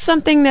this is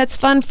something that's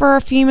fun for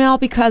a female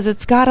because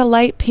it's got a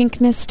light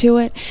pinkness to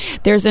it.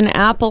 There's an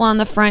apple on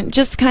the front,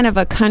 just kind of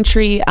a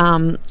country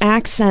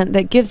accent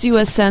that gives you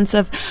a sense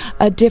of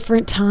a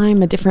different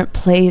time, a different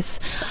place.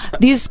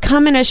 These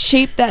come in a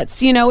shape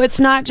that's, it's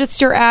not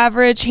just your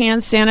average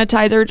hand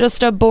sanitizer,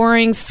 just a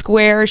boring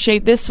square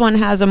shape. This one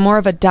has a more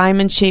of a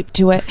diamond shape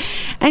to it.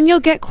 And you'll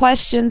get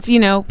questions,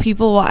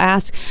 people will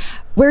ask,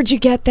 where'd you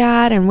get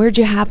that, and where'd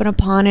you happen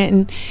upon it,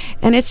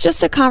 and it's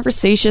just a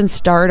conversation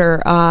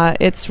starter.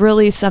 It's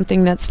really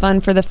something that's fun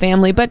for the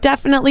family, but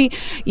definitely,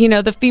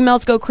 the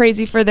females go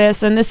crazy for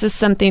this, and this is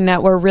something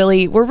that we're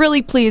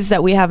really pleased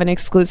that we have an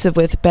exclusive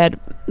with Bed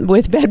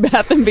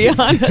Bath and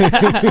Beyond.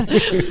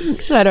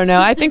 I don't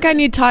know. I think I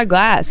need Todd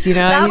Glass. He's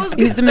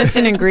the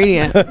missing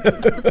ingredient.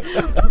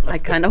 I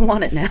kind of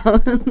want it now.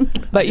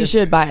 But you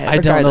should buy it. I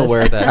don't know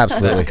where that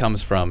Absolutely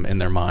comes from in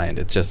their mind.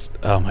 It's just,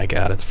 oh my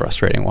God, it's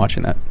frustrating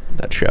watching that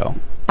show.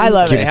 I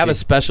love it. They have a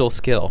special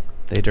skill.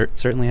 They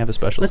certainly have a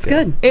special skill.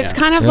 That's good. It's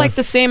kind of like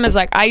the same as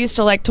I used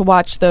to like to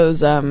watch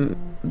those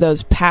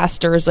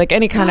pastors, like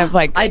any kind of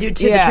like I do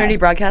too. The Trinity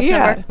Broadcast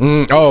Network.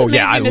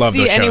 I love see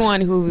those shows.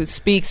 anyone who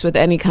speaks with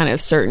any kind of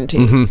certainty.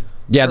 Mm-hmm.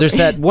 Yeah, there's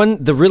that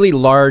one, the really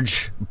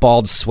large,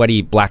 bald,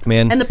 sweaty black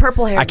man, and the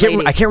purple hair. I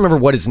can't remember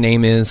what his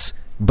name is,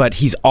 but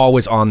he's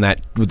always on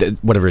that,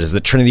 whatever it is,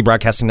 the Trinity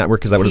Broadcasting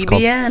Network. Is that what it's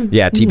called? TBN.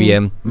 Yeah,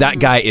 TBN. That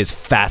guy is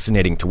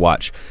fascinating to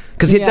watch.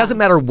 Because it doesn't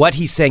matter what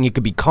he's saying. He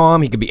could be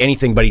calm, he could be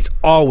anything, but he's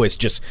always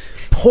just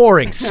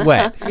pouring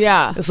sweat.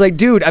 Yeah. It's like,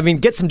 dude,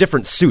 get some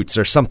different suits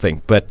or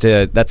something. But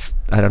that's,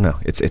 I don't know.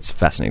 It's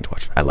fascinating to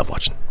watch. I love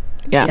watching.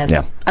 Yeah. Yes.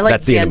 Yeah. I like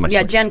That's the end of my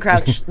story. Jen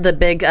Crouch, the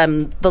big,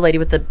 the lady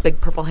with the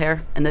big purple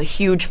hair and the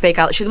huge fake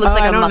out. She looks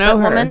like a I don't know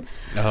Muppet her. woman.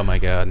 Oh my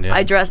God! Yeah.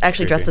 I dressed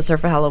as her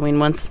for Halloween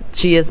once.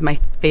 She is my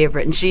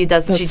favorite, and she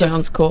does. That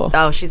sounds cool.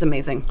 Oh, she's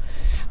amazing.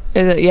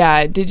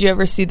 Yeah. Did you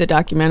ever see the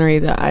documentary,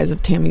 The Eyes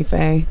of Tammy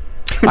Faye?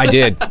 I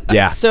did.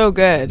 Yeah. So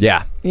good.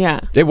 Yeah.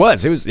 Yeah. It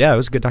was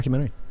a good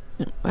documentary.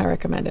 I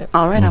recommend it.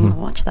 All right, I'm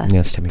gonna watch that.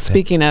 Yes, Timmy Faye.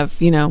 Speaking of,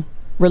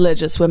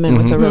 religious women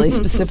with a really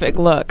specific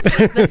look.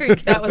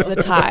 That was the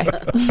tie.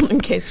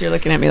 In case you're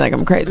looking at me like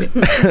I'm crazy.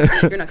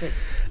 You're not crazy.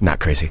 Not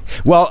crazy.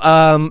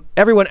 Well,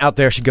 everyone out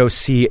there should go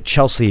see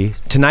Chelsea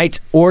tonight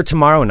or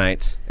tomorrow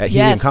night at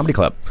Helium Comedy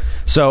Club.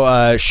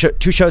 So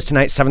 2 shows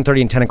tonight,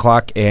 7:30 and 10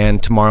 o'clock,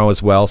 and tomorrow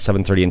as well,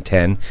 7:30 and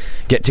 10.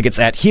 Get tickets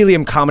at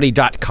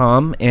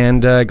heliumcomedy.com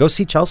and go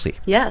see Chelsea.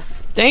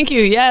 Yes. Thank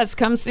you. Yes,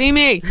 come see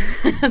me.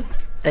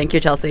 Thank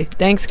you, Chelsea.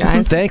 Thanks,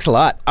 guys. Thanks a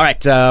lot. All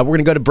right, we're going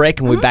to go to break,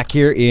 and we'll be back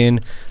here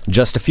in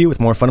just a few with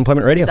more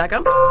Funemployment Radio.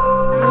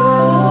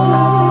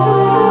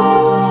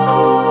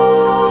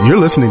 You're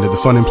listening to the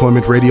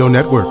Funemployment Radio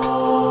Network.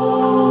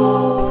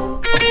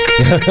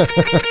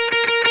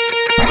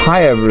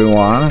 Hi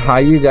everyone, how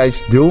you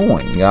guys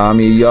doing?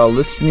 You're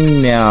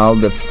listening now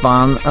to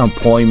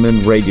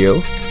Funemployment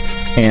Radio,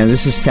 and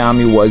this is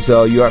Tommy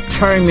Wiseau. You are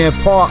turning me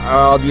apart,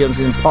 our audience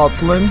in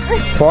Portland.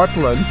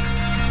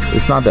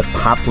 It's not the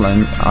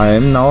Portland. I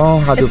know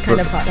how to. It's kind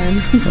of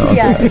Portland. Okay.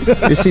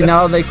 Yeah. You see,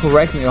 now they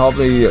correct me.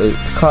 Hopefully,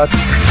 cut.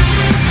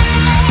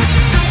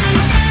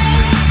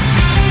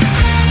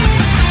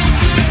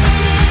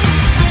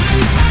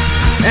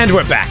 And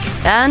we're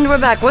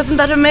back. Wasn't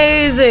that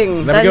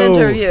amazing? There we go.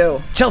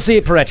 Interview.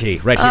 Chelsea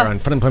Peretti, right here on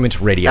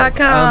Funemployment Radio.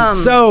 .com.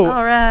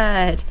 All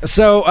right.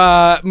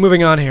 So,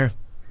 moving on here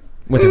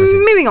with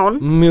everything.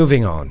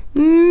 Moving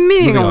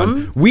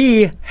on.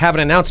 We have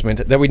an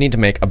announcement that we need to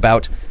make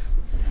about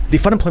the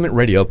Funemployment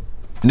Radio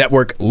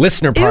Network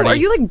Listener Party. Ew, are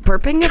you like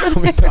burping it?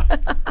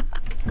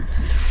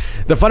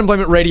 The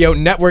Funemployment Radio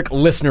Network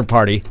Listener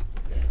Party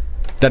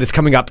that is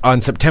coming up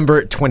on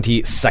September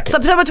 22nd.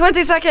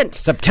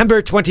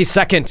 September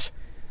 22nd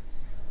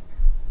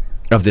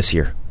of this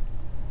year.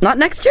 Not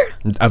next year?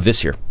 Of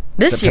this year.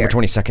 September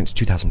 22nd,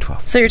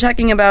 2012. So you're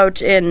talking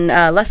about in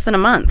less than a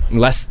month.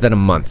 Less than a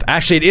month.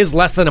 Actually, it is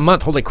less than a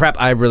month. Holy crap,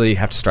 I really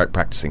have to start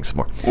practicing some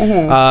more.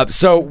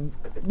 So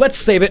let's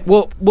save it.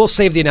 We'll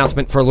save the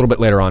announcement for a little bit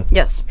later on.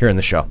 Yes. Here in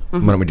the show. Why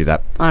don't we do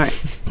that? All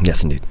right.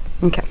 Yes, indeed.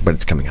 Okay. But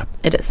it's coming up.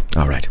 It is.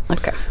 All right.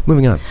 Okay.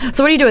 Moving on.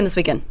 So what are you doing this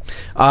weekend?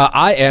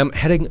 I am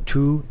heading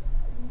to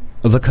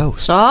the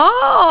coast.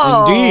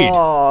 Oh. Indeed.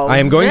 I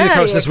am going to the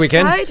coast this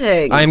weekend.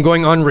 Exciting. I am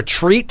going on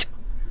retreat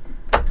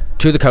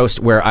to the coast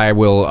where I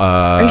will...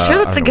 Are you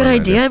sure that's a good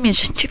idea? I mean,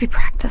 shouldn't you be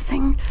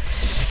practicing?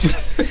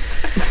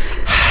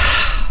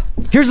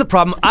 Here's the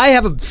problem. I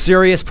have a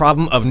serious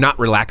problem of not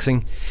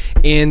relaxing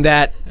in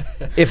that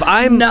if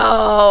I'm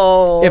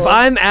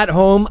at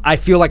home, I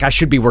feel like I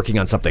should be working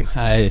on something.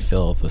 I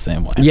feel the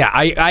same way. Yeah,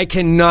 I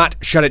cannot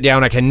shut it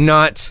down. I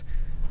cannot...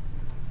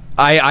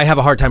 I have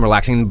a hard time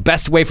relaxing. The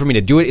best way for me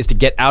to do it is to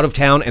get out of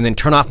town and then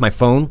turn off my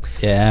phone.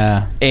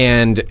 Yeah.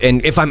 And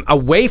if I'm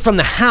away from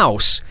the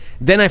house,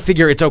 then I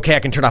figure it's okay, I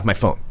can turn off my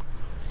phone.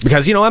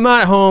 Because, I'm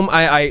not at home,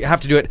 I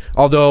have to do it.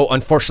 Although,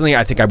 unfortunately,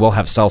 I think I will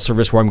have cell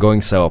service where I'm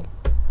going, so...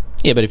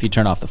 Yeah, but if you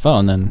turn off the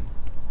phone, then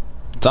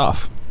it's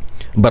off.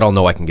 but I'll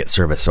know I can get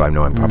service, so I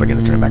know I'm probably going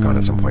to turn it back on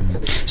at some point.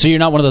 So you're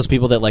not one of those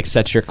people that like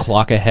sets your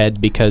clock ahead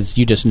because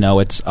you just know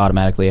it's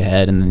automatically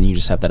ahead, and then you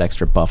just have that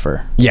extra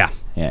buffer. Yeah.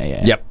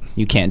 Yep.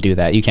 You can't do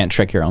that. You can't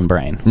trick your own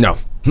brain. No.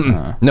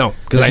 No,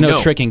 because I know. There's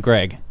no tricking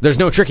Greg. There's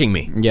no tricking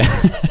me. Yeah.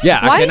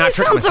 Yeah. Why I do cannot you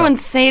trick sound myself. so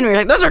insane when you're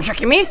like, "There's no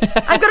tricking me.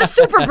 I've got a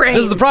super brain."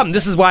 This is the problem.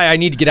 This is why I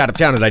need to get out of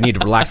town and I need to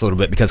relax a little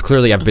bit, because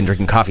clearly I've been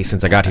drinking coffee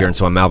since I got here, and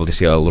so I'm able to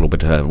see a little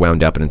bit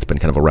wound up, and it's been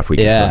kind of a rough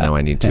weekend, so now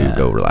I need to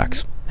go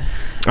relax.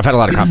 I've had a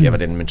lot of coffee, if I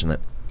didn't mention that.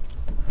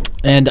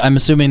 And I'm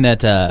assuming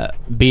that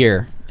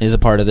beer is a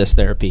part of this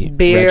therapy.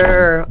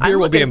 Beer. I'm will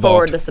be looking involved.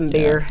 forward to some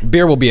beer.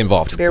 Beer will be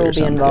involved. Beer will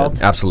be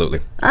involved. Absolutely.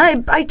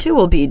 I too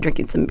will be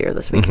drinking some beer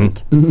this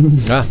weekend.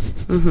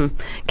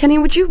 Kenny,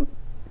 would you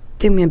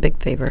do me a big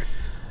favor?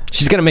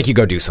 She's going to make you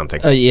go do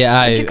something. Would you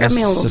grab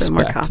me a little bit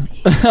more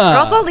coffee? Or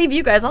else I'll leave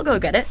you guys. I'll go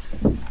get it.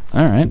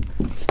 All right.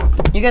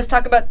 You guys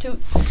talk about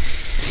Tutes.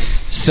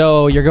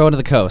 So you're going to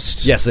the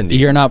coast. Yes, indeed.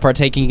 You're not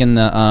partaking in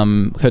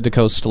the Hood to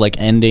Coast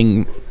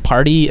ending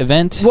party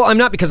event? Well, I'm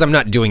not, because I'm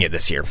not doing it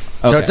this year.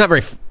 So Okay. it's not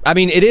very... I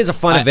mean, it is a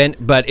fun event,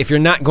 but if you're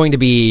not going to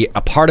be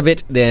a part of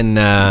it, then...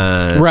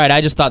 Right,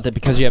 I just thought that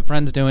because you have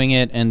friends doing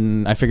it,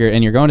 and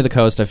you're going to the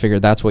coast, I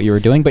figured that's what you were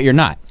doing, but you're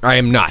not. I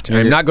am not.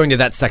 I'm not going to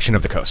that section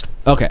of the coast.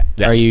 Okay.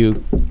 Yes. Are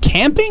you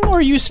camping, or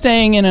are you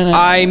staying in an...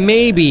 I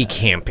may be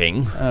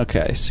camping.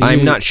 Okay, so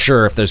I'm not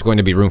sure if there's going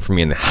to be room for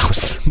me in the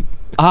house.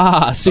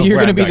 So you're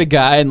going to be the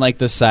guy in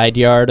the side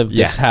yard of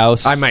this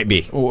house? I might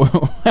be.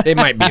 It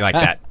might be like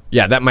that.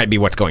 Yeah, that might be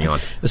what's going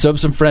on. So I have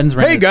some friends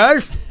rented... Hey,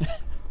 guys!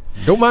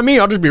 Don't mind me,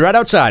 I'll just be right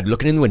outside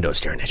looking in the window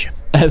staring at you.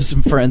 I have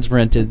some friends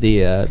rented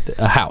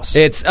a house.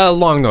 It's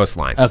along those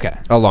lines. Okay.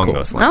 Along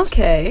those lines.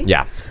 Okay.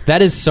 Yeah.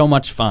 That is so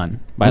much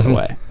fun, by the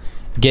way.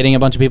 Getting a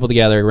bunch of people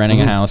together,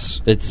 renting a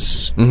house,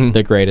 it's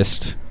the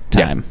greatest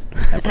time.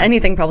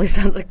 Anything probably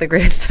sounds like the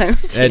greatest time.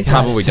 It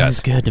probably Sounds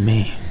does. good to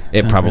me.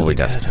 It Sounds probably really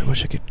does. good. I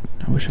wish I could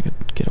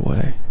get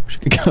away. I wish I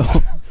could go.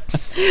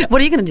 What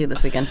are you going to do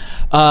this weekend?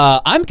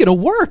 I'm going to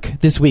work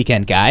this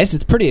weekend, guys.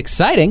 It's pretty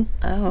exciting.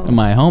 In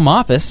my home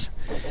office.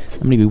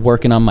 I'm going to be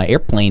working on my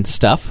airplane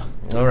stuff.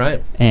 All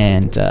right.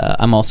 And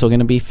I'm also going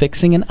to be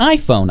fixing an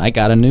iPhone. I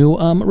got a new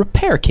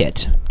repair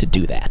kit to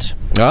do that.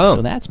 Oh.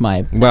 So that's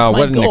my Wow,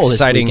 what an goal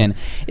exciting... this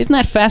weekend. Isn't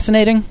that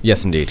fascinating?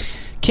 Yes, indeed.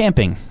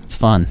 Camping. It's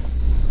fun.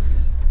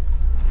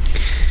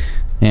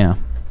 Yeah.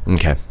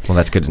 Okay. Well,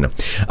 that's good to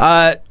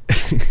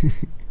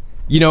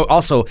know.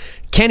 Also,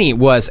 Kenny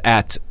was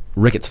at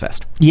Ricketts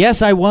Fest.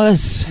 Yes, I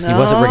was. He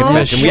was at Ricketts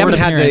Fest. And we haven't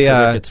had appearance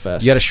at Ricketts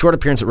Fest. You had a short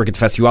appearance at Ricketts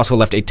Fest. You also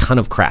left a ton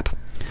of crap.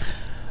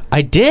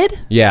 I did?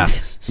 Yeah.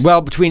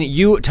 Well, between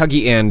you,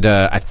 Tuggy, and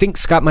I think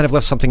Scott might have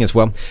left something as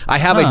well. I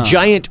have a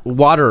giant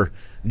water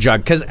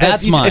jug. Because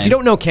if you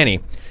don't know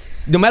Kenny,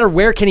 no matter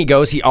where Kenny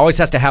goes, he always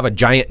has to have a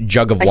giant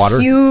jug of water.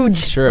 A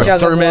huge jug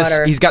thermos. of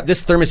water. He's got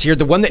this thermos here.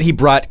 The one that he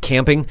brought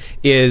camping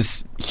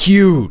is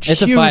huge.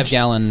 It's huge. a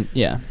 5-gallon.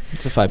 Yeah.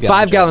 It's a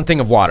 5-gallon. 5-gallon thing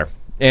of water.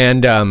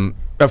 And,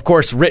 of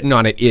course, written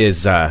on it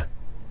is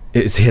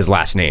his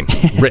last name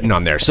written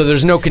on there. So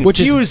there's no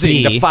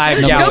confusing the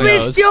 5-gallon.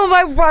 Nobody steal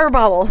my water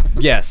bottle.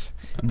 Yes.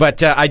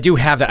 But I do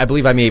have that. I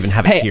believe I may even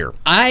have it here.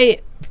 I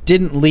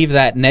didn't leave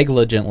that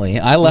negligently.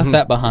 I left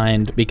that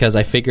behind because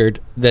I figured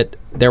that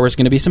there was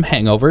going to be some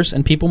hangovers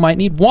and people might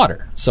need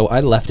water. So I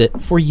left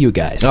it for you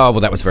guys. Oh,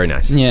 well, that was very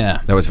nice.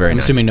 Yeah. That was very I'm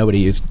nice. assuming nobody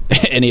used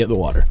any of the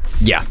water.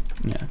 Yeah.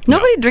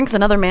 Nobody drinks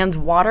another man's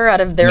water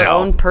out of their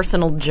own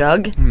personal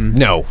jug.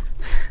 No.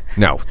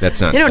 No, that's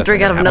not. You don't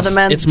drink out of another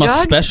man's It's my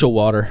jug? special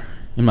water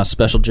in my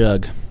special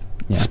jug.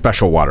 Yeah.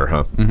 Special water,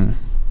 huh?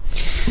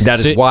 Mm-hmm.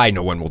 That is why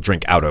no one will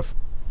drink out of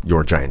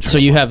your giant jug. So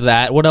you have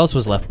that. What else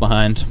was left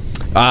behind?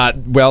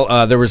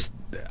 There was...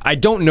 I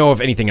don't know if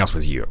anything else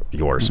was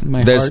yours.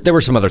 There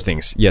were some other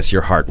things. Yes,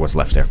 your heart was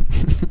left there.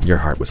 Your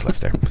heart was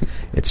left there.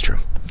 It's true.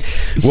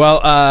 Well,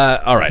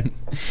 all right.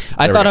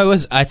 I thought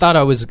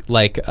I was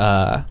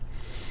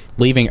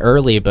leaving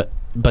early,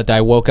 but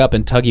I woke up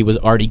and Tuggy was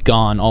already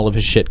gone. All of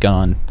his shit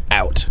gone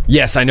out.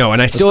 Yes, I know,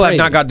 and I still have crazy.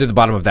 not gotten to the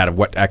bottom of that, of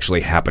what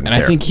actually happened. And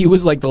I think he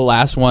was the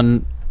last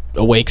one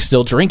awake,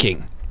 still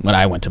drinking when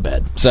I went to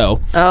bed. So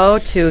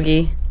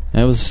Toogie.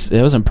 it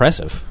was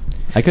impressive.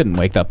 I couldn't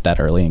wake up that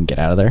early and get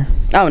out of there.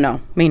 Oh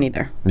no, me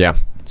neither. Yeah.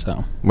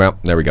 So well,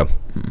 there we go.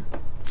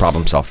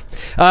 Problem solved.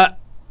 Why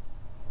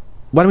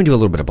don't we do a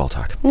little bit of ball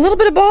talk? A little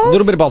bit of balls? A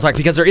little bit of ball talk,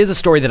 because there is a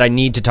story that I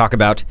need to talk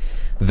about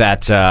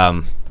that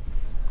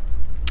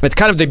it's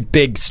kind of the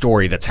big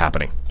story that's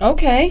happening.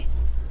 Okay.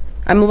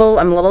 I'm a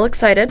little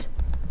excited.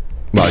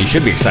 Well, you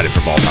should be excited for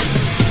ball talk.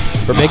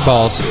 for big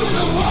balls.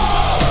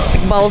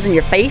 Big balls in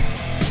your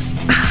face.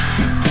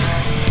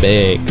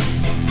 Big.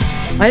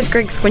 Why is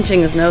Greg squinching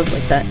his nose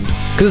like that?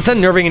 Because it's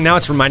unnerving, and now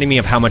it's reminding me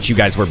of how much you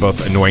guys were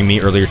both annoying me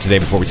earlier today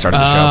before we started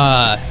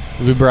the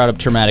show. We brought up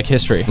traumatic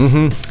history.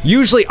 Mm-hmm.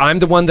 Usually I'm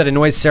the one that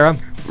annoys Sarah.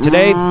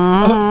 Today,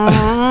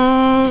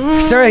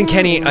 Sarah and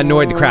Kenny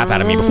annoyed the crap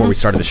out of me before we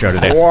started the show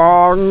today.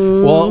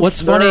 Well,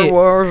 what's funny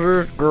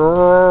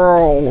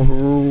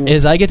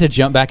is I get to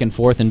jump back and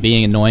forth and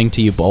being annoying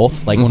to you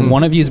both. Like, when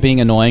one of you is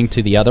being annoying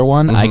to the other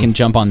one, I can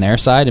jump on their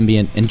side and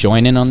and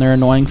join in on their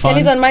annoying fun.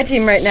 Kenny's on my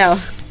team right now.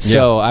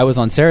 So I was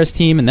on Sarah's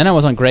team, and then I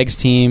was on Greg's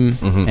team,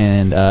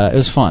 and it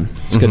was fun.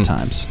 It's good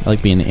times. I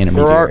like being the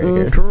intermediary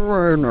here.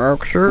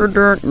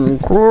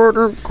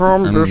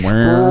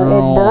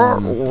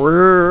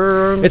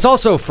 It's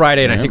also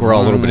Friday, and I think we're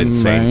all a little bit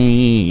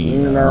insane.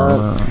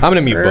 I'm going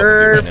to mute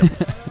both of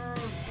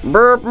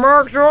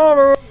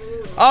you.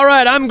 All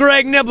right, I'm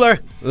Greg Nibbler.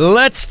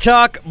 Let's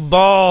talk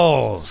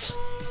balls.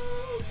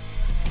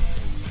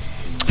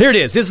 Here it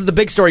is. This is the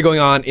big story going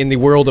on in the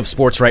world of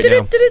sports right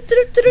now. Ding,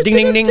 ding, ding, ding,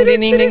 ding,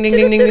 ding, ding,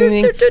 ding,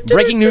 ding, ding.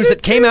 Breaking news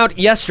that came out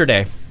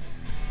yesterday.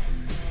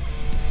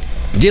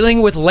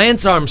 Dealing with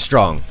Lance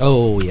Armstrong.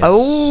 Oh, yes.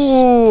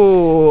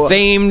 Oh.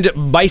 Famed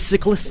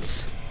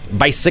bicyclist.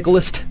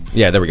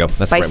 Yeah, there we go.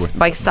 That's the right word.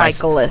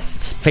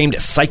 Bicyclist.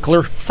 Famed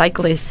cycler.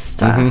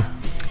 Cyclist.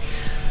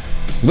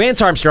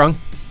 Lance Armstrong,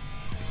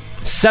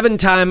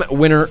 7-time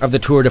winner of the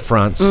Tour de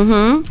France.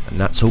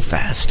 Not so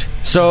fast.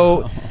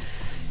 So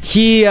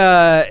he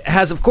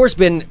has, of course,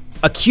 been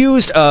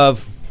accused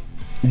of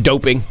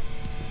doping,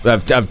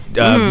 of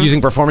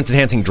using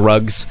performance-enhancing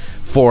drugs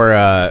for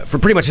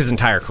pretty much his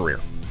entire career.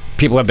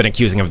 People have been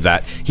accusing him of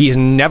that. He's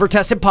never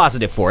tested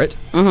positive for it.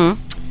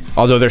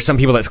 Although there's some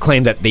people that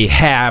claim that they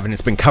have, and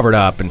it's been covered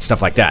up and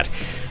stuff like that.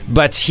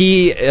 But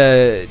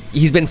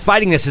he's been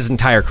fighting this his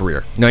entire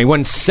career. Now, he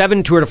won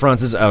 7 Tour de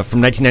France's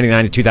from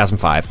 1999 to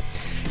 2005,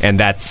 and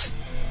that's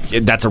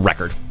a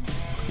record.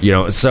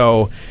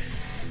 So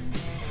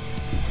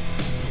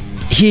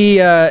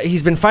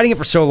he's been fighting it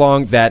for so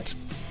long that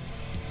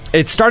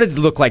it started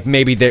to look like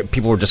maybe that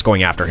people were just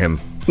going after him.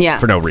 Yeah.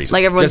 For no reason.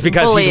 Like everyone's just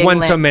because he's won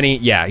Lance. so many.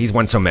 Yeah, he's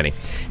won so many.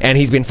 And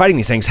he's been fighting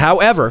these things.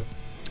 However,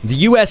 the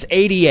U.S.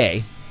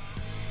 ADA,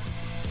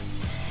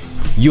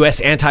 U.S.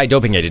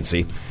 Anti-Doping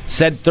Agency,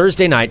 said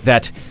Thursday night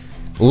that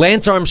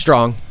Lance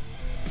Armstrong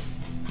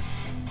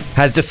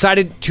has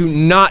decided to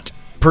not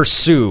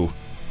pursue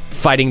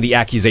fighting the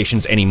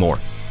accusations anymore.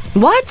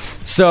 What?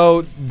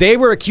 So they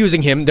were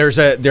accusing him. There is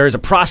a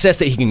process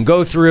that he can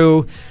go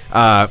through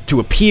to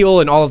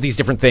appeal and all of these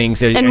different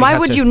things. And why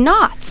would you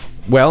not?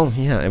 Well,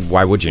 yeah,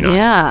 why would you not?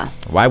 Yeah.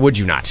 Why would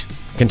you not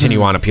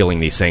continue on appealing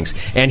these things?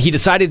 And he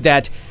decided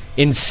that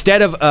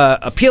instead of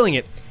appealing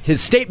it,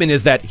 his statement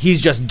is that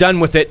he's just done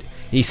with it.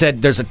 He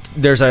said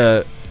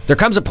there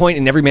comes a point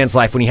in every man's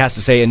life when he has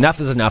to say enough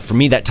is enough. For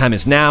me, that time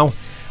is now.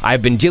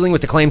 I've been dealing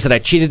with the claims that I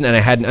cheated and I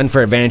had an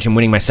unfair advantage in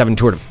winning my 7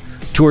 tours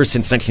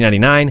since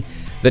 1999.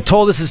 The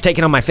toll this has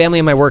taken on my family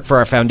and my work for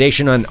our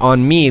foundation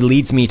on me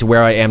leads me to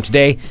where I am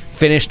today,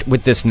 finished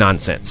with this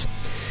nonsense.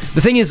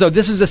 The thing is, though,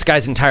 this is this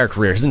guy's entire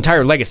career, his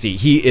entire legacy.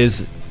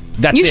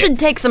 That's you it. should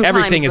take some time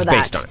Everything for is that.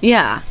 based on it.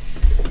 Yeah.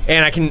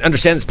 And I can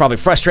understand it's probably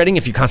frustrating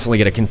if you constantly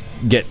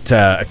get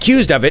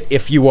accused of it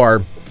if you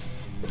are,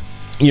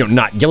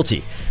 not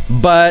guilty.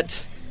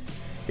 But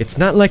it's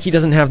not like he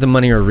doesn't have the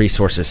money or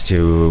resources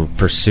to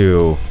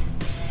pursue.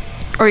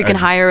 Or you can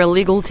hire a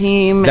legal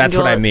team. That's and do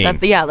what all I that mean. Stuff.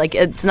 But yeah, like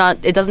it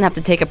doesn't have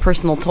to take a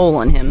personal toll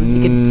on him.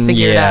 You can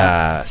figure it out.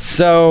 Yeah.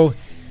 So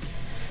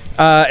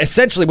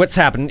essentially, what's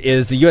happened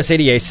is the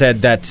USADA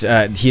said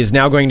that he is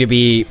now going to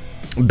be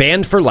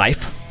banned for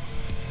life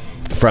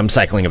from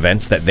cycling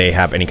events that they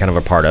have any kind of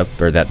a part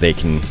of or that they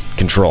can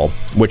control,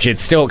 which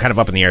it's still kind of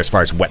up in the air as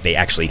far as what they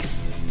actually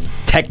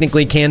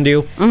technically can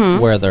do.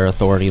 Where their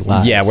authority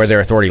lies. Yeah, where their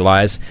authority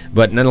lies.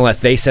 But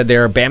nonetheless, they said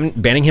they're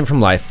banning him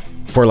from life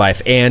for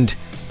life, and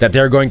that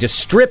they're going to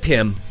strip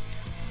him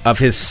of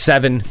his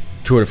 7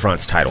 Tour de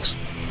France titles.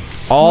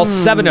 All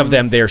 7 of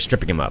them, they're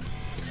stripping him of.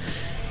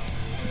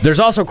 There's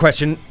also a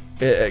question,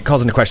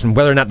 calls into question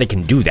whether or not they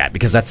can do that,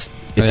 because it's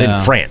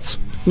in France.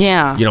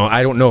 Yeah.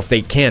 I don't know if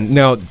they can.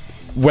 Now,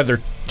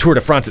 whether Tour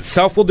de France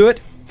itself will do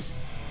it,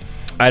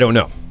 I don't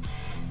know.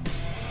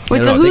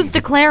 Wait, so who's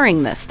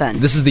declaring this then?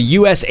 This is the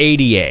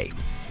USADA.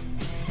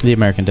 The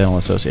American Dental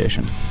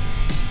Association.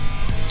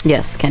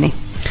 Yes, Kenny.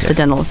 The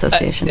Dental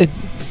Association.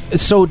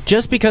 So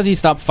just because he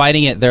stopped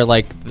fighting it, they're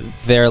like,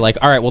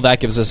 all right, well, that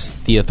gives us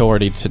the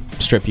authority to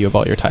strip you of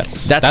all your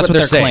titles. That's what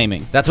they're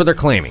claiming. That's what they're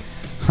claiming.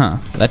 Huh.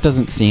 That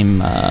doesn't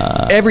seem...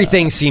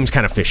 Everything seems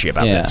kind of fishy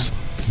about this.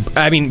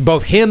 I mean,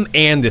 both him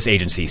and this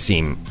agency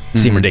seem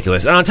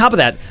ridiculous. And on top of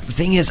that, the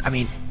thing is, I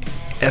mean,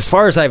 as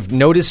far as I've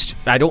noticed,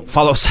 I don't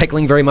follow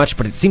cycling very much,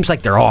 but it seems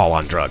like they're all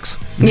on drugs.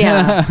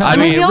 Yeah. I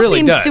mean, they it all really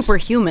seem does.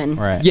 superhuman.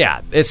 Right.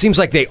 Yeah, it seems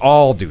like they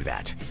all do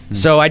that.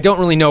 So I don't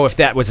really know if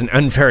that was an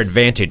unfair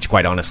advantage,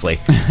 quite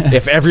honestly.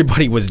 If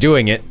everybody was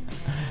doing it.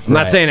 I'm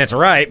not saying it's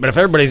right, but if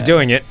everybody's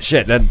doing it,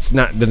 shit, then it's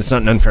not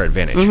an unfair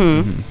advantage.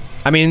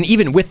 I mean,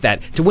 even with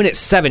that, to win it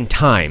 7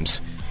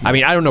 times, I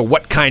mean, I don't know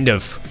what kind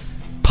of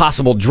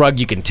possible drug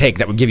you can take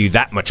that would give you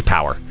that much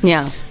power.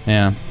 Yeah.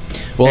 Yeah.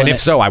 Well, and if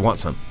so, I want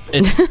some.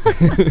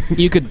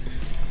 You could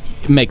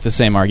make the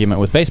same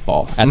argument with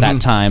baseball. At that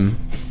time,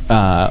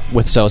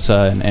 with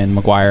Sosa and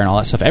Maguire and all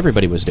that stuff,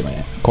 everybody was doing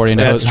it. According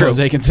to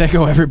Jose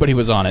Canseco, everybody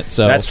was on it.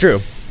 So that's true.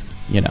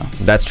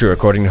 That's true,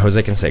 according to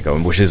Jose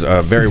Canseco, which is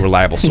a very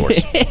reliable source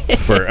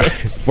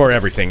for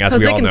everything, as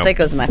we all know. Jose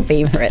Canseco's my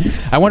favorite.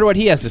 I wonder what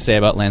he has to say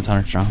about Lance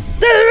Armstrong.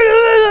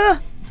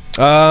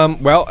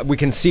 Well, we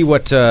can see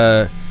what...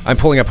 I'm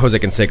pulling up Jose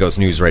Canseco's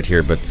news right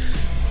here, but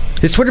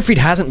his Twitter feed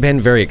hasn't been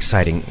very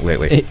exciting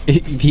lately.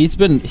 He's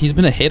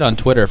been a hit on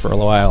Twitter for a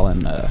while,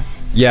 and...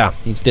 yeah,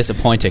 he's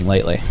disappointing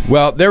lately.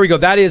 Well, there we go.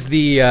 That is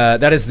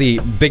the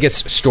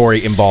biggest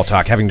story in ball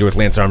talk, having to do with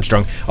Lance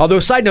Armstrong. Although,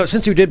 side note,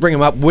 since you did bring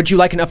him up, would you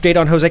like an update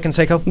on Jose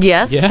Canseco?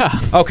 Yes. Yeah.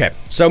 Okay.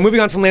 So moving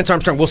on from Lance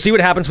Armstrong, we'll see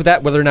what happens with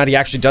that. Whether or not he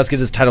actually does get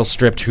his title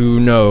stripped, who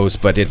knows?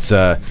 But it's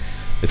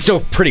still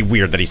pretty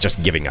weird that he's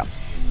just giving up.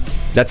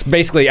 That's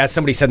basically, as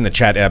somebody said in the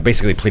chat,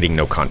 basically pleading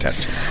no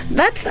contest.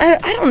 That's I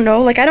don't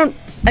know.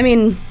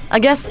 I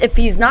guess if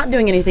he's not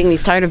doing anything and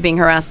he's tired of being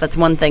harassed, that's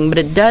one thing. But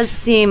it does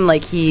seem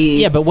like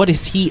he... Yeah, but what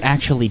is he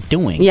actually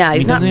doing? Yeah,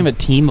 he doesn't have a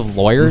team of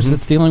lawyers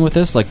that's dealing with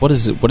this. Like, what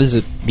is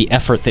it? The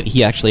effort that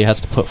he actually has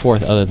to put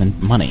forth other than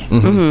money.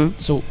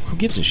 So who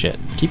gives a shit?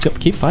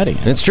 Keep fighting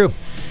it. It's true.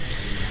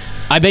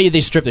 I bet you they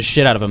strip the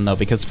shit out of him though,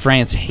 because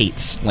France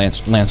hates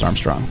Lance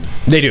Armstrong.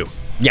 They do.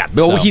 Yeah,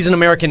 but he's an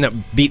American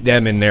that beat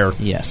them in their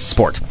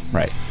sport.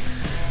 Right.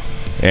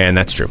 And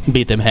that's true.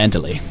 Beat them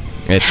handily.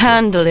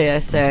 Handily, I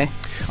say.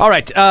 All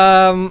right.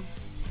 To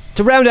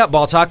round out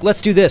ball talk,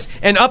 let's do this.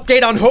 An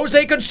update on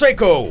Jose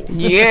Canseco.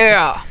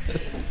 Yeah.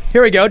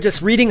 Here we go.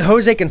 Just reading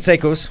Jose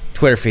Canseco's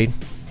Twitter feed.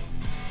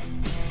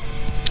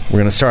 We're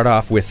going to start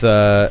off with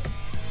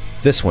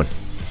this one.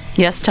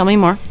 Yes, tell me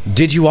more.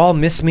 Did you all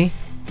miss me?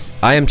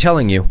 I am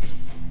telling you,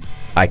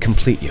 I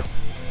complete you.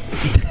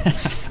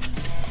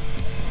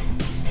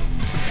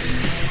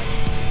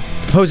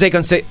 Jose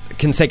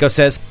Canseco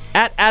says,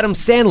 at Adam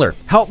Sandler,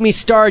 help me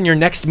star in your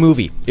next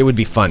movie. It would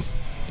be fun.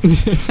 I'm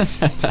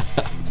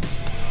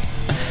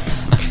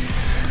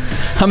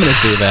going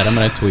to do that. I'm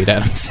going to tweet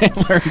Adam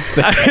Sandler and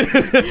say,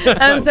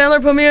 Adam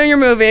Sandler, put me in your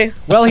movie.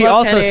 Well, he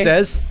also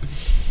says,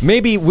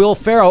 maybe Will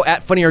Ferrell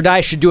at Funny or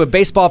Die should do a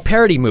baseball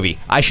parody movie.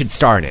 I should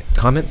star in it.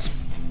 Comments?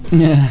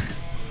 Yeah.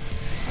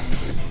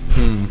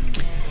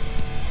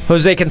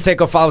 Jose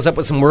Canseco follows up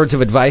with some words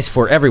of advice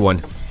for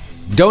everyone.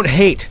 Don't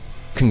hate,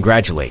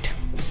 congratulate.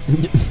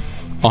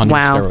 On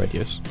steroid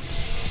use.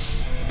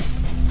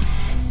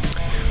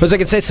 Jose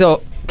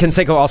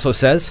Canseco also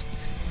says,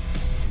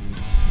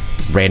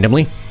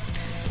 randomly,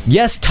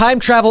 yes, time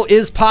travel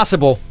is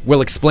possible.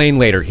 We'll explain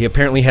later. He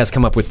apparently has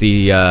come up with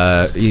the...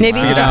 maybe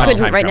he just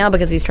couldn't right now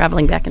because he's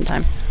traveling back in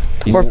time.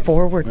 Or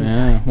forward in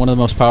time. One of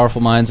the most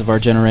powerful minds of our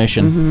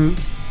generation.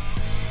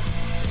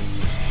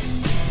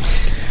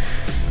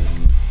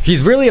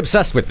 He's really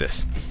obsessed with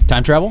this.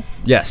 Time travel?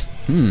 Yes.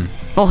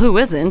 Well, who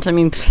isn't? I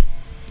mean...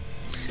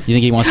 You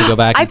think he wants to go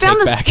back and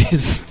take back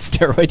his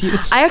steroid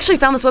use? I actually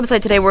found this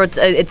website today where it's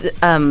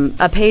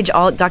a page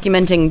all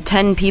documenting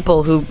 10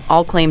 people who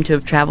all claim to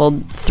have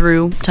traveled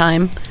through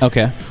time.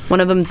 Okay.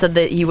 One of them said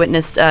that he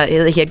witnessed,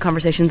 he had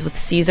conversations with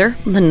Caesar.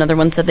 And then another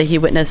one said that he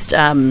witnessed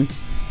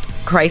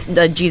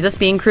Jesus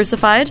being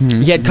crucified.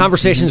 He had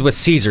conversations with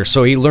Caesar,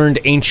 so he learned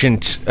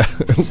ancient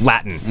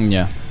Latin.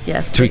 Yeah.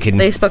 Yes,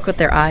 they spoke with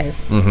their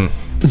eyes.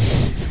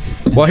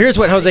 Well, here's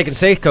what Jose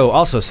Canseco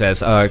also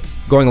says,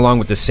 going along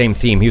with this same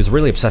theme. He was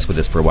really obsessed with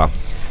this for a while.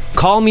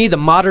 Call me the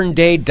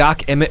modern-day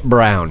Doc Emmett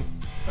Brown.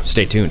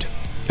 Stay tuned.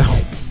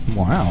 Oh,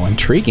 wow,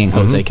 intriguing,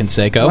 Jose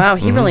Canseco. Wow,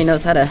 he really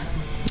knows how to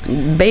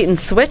bait and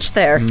switch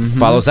there.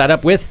 Follows that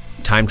up with,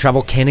 time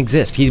travel can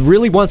exist. He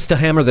really wants to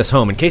hammer this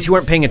home, in case you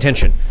weren't paying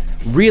attention.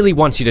 Really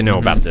wants you to know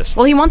about this.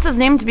 Well, he wants his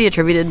name to be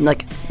attributed,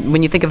 like,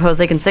 when you think of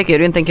Jose Canseco, you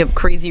didn't think of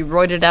crazy,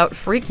 roided-out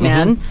freak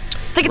man.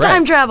 Think of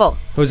time travel.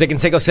 Jose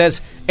Canseco says,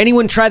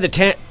 anyone try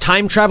the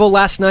time travel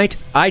last night?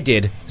 I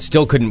did.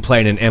 Still couldn't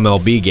play in an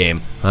MLB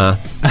game.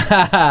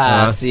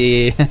 Huh?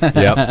 See?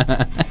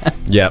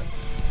 Yep.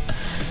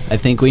 I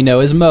think we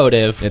know his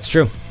motive. It's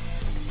true.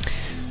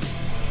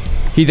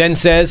 He then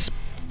says,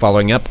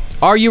 following up,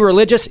 are you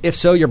religious? If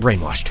so, you're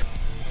brainwashed.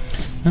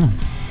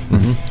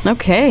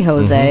 Okay,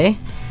 Jose.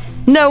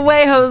 No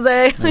way,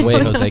 Jose. No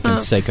way, Jose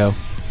Canseco.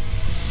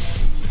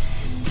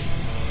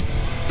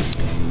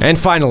 And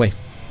finally,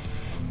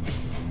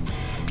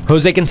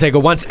 Jose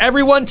Canseco wants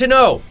everyone to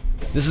know.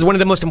 This is one of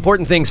the most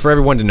important things for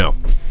everyone to know.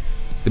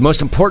 The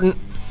most important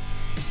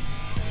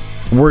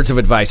words of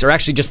advice are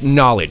actually just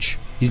knowledge.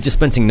 He's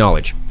dispensing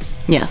knowledge.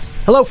 Yes.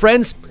 Hello,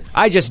 friends.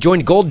 I just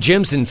joined Gold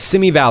Gyms in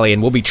Simi Valley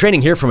and will be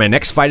training here for my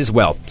next fight as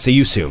well. See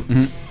you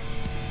soon.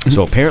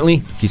 So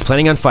apparently, he's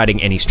planning on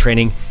fighting and he's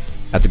training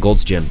at the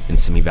Gold's Gym in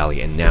Simi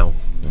Valley. And now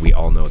we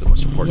all know the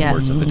most important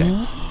words of the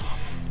day.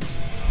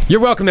 You're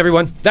welcome,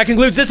 everyone. That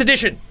concludes this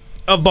edition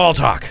of Ball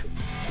Talk.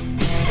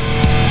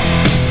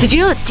 Did you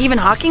know that Stephen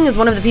Hawking is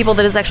one of the people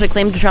that has actually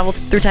claimed to travel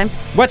through time?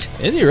 What?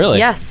 Is he really?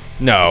 Yes.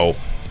 No.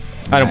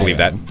 I don't believe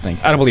that. I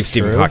don't believe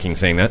Stephen Hawking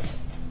saying that.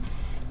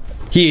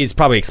 He's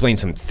probably explained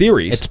some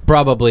theories. It's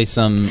probably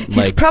some,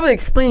 He's probably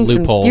explained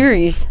loophole. some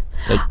theories.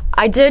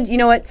 I did, you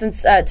know what,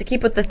 since to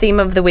keep with the theme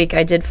of the week,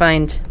 I did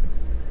find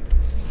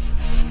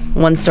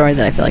one story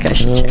that I feel like I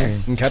should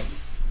share. Okay.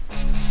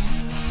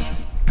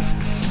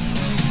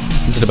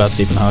 Is it about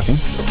Stephen Hawking?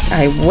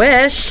 I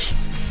wish.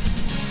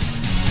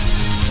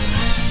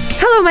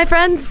 Hello, my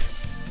friends.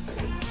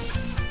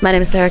 My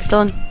name is Sarah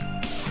Dillon.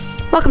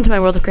 Welcome to my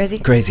world of crazy.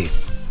 Crazy.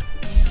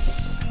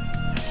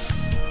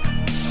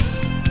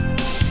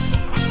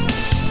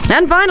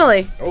 And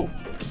finally. Oh.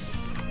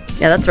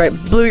 Yeah, that's right.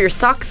 Blew your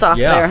socks off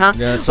there, huh?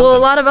 Yeah, well, a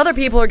lot of other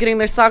people are getting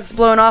their socks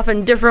blown off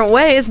in different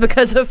ways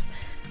because of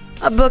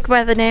a book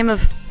by the name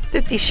of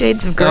 50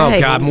 Shades of Grey. Oh,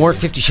 God, more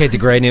 50 Shades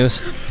of Grey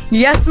news.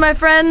 Yes, my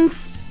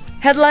friends.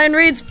 Headline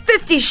reads,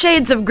 50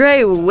 Shades of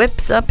Grey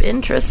whips up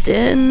interest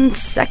in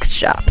sex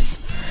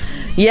shops.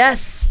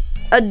 Yes,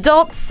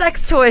 adult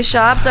sex toy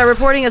shops are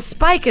reporting a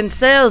spike in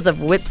sales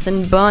of whips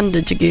and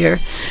bondage gear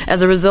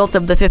as a result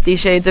of the 50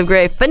 Shades of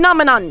Grey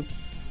phenomenon.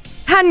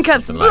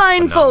 Handcuffs,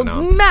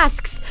 blindfolds,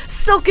 masks,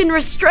 silken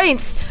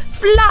restraints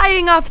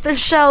flying off the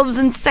shelves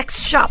in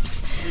sex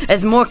shops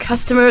as more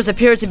customers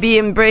appear to be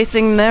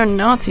embracing their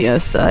naughtier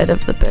side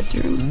of the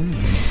bedroom.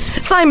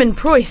 Simon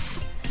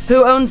Preuss,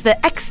 who owns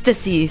the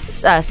Ecstasy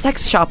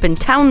sex shop in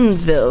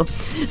Townsville,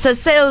 says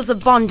sales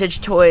of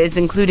bondage toys,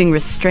 including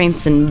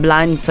restraints and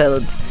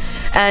blindfolds,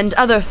 and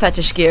other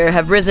fetish gear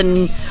have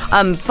risen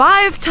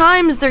 5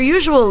 times their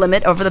usual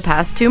limit over the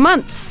past 2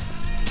 months.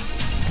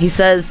 He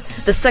says,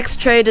 the sex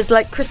trade is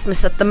like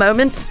Christmas at the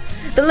moment.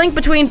 The link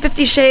between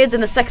 50 Shades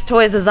and the sex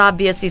toys is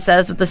obvious, he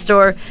says, with the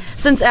store,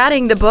 since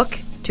adding the book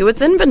to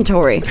its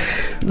inventory.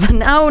 So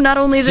now, not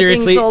only is it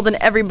being sold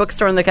in every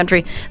bookstore in the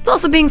country, it's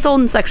also being sold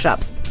in sex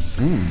shops.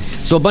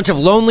 So a bunch of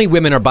lonely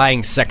women are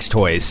buying sex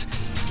toys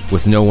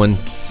with no one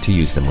to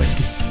use them with.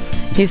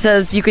 He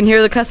says you can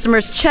hear the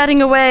customers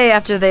chatting away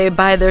after they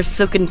buy their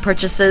silken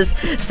purchases,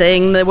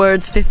 saying the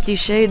words 50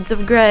 Shades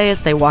of Grey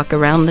as they walk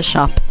around the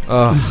shop.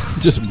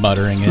 Just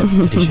muttering it.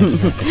 50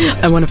 Shades of Grey.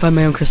 I want to find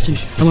my own Christian.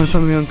 I want to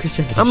find my own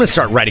Christian. I'm going to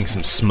start writing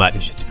some smut.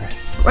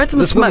 Write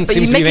some smut, but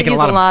you make it use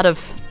a lot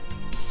of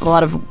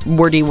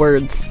wordy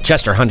words.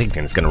 Chester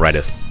Huntington's going to write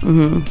us.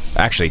 Mm-hmm.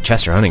 Actually,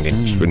 Chester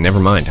Huntington, never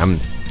mind. I'm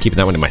keeping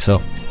that one to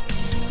myself.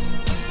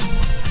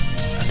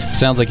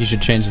 Sounds like you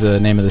should change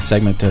the name of the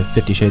segment to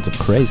 50 Shades of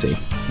Crazy.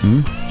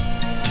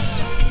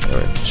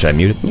 Should I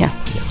mute it? Yeah.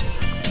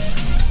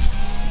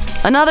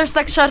 Another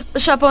sex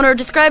shop owner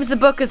describes the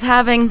book as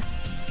having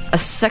a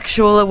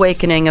sexual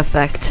awakening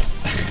effect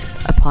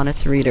upon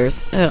its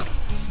readers. Ugh.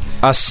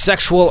 A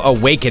sexual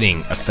awakening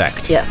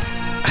effect. Yes.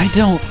 I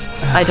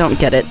don't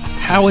get it.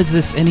 How is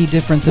this any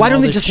different than Why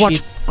don't they just watch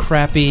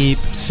crappy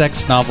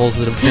sex novels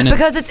that have been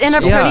because it's in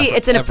a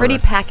pretty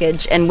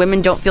package and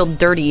women don't feel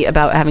dirty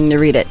about having to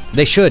read it.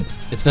 They should.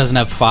 It doesn't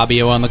have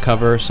Fabio on the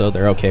cover, so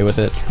they're okay with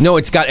it. No,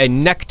 it's got a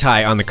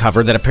necktie on the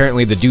cover that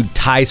apparently the dude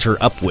ties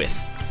her up with.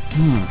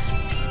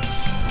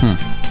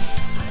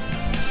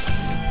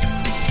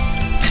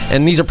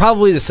 And these are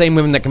probably the same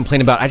women that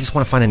complain about, I just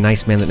want to find a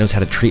nice man that knows how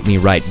to treat me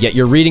right. Yet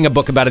you're reading a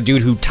book about a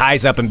dude who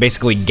ties up and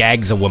basically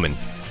gags a woman.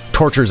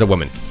 Tortures a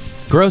woman.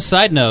 Gross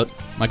side note,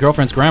 my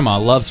girlfriend's grandma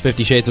loves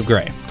 50 Shades of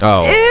Grey.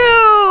 Oh.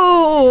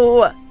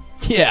 Ew!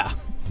 Yeah.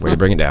 Way to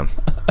bring it down.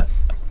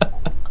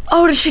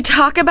 Oh, does she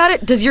talk about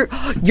it? Does your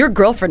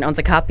girlfriend owns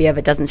a copy of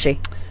it, doesn't she?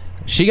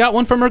 She got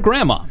one from her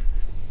grandma.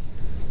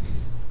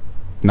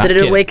 Did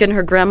it awaken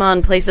her grandma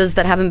in places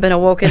that haven't been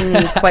awoken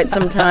in quite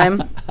some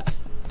time?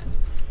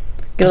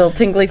 Get a little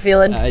tingly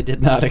feeling? I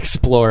did not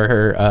explore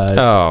her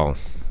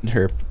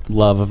her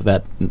love of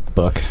that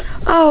book.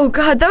 Oh,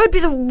 God, that would be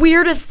the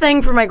weirdest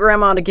thing for my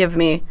grandma to give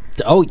me.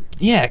 Oh,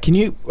 yeah, can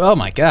you... Oh,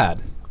 my God.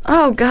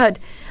 Oh, God.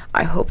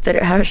 I hope that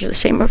it has the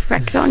same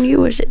effect on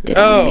you as it did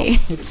on me.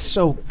 It's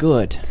so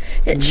good.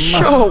 It's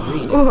so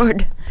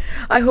good.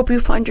 I hope you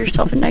find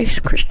yourself a nice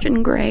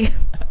Christian Grey.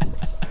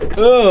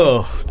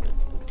 Ugh.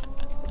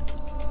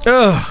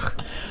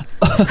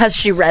 Has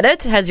she read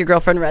it? Has your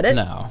girlfriend read it?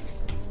 No.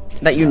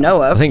 That you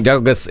know of. I think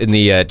Douglas in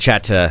the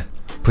chat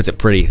puts it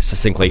pretty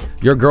succinctly.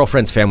 Your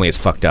girlfriend's family is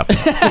fucked up. Preach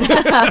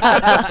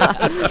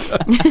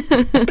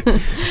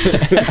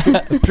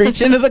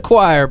into the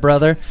choir,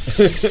 brother.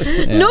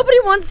 Yeah. Nobody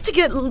wants to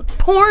get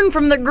porn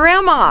from their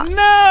grandma.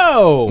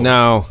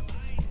 No.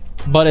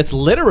 But it's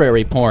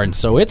literary porn,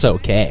 so it's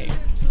okay.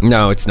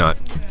 No, it's not.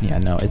 Yeah,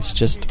 no, it's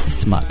just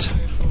smut.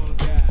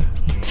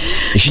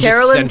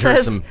 Carolyn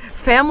says,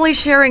 family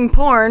sharing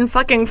porn,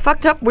 fucking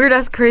fucked up, weird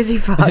ass crazy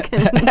fuck.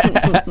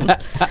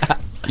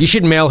 You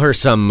should mail her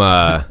some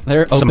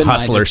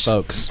hustlers.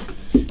 Folks.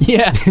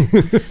 Yeah.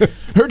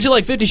 Heard you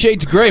like 50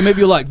 Shades of Grey,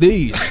 maybe you'll like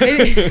these.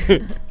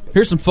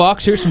 Here's some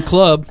Fox, here's some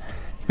Club,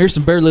 here's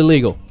some Barely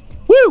Legal.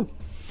 Woo!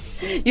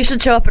 You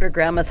should show up at her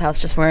grandma's house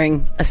just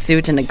wearing a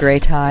suit and a gray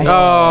tie.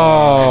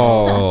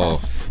 Oh.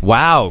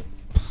 Wow.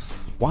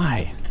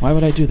 Why? Why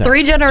would I do that?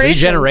 3 generations.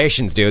 3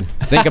 generations, dude.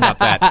 Think about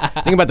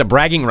that. Think about the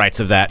bragging rights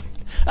of that.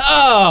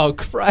 Oh,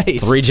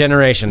 Christ. 3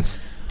 generations.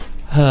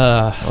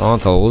 I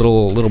want a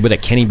little bit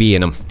of Kenny B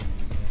in them.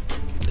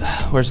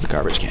 Where's the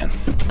garbage can?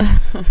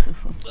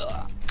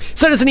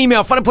 Send us an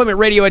email,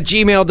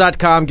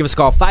 funemploymentradio@gmail.com. Give us a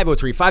call,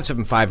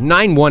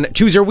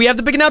 503-575-9120. We have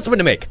the big announcement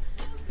to make.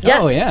 Yes.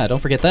 Oh, yeah, don't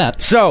forget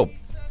that. So,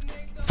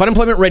 Fun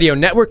Employment Radio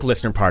Network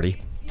listener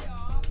party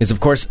is,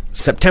 of course,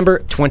 September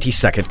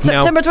 22nd.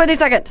 September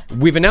 22nd.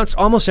 We've announced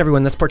almost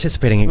everyone that's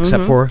participating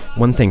except for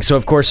one thing. So,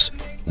 of course,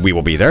 we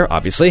will be there,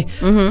 obviously.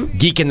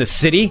 Geek in the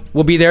City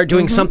will be there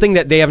doing something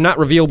that they have not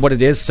revealed what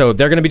it is. So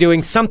they're going to be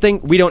doing something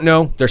we don't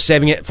know. They're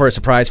saving it for a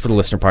surprise for the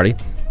listener party.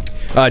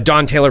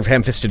 Don Taylor of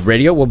Ham-Fisted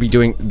Radio will be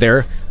doing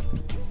there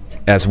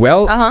as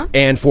well.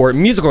 And for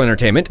musical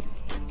entertainment,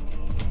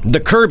 The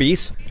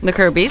Kirby's.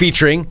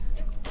 Featuring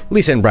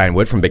Lisa and Brian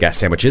Wood from Big Ass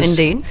Sandwiches.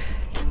 Indeed.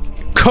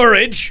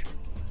 Courage,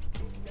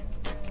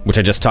 which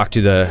I just talked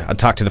to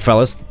the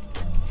fellas.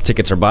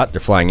 Tickets are bought. They're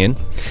flying in.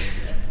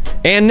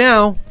 And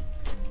now,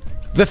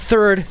 the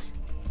third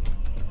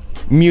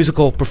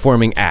musical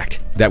performing act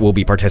that will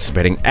be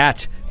participating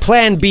at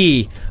Plan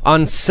B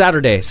on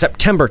Saturday,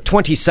 September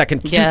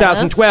 22nd,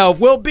 2012,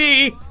 will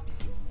be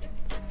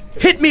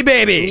Hit Me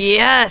Baby.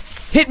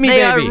 Yes. Hit Me Baby.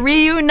 They are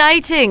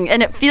reuniting,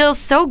 and it feels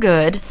so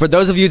good. For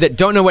those of you that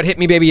don't know what Hit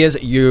Me Baby is,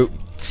 you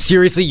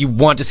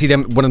want to see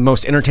them. One of the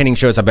most entertaining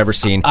shows I've ever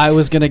seen. I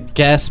was going to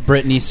guess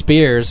Britney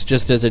Spears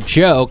just as a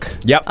joke.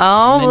 Yep.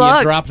 Oh, and then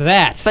you dropped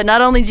that. But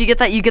not only do you get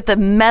that, you get the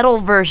metal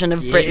version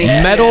of Britney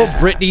Spears. Metal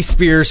Britney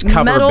Spears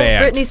cover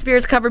band. Britney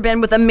Spears cover band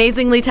with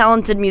amazingly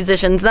talented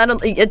musicians.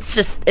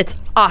 It's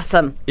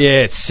awesome.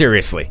 Yeah,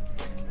 seriously.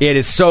 It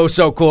is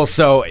so cool.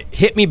 So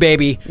Hit Me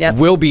Baby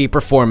will be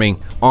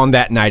performing on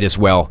that night as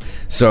well.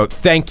 So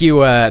thank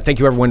you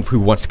everyone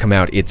who wants to come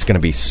out. It's going to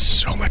be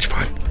so much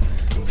fun.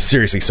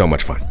 Seriously, so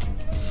much fun.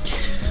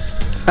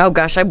 Oh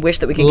gosh, I wish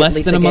that we could get Lisa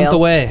Less than a month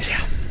away.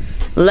 Yeah.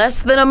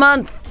 Less than a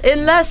month.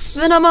 In less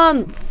than a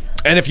month.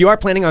 And if you are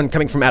planning on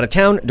coming from out of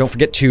town, don't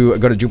forget to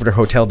go to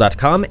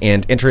JupiterHotel.com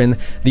and enter in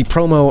the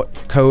promo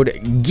code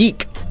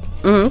GEEK.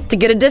 To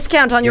get a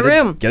discount on your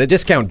room. Get a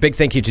discount. Big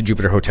thank you to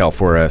Jupiter Hotel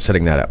for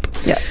setting that up.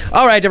 Yes.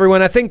 All right,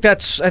 everyone. I think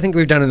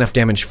we've done enough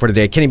damage for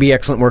today. Kenny B,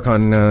 excellent work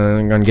on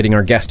getting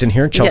our guest in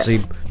here, Chelsea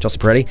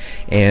Peretti,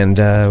 and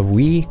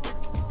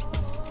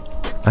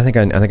I think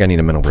I need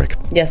a mental break.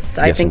 Yes,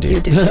 I think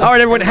indeed. You do. All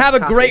right, everyone. Have a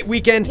great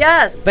weekend.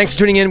 Yes. Thanks for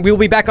tuning in. We will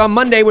be back on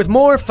Monday with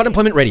more Fun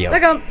Employment Radio.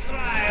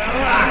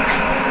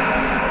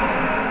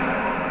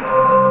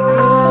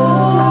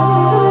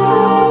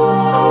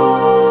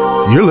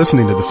 You're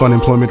listening to the Fun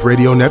Employment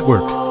Radio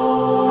Network.